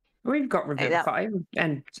 We've got Revivify,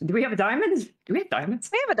 and do we have a diamond? Do we have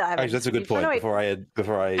diamonds? We have a diamond. Actually, that's a good point. Before I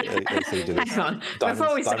say to this. Hang on. Diamonds,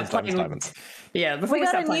 before we start playing diamonds. Yeah, before we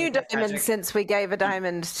got a new diamond magic. since we gave a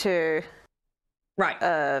diamond to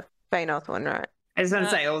Fainothwin, right? I was going to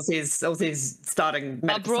say, Ozzy's starting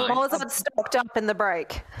medicine. Morzod stocked up in the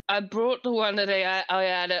break. I brought the one that I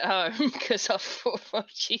had at home because I thought, oh,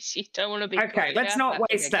 jeez, you don't want to be... Okay, let's not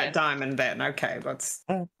waste that diamond then. Okay, let's...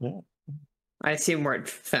 I assume we're at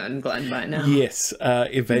Fern Glen by now. Yes,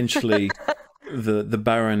 eventually the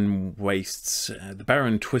barren wastes, the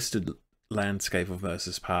barren twisted landscape of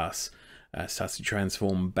Mercer's Pass starts to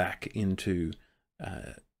transform back into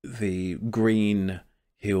the green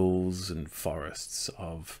hills and forests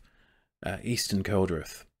of eastern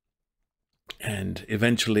Keldrith. And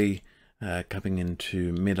eventually, coming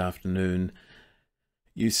into mid-afternoon,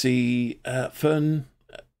 you see Fern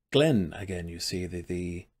Glen again. You see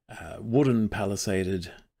the wooden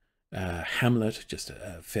palisaded hamlet, just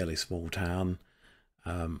a fairly small town.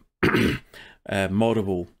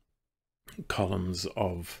 Multiple columns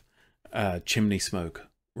of chimney smoke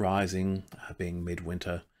rising, being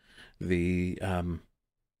midwinter. The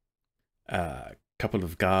couple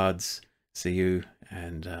of guards see you,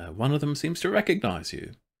 and one of them seems to recognize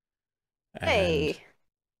you. And, hey.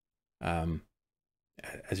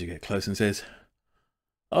 As you get close, and says,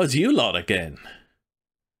 "Oh, it's you lot again."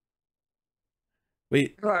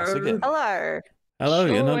 Hello. Hello.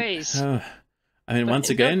 You're not. I mean, once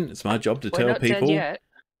again, it's my job to tell people.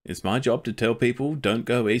 It's my job to tell people don't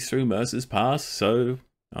go east through Mercer's Pass. So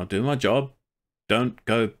I'll do my job. Don't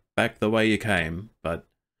go back the way you came. But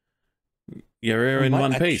you're here in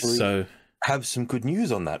one piece. So have some good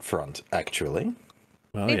news on that front. Actually,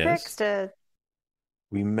 well, we yes. fixed it.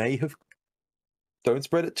 We may have. Don't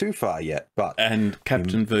spread it too far yet. But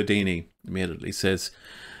Captain Verdini immediately says,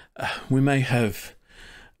 "We may have."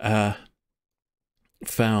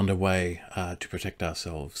 Found a way to protect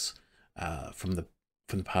ourselves from the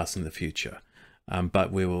past and the future,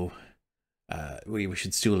 but we will we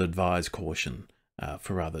should still advise caution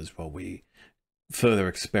for others while we further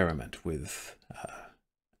experiment with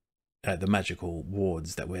the magical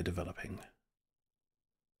wards that we're developing.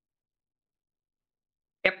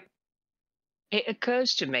 Yep. It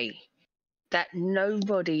occurs to me that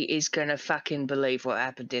nobody is gonna fucking believe what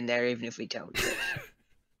happened in there, even if we told you.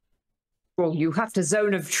 Well, you have to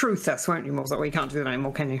zone of truth us, won't you, Morzod? We can't do that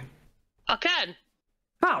anymore, can you? I can.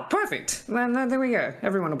 Oh, perfect. Then there we go.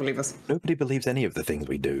 Everyone will believe us. Nobody believes any of the things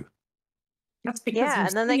we do. That's because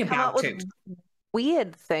and then they come up with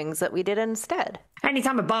weird things that we did instead.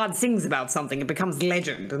 Anytime a bard sings about something, it becomes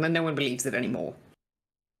legend, and then no one believes it anymore.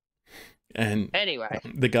 And anyway,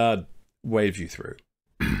 the guard waves you through.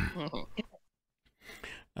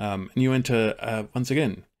 And you enter once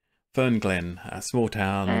again Fern Glen, a small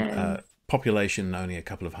town, population only a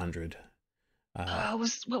couple of hundred.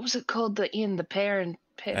 what was it called? The inn, the pair and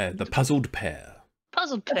pair. The Puzzled Pair.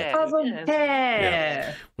 Puzzled Pair. Puzzled Pair.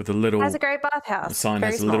 Yeah. With a little. Has a great bathhouse. The sign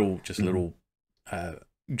Very has small. a little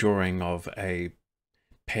drawing of a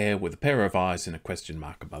pear with a pair of eyes and a question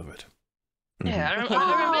mark above it. Yeah,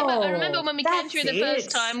 I remember when we came through the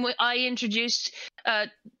first time. I introduced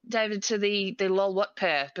David to the lol what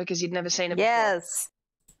pair because you'd never seen it before. Yes.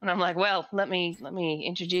 And I'm like, well, let me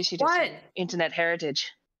introduce you to some internet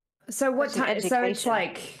heritage. So what time? So it's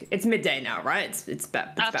like it's midday now, right? It's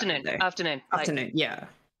afternoon. Afternoon. Yeah,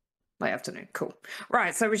 late afternoon. Cool.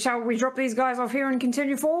 Right. So shall we drop these guys off here and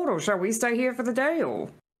continue forward, or shall we stay here for the day? Or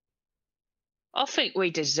I think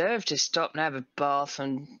we deserve to stop and have a bath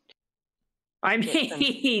and. I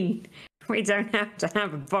mean, we don't have to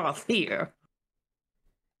have a bath here.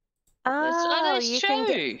 Oh, that's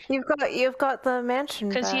true. You've got the mansion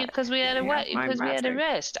because we had a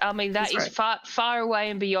rest. I mean, that is far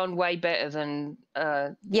away and beyond way better than.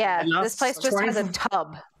 This place just has a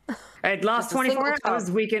tub. It lasts 24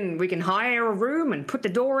 hours. We can hire a room and put the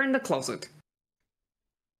door in the closet.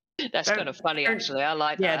 That's Don't- kind of funny, don't- actually. I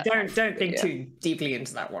like Yeah, that. don't think Yeah. too deeply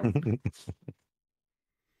into that one.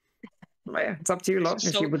 Yeah, it's up to you lot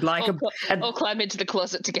if So you would like I'll climb into the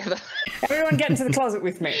closet together. everyone get into the closet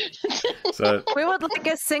with me. So, We would like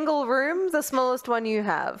a single room, the smallest one you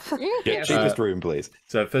have. Yeah, cheapest room, please.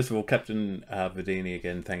 so first of all, Captain Verdini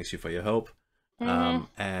again thanks you for your help,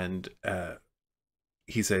 and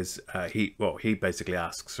he says he basically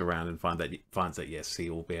asks around and finds that yes, he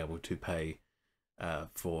will be able to pay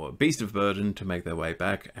for Beast of Burden to make their way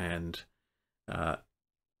back, and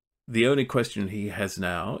the only question he has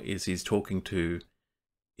now is he's talking to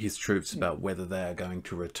his troops about whether they are going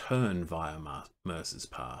to return via Mercer's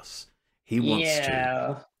Pass. He wants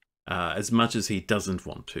to, as much as he doesn't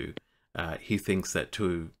want to. He thinks that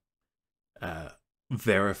to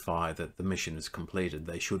verify that the mission is completed,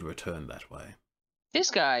 they should return that way. This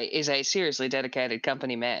guy is a seriously dedicated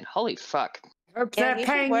company man. Holy fuck. Hope Yeah, they're he should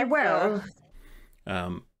paying you work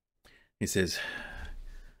well. He says,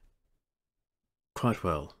 quite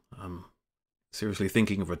well. I'm seriously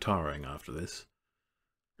thinking of retiring after this.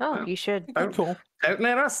 Oh, you should. Don't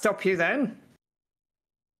let us stop you then.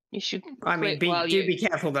 You should. I mean, quit while be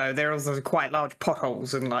careful though. There are also quite large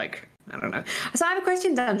potholes and I don't know. So I have a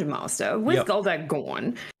question, Dungeon Master. With Yep. Guldag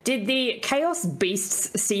gone, did the Chaos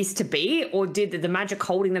Beasts cease to be, or did the magic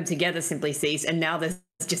holding them together simply cease, and now there's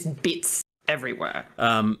just bits everywhere?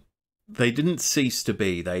 They didn't cease to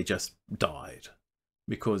be. They just died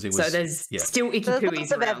because it was. So there's still icky There's pooies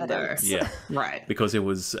lots of around though. evidence. Yeah, Right. because it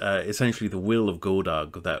was essentially the will of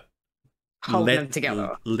Guldag that Hold them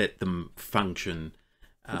together. let them function,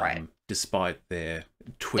 Right. despite their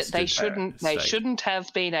twisted. They shouldn't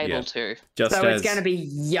have been able to. Just So as, it's going to be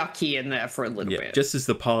yucky in there for a little bit. just as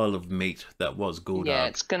the pile of meat that was Guldag. Yeah,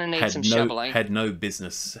 it's gonna need some shoveling. Had no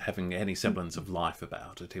business having any semblance of life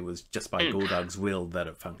about it. It was just by Guldag's will that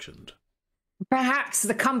it functioned. Perhaps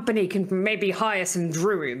the company can maybe hire some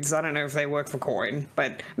druids. I don't know if they work for Coin,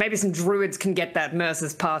 but maybe some druids can get that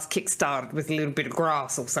Mercer's Pass kickstarted with a little bit of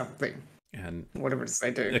grass or something. And Whatever it is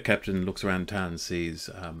they do. the captain looks around town and sees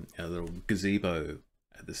a little gazebo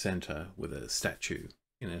at the centre with a statue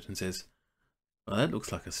in it and says, well, that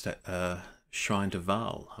looks like a shrine to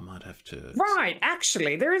Val. I might have to... Right,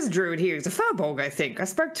 actually, there is a druid here. He's a Furbolg, I think. I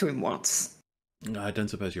spoke to him once. I don't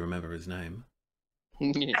suppose you remember his name.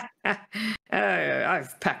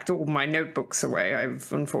 I've packed all my notebooks away,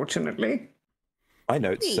 unfortunately. My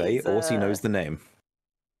notes say Please, Orsi knows the name.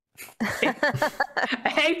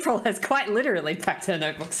 April has quite literally packed her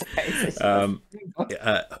notebooks away. So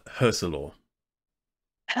Hersalor.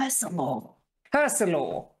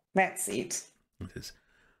 Hersalor. That's it. He says,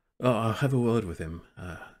 oh, I'll have a word with him.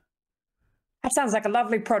 That sounds like a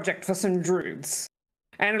lovely project for some druids.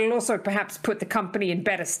 And it'll also perhaps put the company in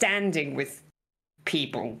better standing with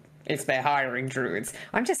people if they're hiring druids.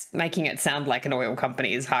 I'm just making it sound like an oil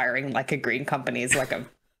company is hiring, like a green company is like a...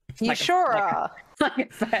 You like sure like are. like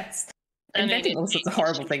a fest. Inventing all sorts of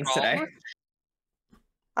horrible things today.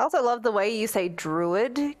 I also love the way you say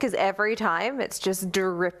druid, because every time it's just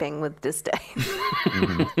dripping with disdain.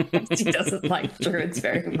 She doesn't like druids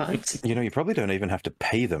very much. You know, you probably don't even have to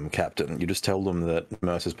pay them, Captain. You just tell them that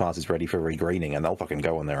Mercer's Pass is ready for regreening and they'll fucking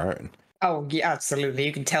go on their own. Oh, yeah, absolutely.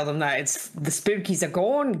 You can tell them that it's the spookies are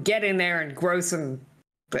gone. Get in there and grow some.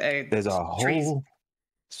 There's a whole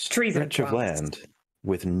trees and stretch of plants. land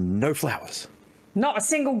with no flowers. Not a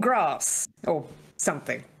single grass or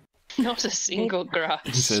something. Not a single He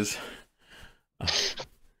grass. says, oh,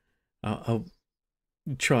 I'll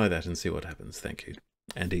try that and see what happens, thank you.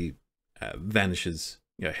 And he vanishes,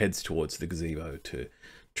 heads towards the gazebo to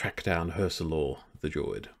track down Hersalor, the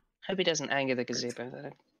druid. Hope he doesn't anger the gazebo,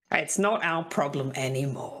 though. It's not our problem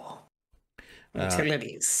anymore. Until it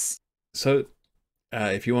is. So,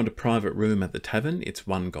 if you want a private room at the tavern, it's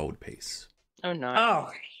 1 gold piece. Oh, no. Oh,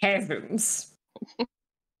 heavens.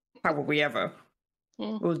 How will we ever?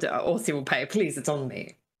 Orsi will pay. Please, it's on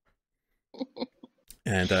me.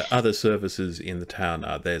 And other services in the town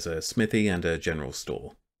are there's a smithy and a general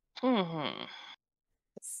store. Mm-hmm.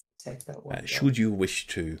 Let's take that one. Should you wish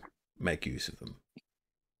to make use of them?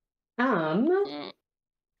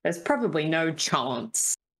 There's probably no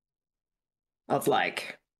chance of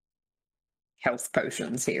health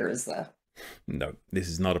potions here, is there? No, this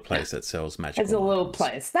is not a place that sells magical It's a little items.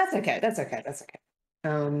 place. That's okay. That's okay. That's okay.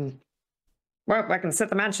 Well, I can set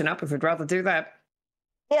the mansion up if we'd rather do that.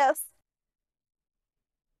 Yes.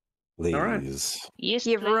 Please. All right. Yes,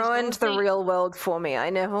 You've please, ruined the Orsi. real world for me. I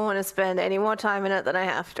never want to spend any more time in it than I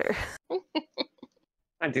have to.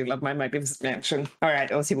 I do love my magnificent mansion. All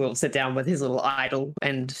right, Orsi will sit down with his little idol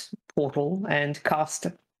and portal and cast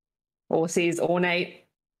Orsi's ornate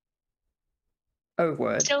O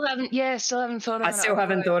word. Still haven't thought of I still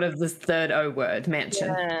haven't thought of this third O word, mansion.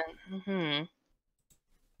 Yeah. Mm-hmm.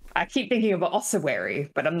 I keep thinking of an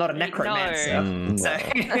ossuary, but I'm not a necromancer. Mm. So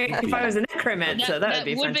if I was a necromancer, that would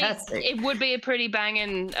be fantastic. It would be a pretty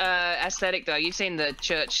banging aesthetic, though. You've seen the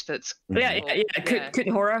church that's... Yeah.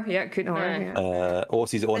 Kuten horror. Yeah, Kuten horror. Yeah.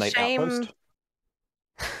 Orsi's ornate outpost.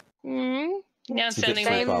 Mm-hmm. Now It's a sounding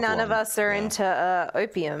bit like... far None of flung. us are into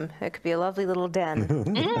opium. It could be a lovely little den.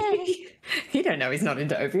 You don't know he's not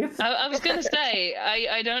into opium. I was going to say,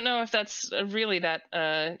 I don't know if that's really that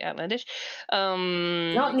outlandish.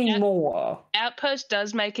 Not anymore. Outpost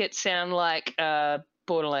does make it sound like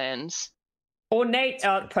Borderlands. Ornate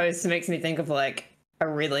outpost makes me think of like a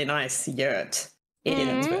really nice yurt. It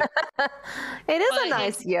is a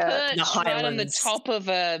nice yurt. The Right on the Highlands. top of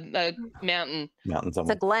a mountain. Mountain It's a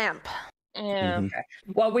somewhere. glamp. Yeah. Mhm.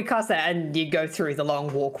 Well, we cast that and you go through the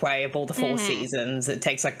long walkway of all the 4 Mhm. seasons. It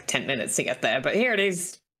takes like 10 minutes to get there, but here it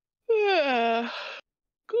is. Yeah.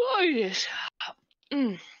 Gorgeous.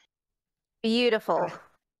 Mm. Beautiful.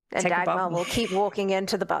 And Take a Dagmar bubble. will keep walking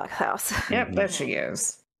into the bathhouse. Yep, there she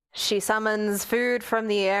goes. She summons food from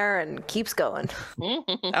the air and keeps going.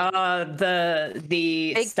 The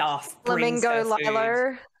Big staff brings her Flamingo food.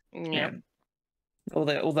 Lilo. Yeah. All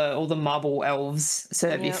the marble elves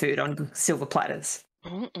serve you Yep. food on silver platters.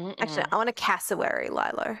 Actually, I want a cassowary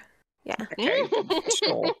Lilo. Yeah. Okay,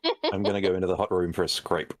 sure. I'm going to go into the hot room for a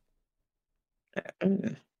scrape.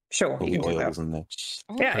 Sure, All you the can do that. oils in there.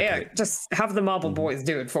 Yeah, yeah. Okay. Just have the marble Mhm. boys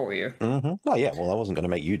do it for you. Oh yeah, well I wasn't going to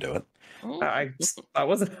make you do it. I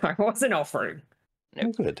wasn't offering.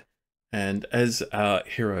 Oh, good. And as our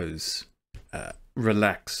heroes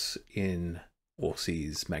relax in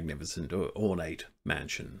Orsi's magnificent ornate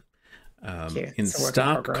mansion, Yeah, in it's a work in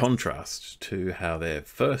stark progress. contrast to how their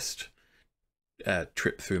first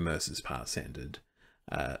trip through Mercer's Pass ended,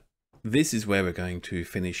 this is where we're going to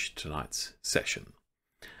finish tonight's session.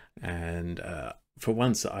 And for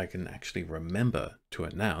once, I can actually remember to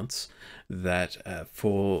announce that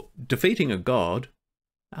for defeating a god,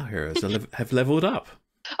 our heroes have leveled up.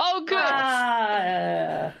 Oh,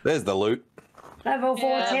 good. There's the loot. Level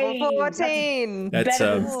 14. Level 14. That's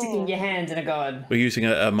Better than sticking your hand in a god. we're using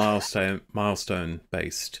a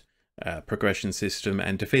milestone-based progression system,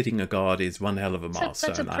 and defeating a god is one hell of a milestone.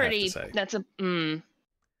 That's a pretty. I have to say. That's a.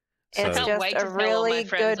 It's So- just wait a to tell all really my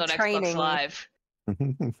friends good on Xbox training Live.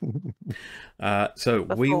 So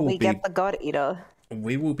before we will we be get the God Eater.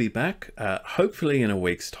 we will be back, hopefully in a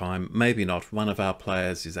week's time. Maybe not. One of our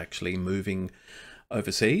players is actually moving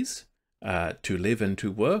overseas to live and to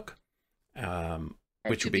work,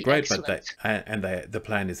 which to would be be great. But the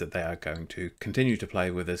plan is that they are going to continue to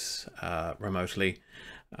play with us remotely.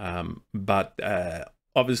 But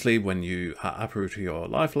obviously, when you are uproot your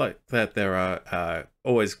life like that, there are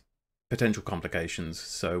always potential complications.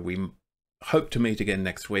 So we hope to meet again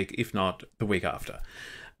next week, if not the week after.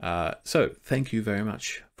 So thank you very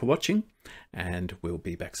much for watching, and we'll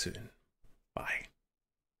be back soon. Bye.